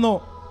വരുന്നു.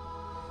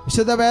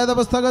 വിശുദ്ധ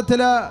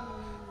വേദപുസ്തകത്തിൽ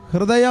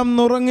ഹൃദയം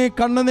നുറുങ്ങി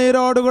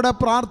കണ്ണുനീരോടുകൂടെ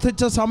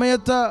പ്രാർത്ഥിച്ച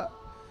സമയത്ത്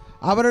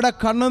അവരുടെ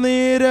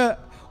കണ്ണുനീര്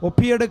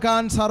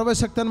ഒപ്പിയെടുക്കാൻ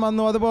സർവശക്തൻ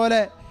വന്നു.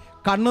 അതുപോലെ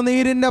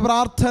കണ്ണുനീരിൻ്റെ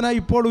പ്രാർത്ഥന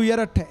ഇപ്പോൾ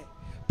ഉയരട്ടെ.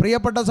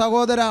 പ്രിയപ്പെട്ട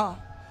സഹോദര,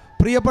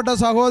 പ്രിയപ്പെട്ട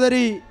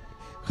സഹോദരി,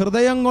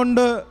 ഹൃദയം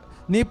കൊണ്ട്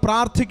നീ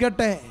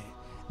പ്രാർത്ഥിക്കട്ടെ.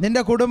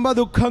 നിൻ്റെ കുടുംബ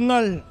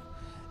ദുഃഖങ്ങൾ,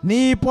 നീ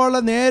ഇപ്പോൾ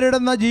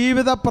നേരിടുന്ന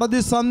ജീവിത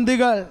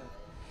പ്രതിസന്ധികൾ,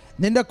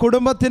 നിൻ്റെ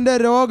കുടുംബത്തിൻ്റെ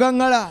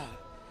രോഗങ്ങൾ,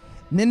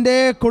 നിൻ്റെ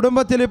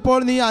കുടുംബത്തിൽ ഇപ്പോൾ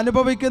നീ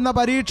അനുഭവിക്കുന്ന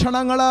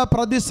പരീക്ഷണങ്ങൾ,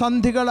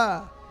 പ്രതിസന്ധികൾ,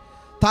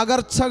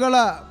 തകർച്ചകൾ,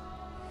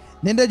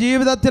 നിൻ്റെ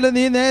ജീവിതത്തിൽ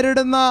നീ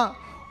നേരിടുന്ന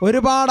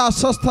ഒരുപാട്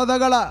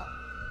അസ്വസ്ഥതകൾ,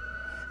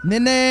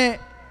 നിന്നെ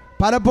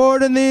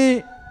പലപ്പോഴും നീ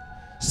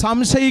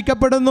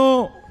സംശയിക്കപ്പെടുന്നു,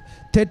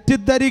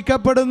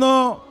 തെറ്റിദ്ധരിക്കപ്പെടുന്നു,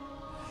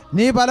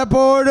 നീ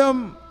പലപ്പോഴും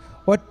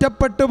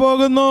ഒറ്റപ്പെട്ടു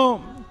പോകുന്നു.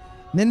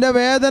 നിൻ്റെ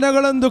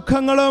വേദനകളും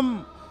ദുഃഖങ്ങളും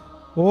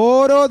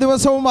ഓരോ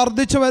ദിവസവും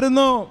വർദ്ധിച്ചു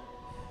വരുന്നു.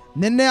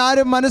 നിന്നെ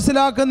ആരും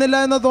മനസ്സിലാക്കുന്നില്ല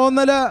എന്ന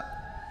തോന്നൽ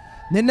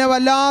നിന്നെ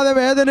വല്ലാതെ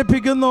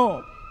വേദനിപ്പിക്കുന്നു.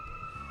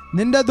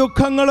 നിൻ്റെ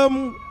ദുഃഖങ്ങളും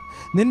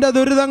നിൻ്റെ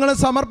ദുരിതങ്ങളും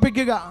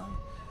സമർപ്പിക്കുക.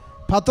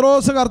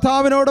 പത്രോസ്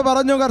കർത്താവിനോട്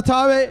പറഞ്ഞു,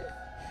 കർത്താവേ,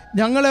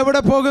 ഞങ്ങൾ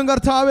എവിടെ പോകും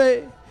കർത്താവേ?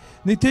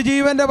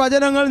 നിത്യജീവൻ്റെ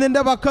വചനങ്ങൾ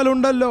നിൻ്റെ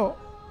പക്കലുണ്ടല്ലോ.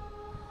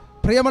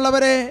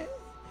 പ്രിയമുള്ളവരെ,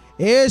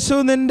 യേശു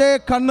നിൻ്റെ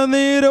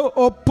കണ്ണുനീര്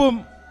ഒപ്പും.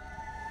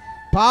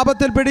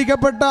 പാപത്തിൽ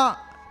പിടിക്കപ്പെട്ട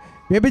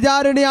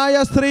വ്യഭിചാരിണിയായ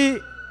സ്ത്രീ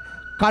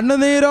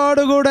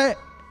കണ്ണുനീരോടുകൂടെ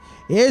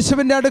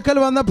യേശുവിൻ്റെ അടുക്കൽ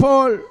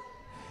വന്നപ്പോൾ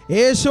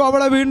യേശു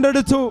അവളെ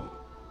വീണ്ടെടുത്തു.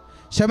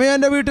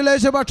 ശമയോൻ്റെ വീട്ടിൽ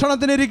യേശു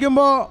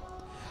ഭക്ഷണത്തിനിരിക്കുമ്പോൾ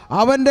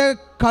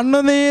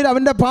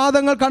അവൻ്റെ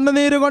പാദങ്ങൾ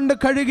കണ്ണുനീര് കൊണ്ട്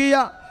കഴുകിയ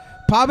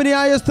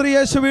പാപിനിയായ സ്ത്രീ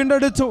യേശു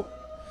വീണ്ടെടുത്തു.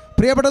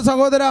 പ്രിയപ്പെട്ട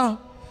സഹോദര,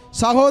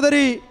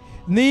 സഹോദരി,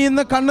 നീ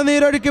ഇന്ന്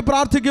കണ്ണുനീരൊഴുക്കി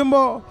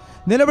പ്രാർത്ഥിക്കുമ്പോൾ,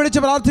 നിലവിളിച്ച്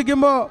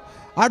പ്രാർത്ഥിക്കുമ്പോൾ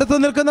അടുത്ത്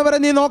നിൽക്കുന്നവരെ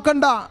നീ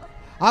നോക്കണ്ട.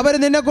 അവർ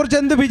നിന്നെക്കുറിച്ച്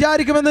എന്ത്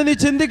വിചാരിക്കുമെന്ന് നീ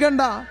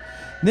ചിന്തിക്കണ്ട.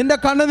 നിന്റെ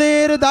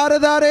കണ്ണുനീര്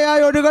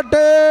ധാരധാരയായി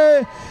ഒഴുകട്ടെ,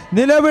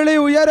 നിലവിളി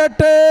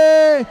ഉയരട്ടെ.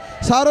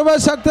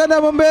 സർവശക്തന്റെ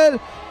മുമ്പിൽ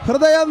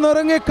ഹൃദയം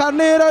നുറുങ്ങി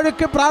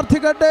കണ്ണീരൊഴുക്കി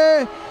പ്രാർത്ഥിക്കട്ടെ.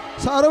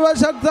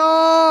 സർവശക്ത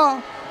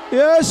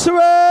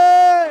യേശുവേ,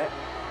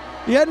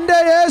 എൻ്റെ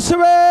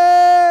യേശുവേ,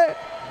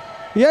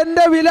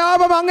 എൻ്റെ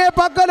വിലാപം അങ്ങേ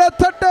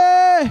പക്കലെത്തട്ടെ,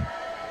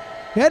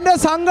 എൻ്റെ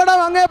സങ്കടം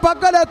അങ്ങേ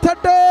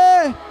പക്കലെത്തട്ടെ,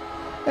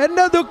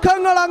 എൻ്റെ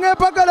ദുഃഖങ്ങൾ അങ്ങേ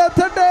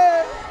പക്കലെത്തട്ടെ.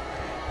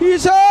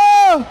 ഈശോ,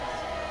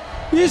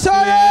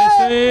 ഈശോയേ,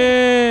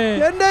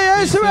 എൻ്റെ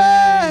യേശുവേ,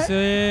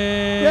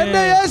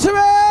 എൻ്റെ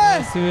യേശുവേ,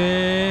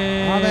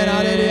 ആമേൻ,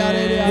 ഹല്ലേലൂയ,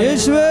 ഹല്ലേലൂയ,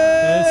 യേശുവേ.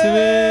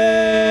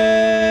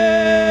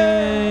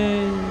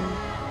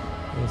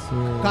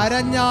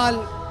 കരഞ്ഞാൽ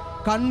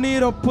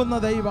കണ്ണീരൊപ്പുന്ന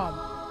ദൈവം,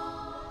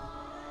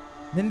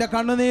 നിന്റെ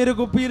കണ്ണുനീര്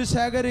കുപ്പിയിൽ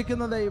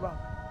ശേഖരിക്കുന്ന ദൈവം,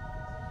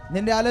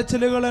 നിന്റെ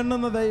അലച്ചിലുകൾ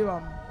എണ്ണുന്ന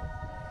ദൈവം,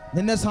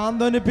 നിന്നെ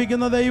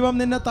സാന്ത്വനിപ്പിക്കുന്ന ദൈവം,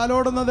 നിന്നെ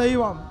തലോടുന്ന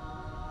ദൈവം,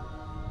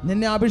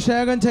 നിന്നെ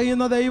അഭിഷേകം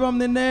ചെയ്യുന്ന ദൈവം,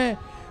 നിന്നെ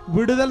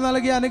വിടുതൽ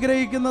നൽകി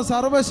അനുഗ്രഹിക്കുന്ന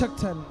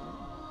സർവശക്തൻ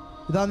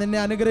ഇതാ നിന്നെ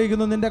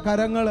അനുഗ്രഹിക്കുന്നു. നിന്റെ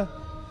കരങ്ങൾ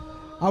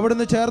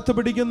അവിടുന്ന് ചേർത്ത്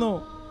പിടിക്കുന്നു.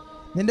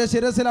 നിന്റെ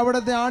ശിരസിൽ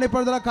അവിടുത്തെ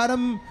ആണിപ്പഴുതുള്ള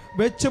കരം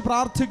വെച്ച്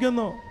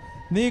പ്രാർത്ഥിക്കുന്നു.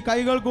 നീ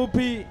കൈകൾ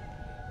കൂപ്പി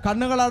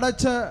കണ്ണുകൾ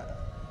അടച്ച്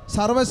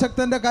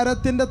സർവശക്തൻ്റെ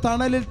കരത്തിൻ്റെ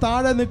തണലിൽ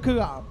താഴെ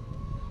നിൽക്കുക.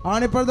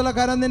 ആണിപ്പഴുതുള്ള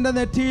കരം നിന്റെ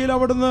നെറ്റിയിൽ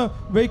അവിടുന്ന്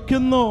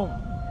വയ്ക്കുന്നു.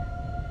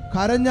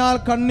 കരഞ്ഞാൽ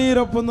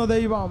കണ്ണീരൊപ്പുന്ന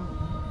ദൈവം,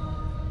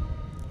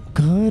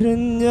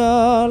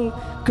 കരഞ്ഞാൽ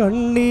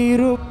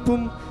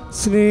കണ്ണീരൊപ്പും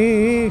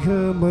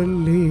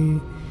സ്നേഹമല്ലേ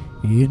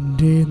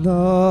എൻ്റെ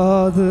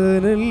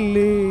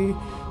നാഥനല്ലേ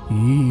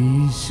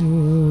ഈശോ.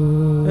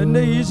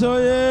 എൻ്റെ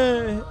ഈശോയെ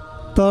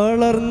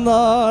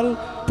തളർന്നാൽ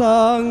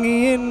താങ്ങി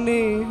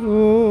എന്നെ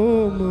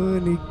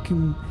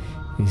ഓമനിക്കും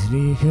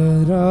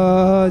സ്നേഹരാജനല്ലേ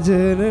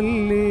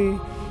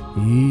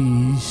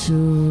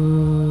ഈശോ.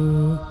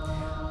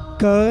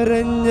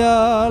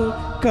 കരഞ്ഞാൽ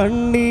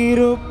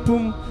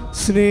കണ്ണീരൊപ്പും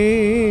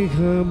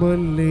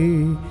സ്നേഹമല്ലേ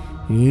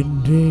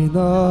എൻ്റെ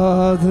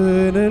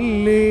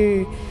നാഥനല്ലേ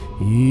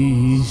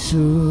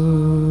ഈശോ.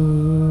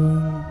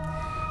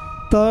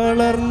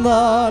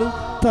 തളർന്നാൽ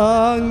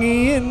താങ്ങി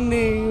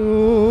എന്നെ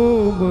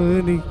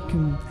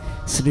ഓമനിക്കും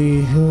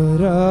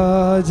സ്നേഹരാജനല്ലേ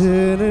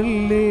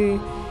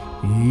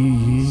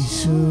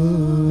ഈശോ.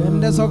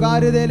 എൻ്റെ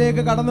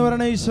സ്വകാര്യതയിലേക്ക് കടന്നു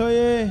വരണ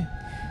ഈശോയെ,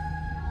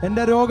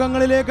 എൻ്റെ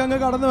രോഗങ്ങളിലേക്ക് അങ്ങ്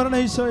കടന്നു വരണ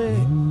ഈശോയെ.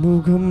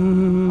 മുഖം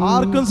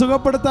ആർക്കും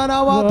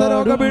സുഖപ്പെടുത്താനാവാത്ത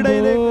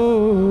രോഗപീഠയിലേക്ക്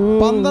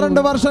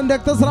 12 വർഷം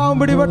രക്തസ്രാവം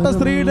പിടിപെട്ട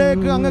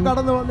സ്ത്രീയിലേക്ക് അങ്ങ്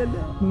കടന്നു വന്നില്ല.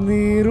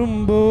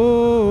 നീറുമ്പോ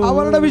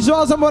അവളുടെ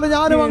വിശ്വാസം പോലെ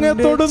ഞാനും അങ്ങേ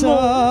തൊടുന്നു.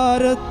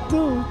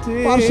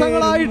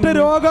 വർഷങ്ങളായിട്ട്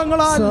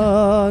രോഗങ്ങളാൽ,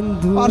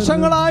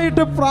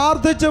 വർഷങ്ങളായിട്ട്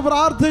പ്രാർത്ഥിച്ച്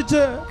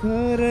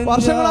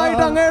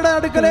വർഷങ്ങളായിട്ട് അങ്ങയുടെ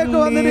അടുക്കലേക്ക്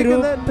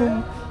വന്നിരിക്കുന്നു.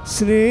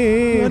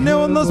 എന്നെ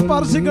ഒന്ന്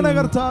സ്പർശിക്കണേ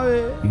കർത്താവേ.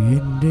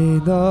 എൻ്റെ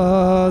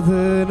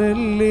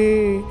നാഥനല്ലേ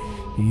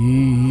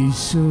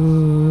ഈശോ.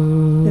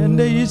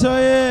 എൻ്റെ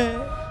ഈശോയെ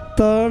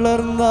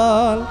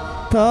തളർന്നാൽ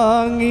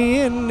താങ്ങി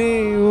എന്നെ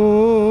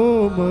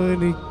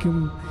ഓമനിക്കും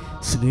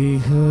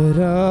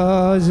സ്നേഹരാജനല്ലേ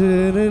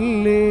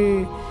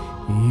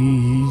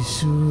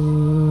ഈശോ.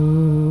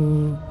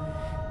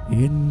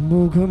 എൻ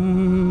മുഖം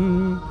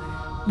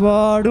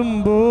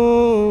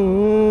വാടുമ്പോൾ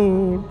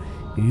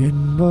എൻ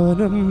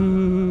മനം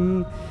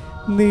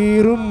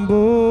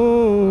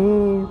നീറുമ്പോൾ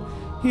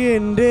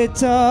എൻ്റെ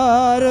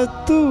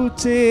ചാരത്തു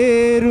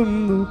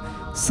ചേരുന്നു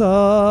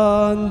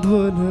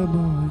സാന്ത്വനമായി.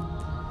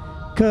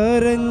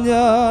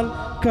 കരഞ്ഞാൽ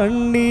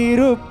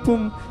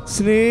കണ്ണീരൊപ്പും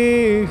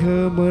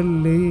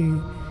സ്നേഹമല്ലേ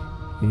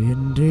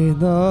എൻ്റെ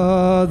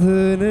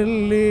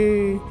നാഥനല്ലേ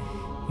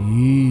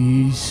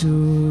ഈശോ.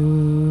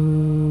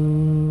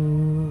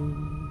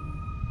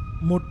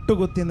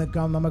 മുട്ടുകുത്തി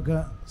നിൽക്കാം. നമുക്ക്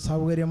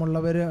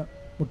സൗകര്യമുള്ളവർ,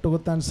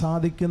 മുട്ടുകുത്താൻ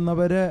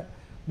സാധിക്കുന്നവർ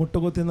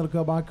മുട്ടുകുത്തി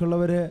നിൽക്കുക.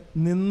 ബാക്കിയുള്ളവർ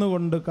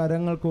നിന്നുകൊണ്ട്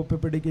കരങ്ങൾ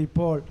കൂപ്പിപ്പിടിക്കുക.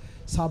 ഇപ്പോൾ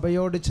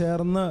സഭയോട്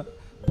ചേർന്ന്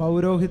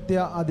പൗരോഹിത്യ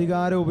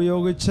അധികാരം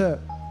ഉപയോഗിച്ച്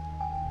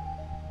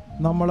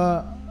നമ്മൾ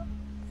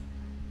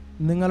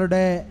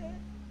നിങ്ങളുടെ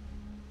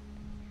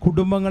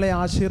കുടുംബങ്ങളെ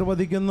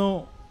ആശീർവദിക്കുന്നു.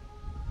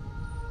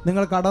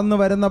 നിങ്ങൾ കടന്നു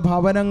വരുന്ന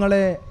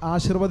ഭവനങ്ങളെ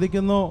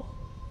ആശീർവദിക്കുന്നു.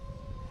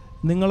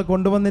 നിങ്ങൾ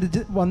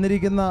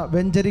വന്നിരിക്കുന്ന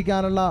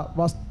വെഞ്ചരിക്കാനുള്ള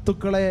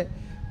വസ്തുക്കളെ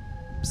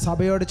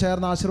സഭയോട്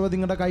ചേർന്ന് ആശീർവദിച്ച്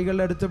നിങ്ങളുടെ കൈകളിൽ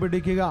എടുത്ത്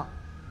പിടിക്കുക.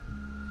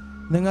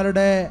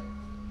 നിങ്ങളുടെ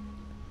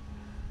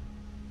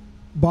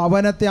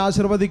ഭവനത്തെ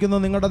ആശീർവദിക്കുന്നു,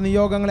 നിങ്ങളുടെ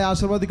നിയോഗങ്ങളെ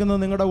ആശീർവദിക്കുന്നു,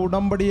 നിങ്ങളുടെ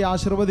ഉടമ്പടിയെ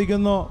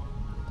ആശീർവദിക്കുന്നു.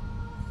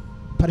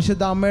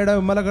 പരിശുദ്ധ അമ്മയുടെ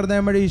വിമല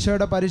ഹൃദയം വഴി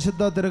ഈശോയുടെ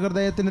പരിശുദ്ധ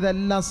തിരുഹൃദയത്തിന്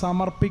ഇതെല്ലാം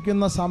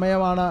സമർപ്പിക്കുന്ന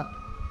സമയമാണ്.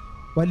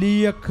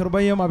 വലിയ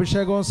കൃപയും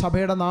അഭിഷേകവും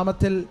സഭയുടെ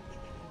നാമത്തിൽ,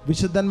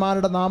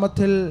 വിശുദ്ധന്മാരുടെ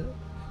നാമത്തിൽ,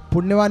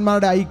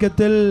 പുണ്യവാന്മാരുടെ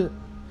ഐക്യത്തിൽ,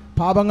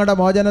 പാപങ്ങളുടെ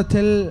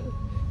മോചനത്തിൽ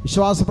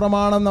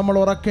വിശ്വാസപ്രമാണം നമ്മൾ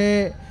ഉറക്കെ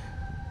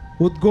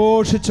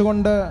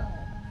ഉദ്ഘോഷിച്ചുകൊണ്ട്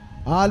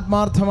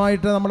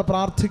ആത്മാർത്ഥമായിട്ട് നമ്മൾ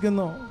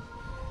പ്രാർത്ഥിക്കുന്നു.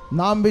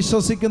 നാം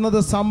വിശ്വസിക്കുന്നത്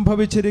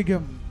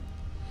സംഭവിച്ചിരിക്കും,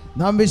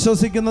 നാം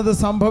വിശ്വസിക്കുന്നത്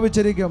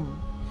സംഭവിച്ചിരിക്കും.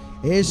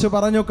 യേശു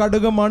പറഞ്ഞു,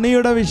 കടുക്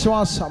മണിയുടെ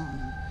വിശ്വാസം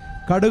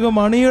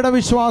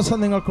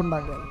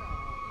നിങ്ങൾക്കുണ്ടെങ്കിൽ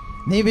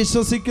നീ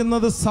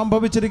വിശ്വസിക്കുന്നത്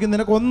സംഭവിച്ചിരിക്കും.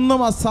 നിനക്കൊന്നും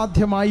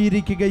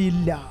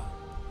അസാധ്യമായിരിക്കുകയില്ല.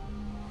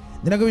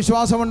 നിനക്ക്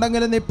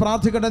വിശ്വാസമുണ്ടെങ്കിൽ നീ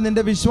പ്രാർത്ഥിക്കട്ടെ.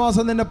 നിന്റെ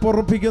വിശ്വാസം നിന്നെ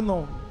പൊറുപ്പിക്കുന്നു,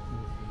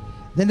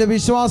 നിന്റെ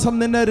വിശ്വാസം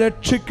നിന്നെ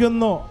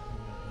രക്ഷിക്കുന്നു.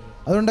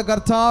 അതുകൊണ്ട്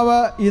കർത്താവ്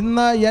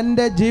ഇന്ന്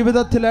എൻ്റെ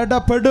ജീവിതത്തിൽ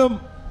ഇടപെടും.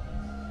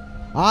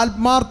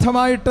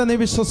 ആത്മാർത്ഥമായിട്ട് നീ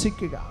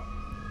വിശ്വസിക്കുക,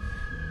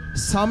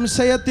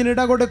 സംശയത്തിനിട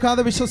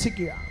കൊടുക്കാതെ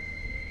വിശ്വസിക്കുക.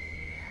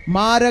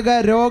 മാരക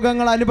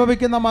രോഗങ്ങൾ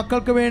അനുഭവിക്കുന്ന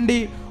മക്കൾക്ക് വേണ്ടി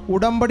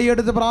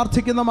ഉടമ്പടിയെടുത്ത്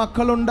പ്രാർത്ഥിക്കുന്ന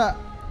മക്കളുണ്ട്.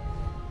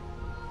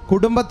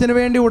 കുടുംബത്തിന്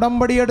വേണ്ടി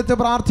ഉടമ്പടിയെടുത്ത്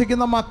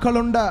പ്രാർത്ഥിക്കുന്ന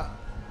മക്കളുണ്ട്.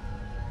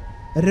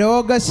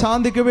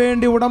 രോഗശാന്തിക്ക്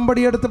വേണ്ടി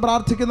ഉടമ്പടിയെടുത്ത്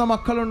പ്രാർത്ഥിക്കുന്ന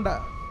മക്കളുണ്ട്.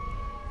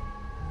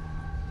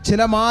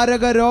 ചില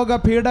മാരക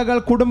രോഗപീഠകൾ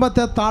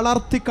കുടുംബത്തെ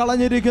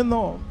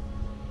തളർത്തിക്കളഞ്ഞിരിക്കുന്നു.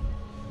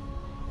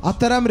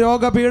 അത്തരം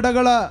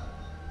രോഗപീഠകൾ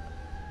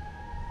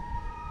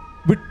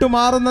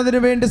വിട്ടുമാറുന്നതിന്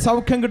വേണ്ടി,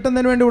 സൗഖ്യം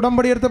കിട്ടുന്നതിന് വേണ്ടി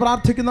ഉടമ്പടിയെടുത്ത്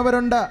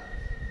പ്രാർത്ഥിക്കുന്നവരുണ്ട്.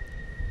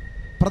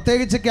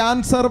 പ്രത്യേകിച്ച്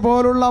ക്യാൻസർ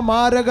പോലുള്ള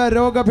മാരക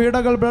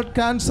രോഗപീഠകൾ, ബ്ലഡ്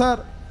ക്യാൻസർ,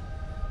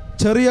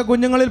 ചെറിയ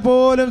കുഞ്ഞുങ്ങളിൽ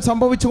പോലും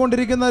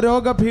സംഭവിച്ചുകൊണ്ടിരിക്കുന്ന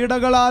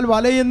രോഗപീഠകളാൽ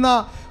വലയുന്ന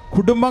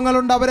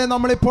കുടുംബങ്ങളുണ്ട്. അവരെ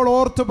നമ്മളിപ്പോൾ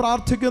ഓർത്ത്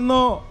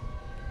പ്രാർത്ഥിക്കുന്നു,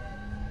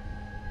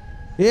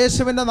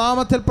 യേശുവിൻ്റെ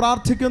നാമത്തിൽ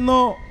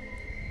പ്രാർത്ഥിക്കുന്നു.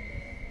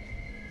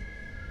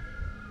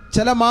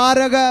 ചില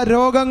മാരക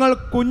രോഗങ്ങൾ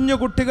കുഞ്ഞു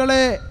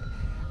കുട്ടികളെ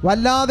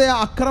വല്ലാതെ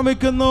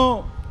ആക്രമിക്കുന്നു.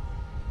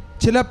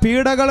 ചില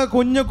പീഡകൾ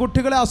കുഞ്ഞു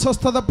കുട്ടികളെ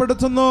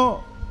അസ്വസ്ഥതപ്പെടുത്തുന്നു.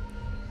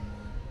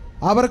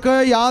 അവർക്ക്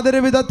യാതൊരു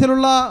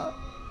വിധത്തിലുള്ള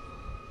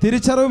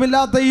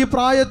തിരിച്ചറിവുമില്ലാത്ത ഈ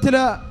പ്രായത്തിൽ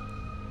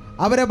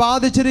അവരെ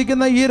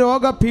ബാധിച്ചിരിക്കുന്ന ഈ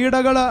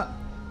രോഗപീഡകൾ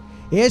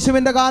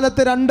യേശുവിൻ്റെ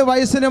കാലത്ത് 2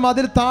 വയസ്സിനും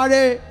അതിൽ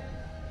താഴെ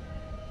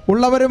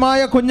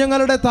ഉള്ളവരുമായ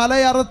കുഞ്ഞുങ്ങളുടെ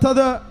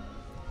തലയറുത്തത്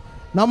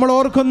നമ്മൾ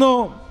ഓർക്കുന്നു.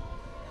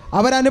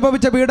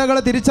 അവരനുഭവിച്ച പീഡകൾ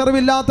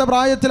തിരിച്ചറിവില്ലാത്ത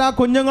പ്രായത്തിൽ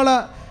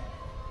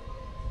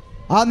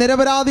ആ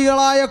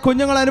നിരപരാധികളായ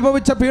കുഞ്ഞുങ്ങൾ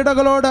അനുഭവിച്ച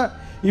പീഡകളോട്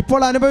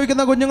ഇപ്പോൾ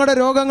അനുഭവിക്കുന്ന കുഞ്ഞുങ്ങളുടെ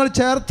രോഗങ്ങൾ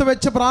ചേർത്ത്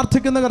വെച്ച്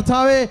പ്രാർത്ഥിക്കുന്ന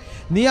കർത്താവേ,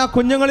 നീ ആ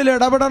കുഞ്ഞുങ്ങളിൽ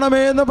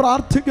ഇടപെടണമേ എന്ന്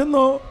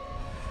പ്രാർത്ഥിക്കുന്നു.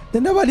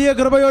 നിന്റെ വലിയ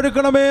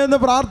കൃപയൊഴുക്കണമേ എന്ന്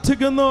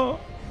പ്രാർത്ഥിക്കുന്നു.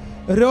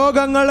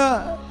 രോഗങ്ങൾ,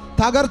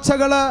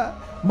 തകർച്ചകൾ,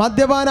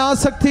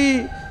 മദ്യപാനാസക്തി,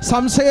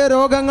 സംശയ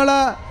രോഗങ്ങൾ,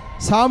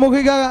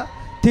 സാമൂഹിക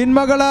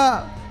തിന്മകൾ,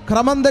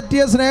 ക്രമം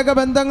തെറ്റിയ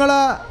സ്നേഹബന്ധങ്ങൾ,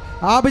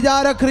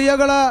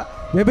 ആഭിചാരക്രിയകൾ,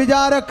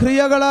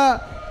 വ്യഭിചാരക്രിയകൾ,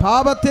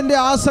 പാപത്തിൻ്റെ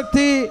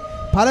ആസക്തി,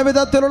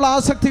 പലവിധത്തിലുള്ള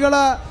ആസക്തികൾ,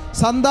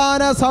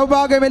 സന്താന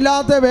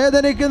സൗഭാഗ്യമില്ലാത്ത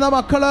വേദനിക്കുന്ന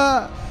മക്കൾ,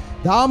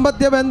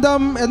 ദാമ്പത്യ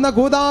ബന്ധം എന്ന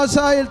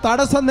കൂദാശയിൽ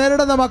തടസ്സം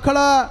നേരിടുന്ന മക്കൾ,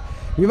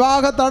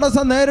 വിവാഹ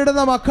തടസ്സം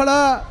നേരിടുന്ന മക്കൾ,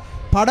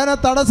 പഠന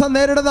തടസ്സം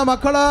നേരിടുന്ന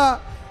മക്കൾ,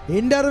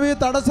 ഇൻ്റർവ്യൂ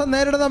തടസ്സം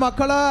നേരിടുന്ന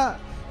മക്കൾ,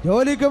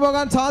 ജോലിക്ക്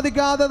പോകാൻ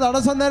സാധിക്കാതെ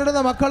തടസ്സം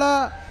നേരിടുന്ന മക്കൾ,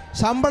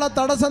 ശമ്പള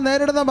തടസ്സം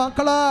നേരിടുന്ന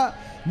മക്കൾ,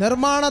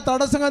 നിർമ്മാണ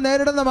തടസ്സങ്ങൾ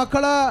നേരിടുന്ന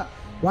മക്കൾ,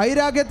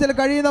 വൈരാഗ്യത്തിൽ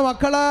കഴിയുന്ന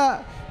മക്കൾ,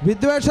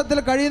 വിദ്വേഷത്തിൽ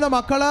കഴിയുന്ന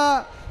മക്കൾ,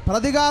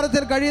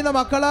 പ്രതികാരത്തിൽ കഴിയുന്ന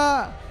മക്കൾ,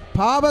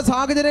 പാപ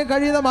സാഹചര്യം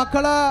കഴിയുന്ന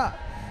മക്കൾ,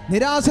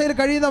 നിരാശയിൽ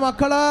കഴിയുന്ന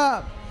മക്കൾ,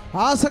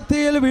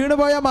 ആസക്തിയിൽ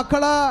വീണുപോയ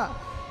മക്കൾ,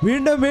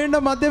 വീണ്ടും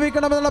വീണ്ടും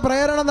മദ്യപിക്കണമെന്നുള്ള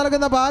പ്രേരണ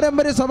നൽകുന്ന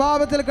പാരമ്പര്യ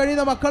സ്വഭാവത്തിൽ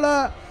കഴിയുന്ന മക്കൾ,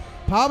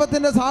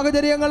 പാപത്തിൻ്റെ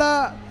സാഹചര്യങ്ങൾ,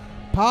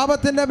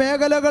 പാപത്തിൻ്റെ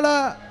മേഖലകൾ,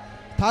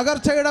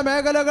 തകർച്ചയുടെ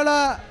മേഖലകൾ,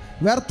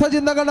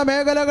 വ്യർത്ഥചിന്തകളുടെ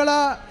മേഖലകൾ,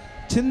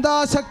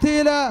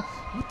 ചിന്താശക്തിയിൽ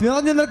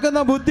നിറഞ്ഞു നിൽക്കുന്ന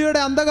ബുദ്ധിയുടെ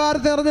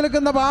അന്ധകാരത്തിൽ നിറഞ്ഞു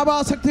നിൽക്കുന്ന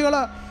പാപാസക്തികൾ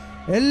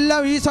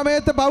എല്ലാം ഈ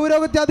സമയത്ത്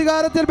പൗരോഹിത്യ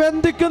അധികാരത്തിൽ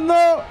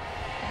ബന്ധിക്കുന്നു,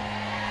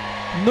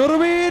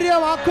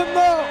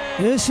 നിർവീര്യമാക്കുന്നു.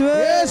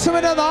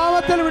 യേശുവിന്റെ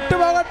നാമത്തിൽ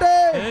വിട്ടുപോകട്ടെ.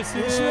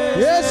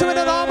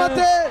 യേശുവിന്റെ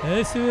നാമത്തിൽ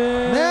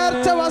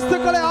നേർച്ച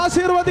വസ്തുക്കളെ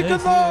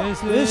ആശീർവദിക്കുന്നു.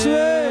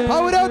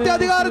 പൗരോഹിത്യ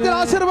അധികാരത്തിൽ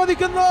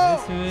ആശീർവദിക്കുന്നു.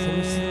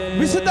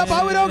 വിശുദ്ധ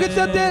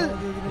പൗരോഹിത്യത്തിൽ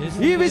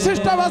ഈ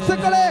വിശിഷ്ട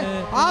വസ്തുക്കളെ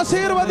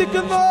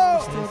ആശീർവദിക്കുന്നു.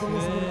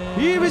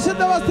 ഈ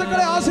വിശുദ്ധ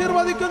വസ്തുക്കളെ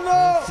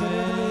ആശീർവദിക്കുന്നു.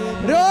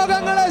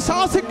 രോഗങ്ങളെ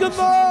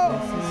ശാസിക്കുന്നു,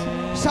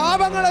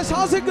 ശാപങ്ങളെ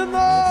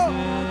ശാസിക്കുന്നു,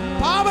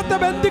 പാപത്തെ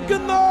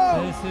ബന്ധിക്കുന്നു,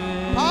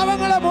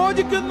 പാപങ്ങളെ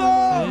മോചിക്കുന്നു,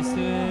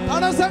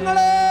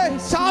 തടസ്സങ്ങളെ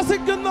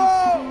ശാസിക്കുന്നു.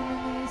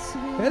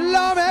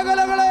 എല്ലാ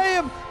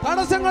മേഖലകളെയും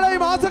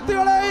തടസ്സങ്ങളെയും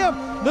ആസക്തികളെയും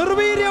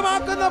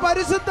നിർവീര്യമാക്കുന്ന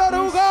പരിശുദ്ധ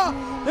രൂഹ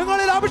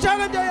നിങ്ങളിൽ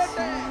അഭിഷേകം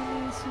ചെയ്യട്ടെ.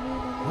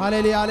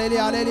 ഹല്ലേലൂയ, ഹല്ലേലൂയ,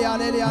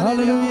 ഹല്ലേലൂയ,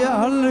 ഹല്ലേലൂയ,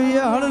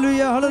 ഹല്ലേലൂയ,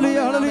 ഹല്ലേലൂയ, ഹല്ലേലൂയ,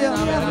 ഹല്ലേലൂയ.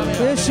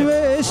 യേശുവേ,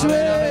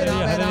 യേശുവേ,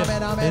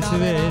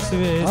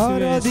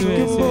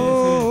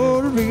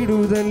 ആരാധിക്കുമ്പോൾ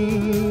വിടുതൽ,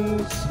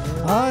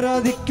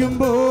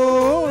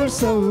 ആരാധിക്കുമ്പോൾ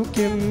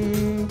സൗഖ്യം,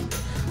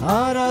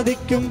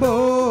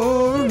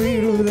 ആരാധിക്കുമ്പോൾ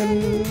വിടുതൽ,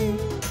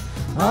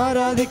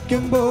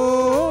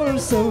 ആരാധിക്കുമ്പോൾ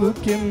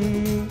സൗഖ്യം.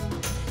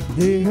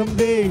 ദേഹം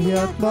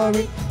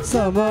ദേഹാത്മാവിൽ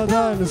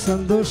സമാധാന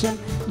സന്തോഷം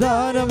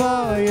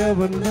ദാനമായി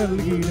അവൻ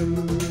നൽകിയിടും.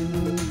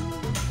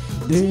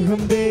 ദേഹം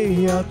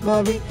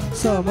ദേഹാത്മാവിൽ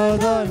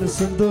സമാധാന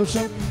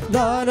സന്തോഷം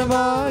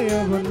ദാനമായി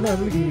അവൻ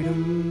നൽകിയിടും.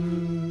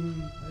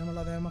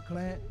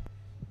 മക്കളെ,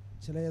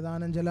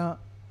 ചില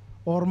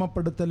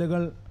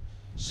ഓർമ്മപ്പെടുത്തലുകൾ,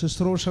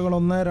 ശുശ്രൂഷകൾ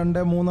 1,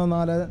 2, 3,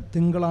 4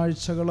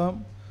 തിങ്കളാഴ്ചകൾ,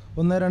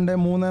 1, 2,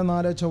 3,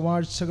 4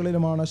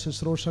 ചൊവ്വാഴ്ചകളിലുമാണ്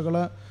ശുശ്രൂഷകൾ.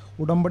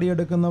 ഉടമ്പടി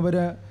എടുക്കുന്നവർ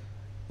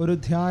ഒരു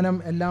ധ്യാനം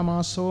എല്ലാ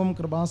മാസവും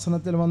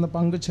കൃപാസനത്തിൽ വന്ന്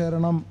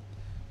പങ്കുചേരണം.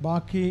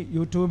 ബാക്കി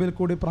യൂട്യൂബിൽ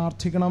കൂടി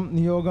പ്രാർത്ഥിക്കണം.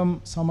 നിയോഗം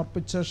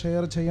സമർപ്പിച്ച്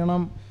ഷെയർ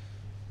ചെയ്യണം.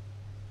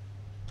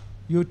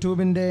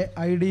 യൂട്യൂബിൻ്റെ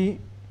ID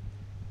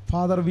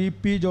father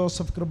VP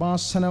Joseph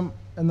Kripasanam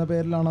എന്ന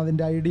പേരിലാണ്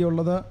അതിൻ്റെ ID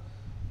ഉള്ളത്.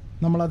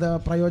 നമ്മളത്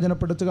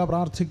പ്രയോജനപ്പെടുത്തുക,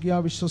 പ്രാർത്ഥിക്കുക,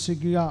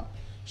 വിശ്വസിക്കുക.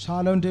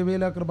 ഷാലോം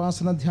TVയിലെ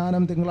കൃപാസന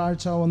ധ്യാനം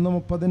തിങ്കളാഴ്ച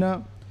 1:30,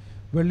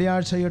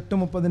 വെള്ളിയാഴ്ച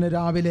 8:30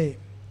 രാവിലെ.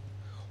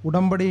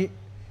 ഉടമ്പടി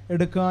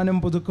എടുക്കാനും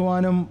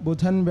പുതുക്കുവാനും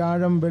ബുധൻ,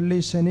 വ്യാഴം, വെള്ളി,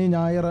 ശനി,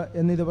 ഞായർ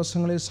എന്നീ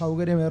ദിവസങ്ങളിൽ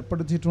സൗകര്യം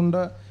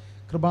ഏർപ്പെടുത്തിയിട്ടുണ്ട്.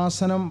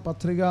 കൃപാസനം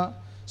പത്രിക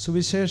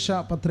സുവിശേഷ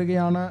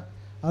പത്രികയാണ്.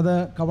 അത്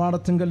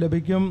കവാടത്തിങ്കൽ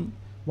ലഭിക്കും.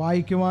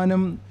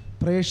 വായിക്കുവാനും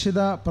പ്രേക്ഷിത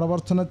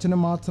പ്രവർത്തനത്തിന്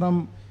മാത്രം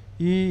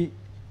ഈ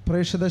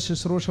പ്രേക്ഷിത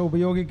ശുശ്രൂഷ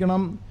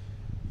ഉപയോഗിക്കണം.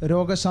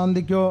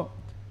 രോഗശാന്തിക്കോ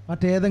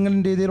മറ്റേതെങ്കിലും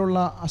രീതിയിലുള്ള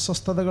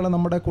അസ്വസ്ഥതകൾ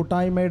നമ്മുടെ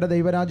കൂട്ടായ്മയുടെ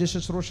ദൈവരാജ്യ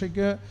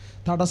ശുശ്രൂഷയ്ക്ക്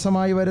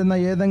തടസ്സമായി വരുന്ന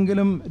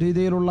ഏതെങ്കിലും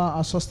രീതിയിലുള്ള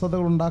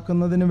അസ്വസ്ഥതകൾ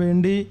ഉണ്ടാക്കുന്നതിന്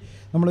വേണ്ടി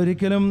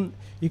നമ്മളൊരിക്കലും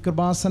ഈ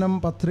കൃപാസനം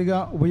പത്രിക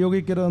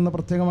ഉപയോഗിക്കരുതെന്ന്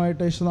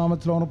പ്രത്യേകമായിട്ട്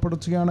യേശുനാമത്തിൽ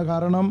ഓർമ്മപ്പെടുത്തുകയാണ്.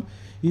 കാരണം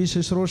ഈ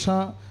ശുശ്രൂഷ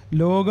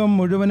ലോകം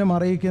മുഴുവനും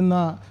അറിയിക്കുന്ന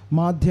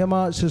മാധ്യമ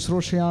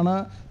ശുശ്രൂഷയാണ്.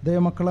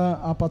 ദൈവമക്കൾ,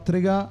 ആ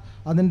പത്രിക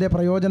അതിൻ്റെ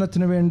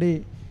പ്രയോജനത്തിന് വേണ്ടി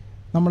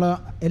നമ്മൾ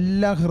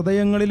എല്ലാ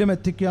ഹൃദയങ്ങളിലും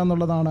എത്തിക്കുക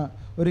എന്നുള്ളതാണ്.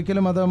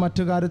 ഒരിക്കലും അത്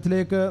മറ്റു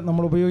കാര്യത്തിലേക്ക്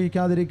നമ്മൾ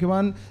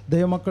ഉപയോഗിക്കാതിരിക്കുവാൻ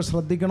ദൈവമക്കൾ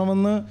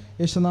ശ്രദ്ധിക്കണമെന്ന്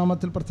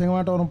യേശുനാമത്തിൽ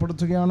പ്രത്യേകമായിട്ട്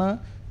ഓർമ്മപ്പെടുത്തുകയാണ്.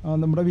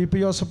 നമ്മുടെ VP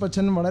ജോസഫ്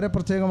അച്ഛൻ വളരെ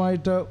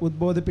പ്രത്യേകമായിട്ട്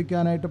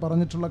ഉദ്ബോധിപ്പിക്കാനായിട്ട്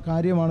പറഞ്ഞിട്ടുള്ള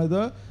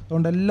കാര്യമാണിത്.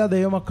 അതുകൊണ്ട് എല്ലാ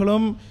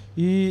ദൈവമക്കളും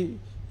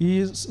ഈ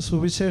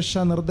സുവിശേഷ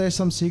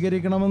നിർദ്ദേശം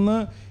സ്വീകരിക്കണമെന്ന്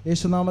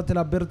യേശുനാമത്തിൽ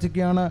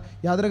അഭ്യർത്ഥിക്കുകയാണ്.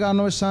 യാതൊരു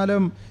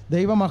കാരണവശാലും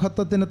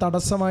ദൈവമഹത്വത്തിന്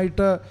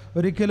തടസ്സമായിട്ട്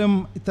ഒരിക്കലും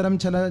ഇത്തരം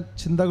ചില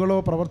ചിന്തകളോ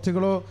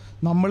പ്രവർത്തികളോ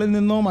നമ്മളിൽ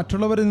നിന്നോ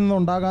മറ്റുള്ളവരിൽ നിന്നോ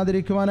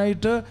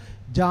ഉണ്ടാകാതിരിക്കുവാനായിട്ട്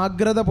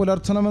ജാഗ്രത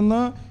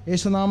പുലർത്തണമെന്ന്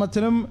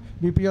യേശുനാമത്തിലും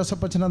BP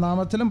യോസപ്പച്ചൻ്റെ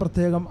നാമത്തിലും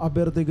പ്രത്യേകം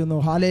അഭ്യർത്ഥിക്കുന്നു.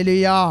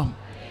 ഹല്ലേലൂയ,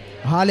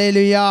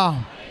 ഹല്ലേലൂയ,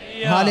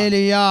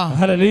 ഹല്ലേലൂയ.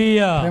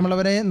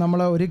 പ്രിയമുള്ളവരെ, നമ്മൾ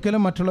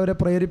ഒരിക്കലും മറ്റുള്ളവരെ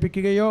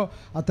പ്രേരിപ്പിക്കുകയോ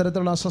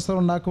അത്തരത്തിലുള്ള അസ്വസ്ഥത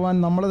ഉണ്ടാക്കുവാൻ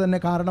നമ്മൾ തന്നെ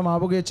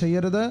കാരണമാവുകയോ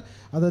ചെയ്യരുത്.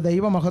 അത്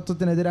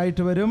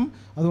ദൈവമഹത്വത്തിനെതിരായിട്ട് വരും.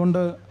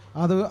 അതുകൊണ്ട്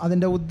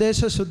അതിൻ്റെ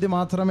ഉദ്ദേശശുദ്ധി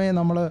മാത്രമേ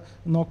നമ്മൾ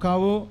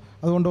നോക്കാവൂ.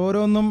 അതുകൊണ്ട്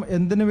ഓരോന്നും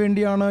എന്തിനു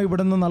വേണ്ടിയാണ്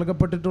ഇവിടെ നിന്ന്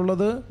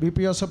നൽകപ്പെട്ടിട്ടുള്ളത്, BP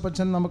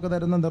യോസപ്പച്ചൻ നമുക്ക്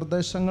തരുന്ന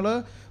നിർദ്ദേശങ്ങൾ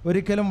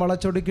ഒരിക്കലും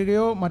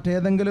വളച്ചൊടിക്കുകയോ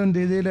മറ്റേതെങ്കിലും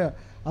രീതിയിൽ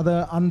അത്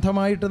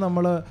അന്ധമായിട്ട്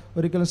നമ്മൾ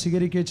ഒരിക്കലും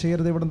സ്വീകരിക്കുകയോ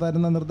ചെയ്യരുത്. ഇവിടെ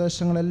തരുന്ന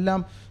നിർദ്ദേശങ്ങളെല്ലാം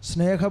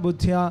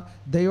സ്നേഹബുദ്ധിയ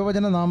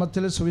ദൈവവചന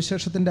നാമത്തിൽ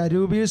സുവിശേഷത്തിൻ്റെ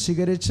അരൂപിയിൽ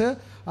സ്വീകരിച്ച്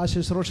ആ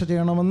ശുശ്രൂഷ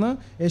ചെയ്യണമെന്ന്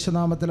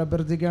യേശുനാമത്തിൽ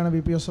അഭ്യർത്ഥിക്കുകയാണ്.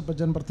 BP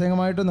യോസപ്പച്ചൻ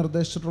പ്രത്യേകമായിട്ട്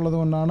നിർദ്ദേശിച്ചിട്ടുള്ളത്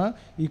കൊണ്ടാണ്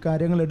ഈ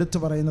കാര്യങ്ങൾ എടുത്തു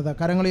പറയുന്നത്.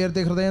 കരങ്ങൾ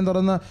ഉയർത്തി ഹൃദയം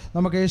തുറന്ന്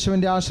നമുക്ക്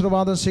യേശുവിൻ്റെ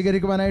ആശീർവാദം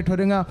സ്വീകരിക്കുവാനായിട്ട്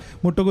ഒരുങ്ങാം.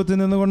 മുട്ടുകുത്തി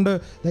നിന്നുകൊണ്ട്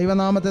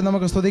ദൈവനാമത്തെ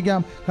നമുക്ക് സ്തുതിക്കാം.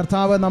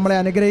 കർത്താവ് നമ്മളെ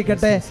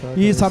അനുഗ്രഹിക്കട്ടെ.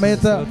 ഈ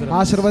സമയത്ത്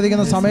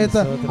ആശീർവദിക്കുന്ന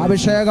സമയത്ത്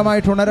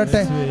അഭിഷേകമായിട്ട്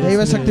ഉണരട്ടെ,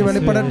 ദൈവശക്തി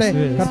വെളിപ്പെടട്ടെ.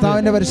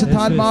 കർത്താവിൻ്റെ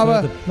പരിശുദ്ധാത്മാവ്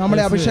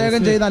നമ്മളെ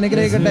അഭിഷേകം ചെയ്ത്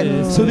അനുഗ്രഹിക്കട്ടെ.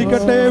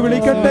 സ്തുതിക്കട്ടെ,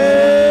 വിളിക്കട്ടെ.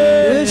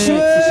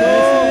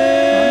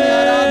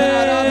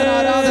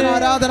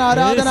 ആരാധന,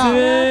 ആരാധന,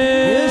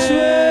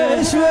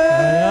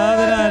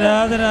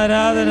 ആരാധന,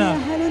 ആരാധന.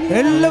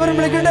 എല്ലാവരും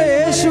വിളിക്കട്ടെ,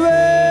 യേശുവേ,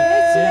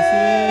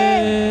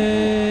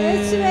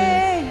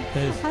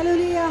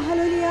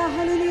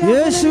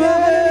 യേശുവേ,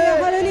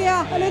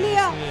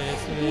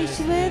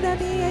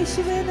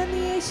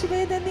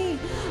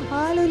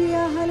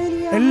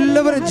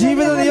 എല്ലാവരും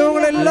ജീവിത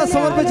നിയമങ്ങളെല്ലാം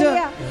സമർപ്പിച്ച്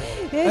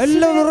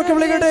എല്ലാവരും ഉറക്കെ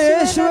വിളിക്കട്ടെ,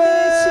 യേശുവേ,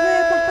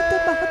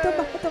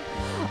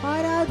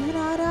 ആരാധന,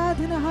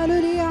 ആരാധന,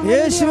 ഹല്ലേലൂയ,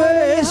 യേശുവേ,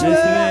 യേശുവേ,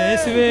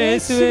 യേശുവേ,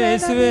 യേശുവേ,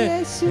 യേശുവേ,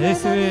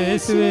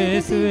 യേശുവേ,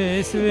 യേശുവേ,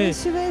 യേശുവേ, യേശുവേ,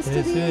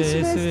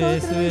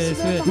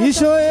 യേശുവേ,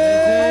 ഈശോയേ,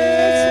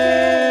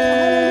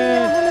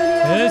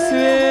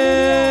 യേശുവേ,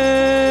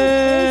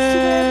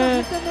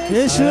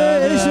 യേശുവേ,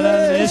 യേശുവേ,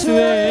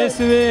 യേശുവേ,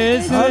 യേശുവേ,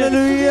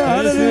 ഹല്ലേലൂയ,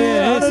 ഹല്ലേലൂയ,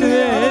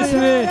 യേശുവേ,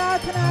 യേശുവേ,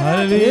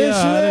 ഹല്ലേലൂയ,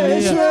 ഹല്ലേലൂയ,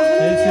 യേശുവേ,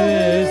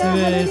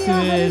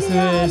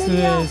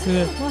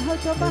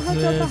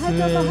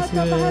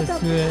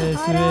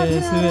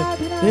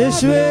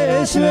 യേശുവേ, യേശുവേ,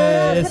 യേശുവേ,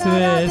 യേശുവേ,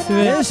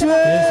 യേശുവേ,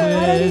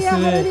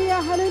 യേശുവേ,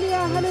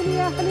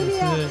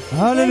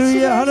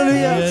 ഹല്ലേലൂയ,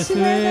 ഹല്ലേലൂയ,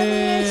 യേശുവേ,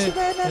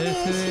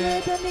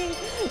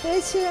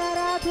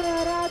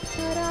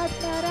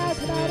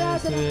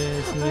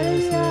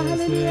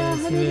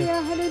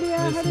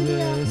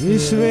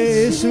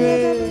 യേശുവേ,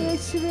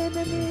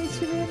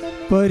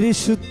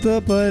 പരിശുദ്ധ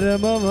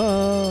പരമമാ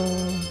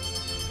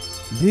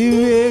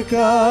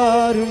ദിവ്യകാരുണ്യമേ,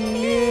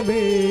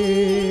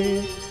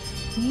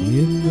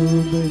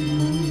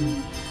 എന്നുമെന്നും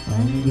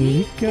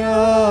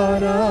അങ്ങേക്കാരാധന.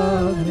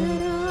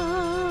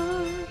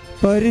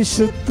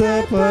 പരിശുദ്ധ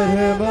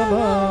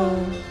പരമമാ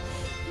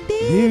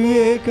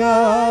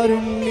ദിവ്യകാരുണ്യമേ,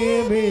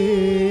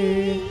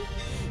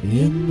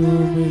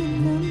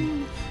 എന്നുമെന്നും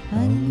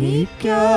അങ്ങേക്കാ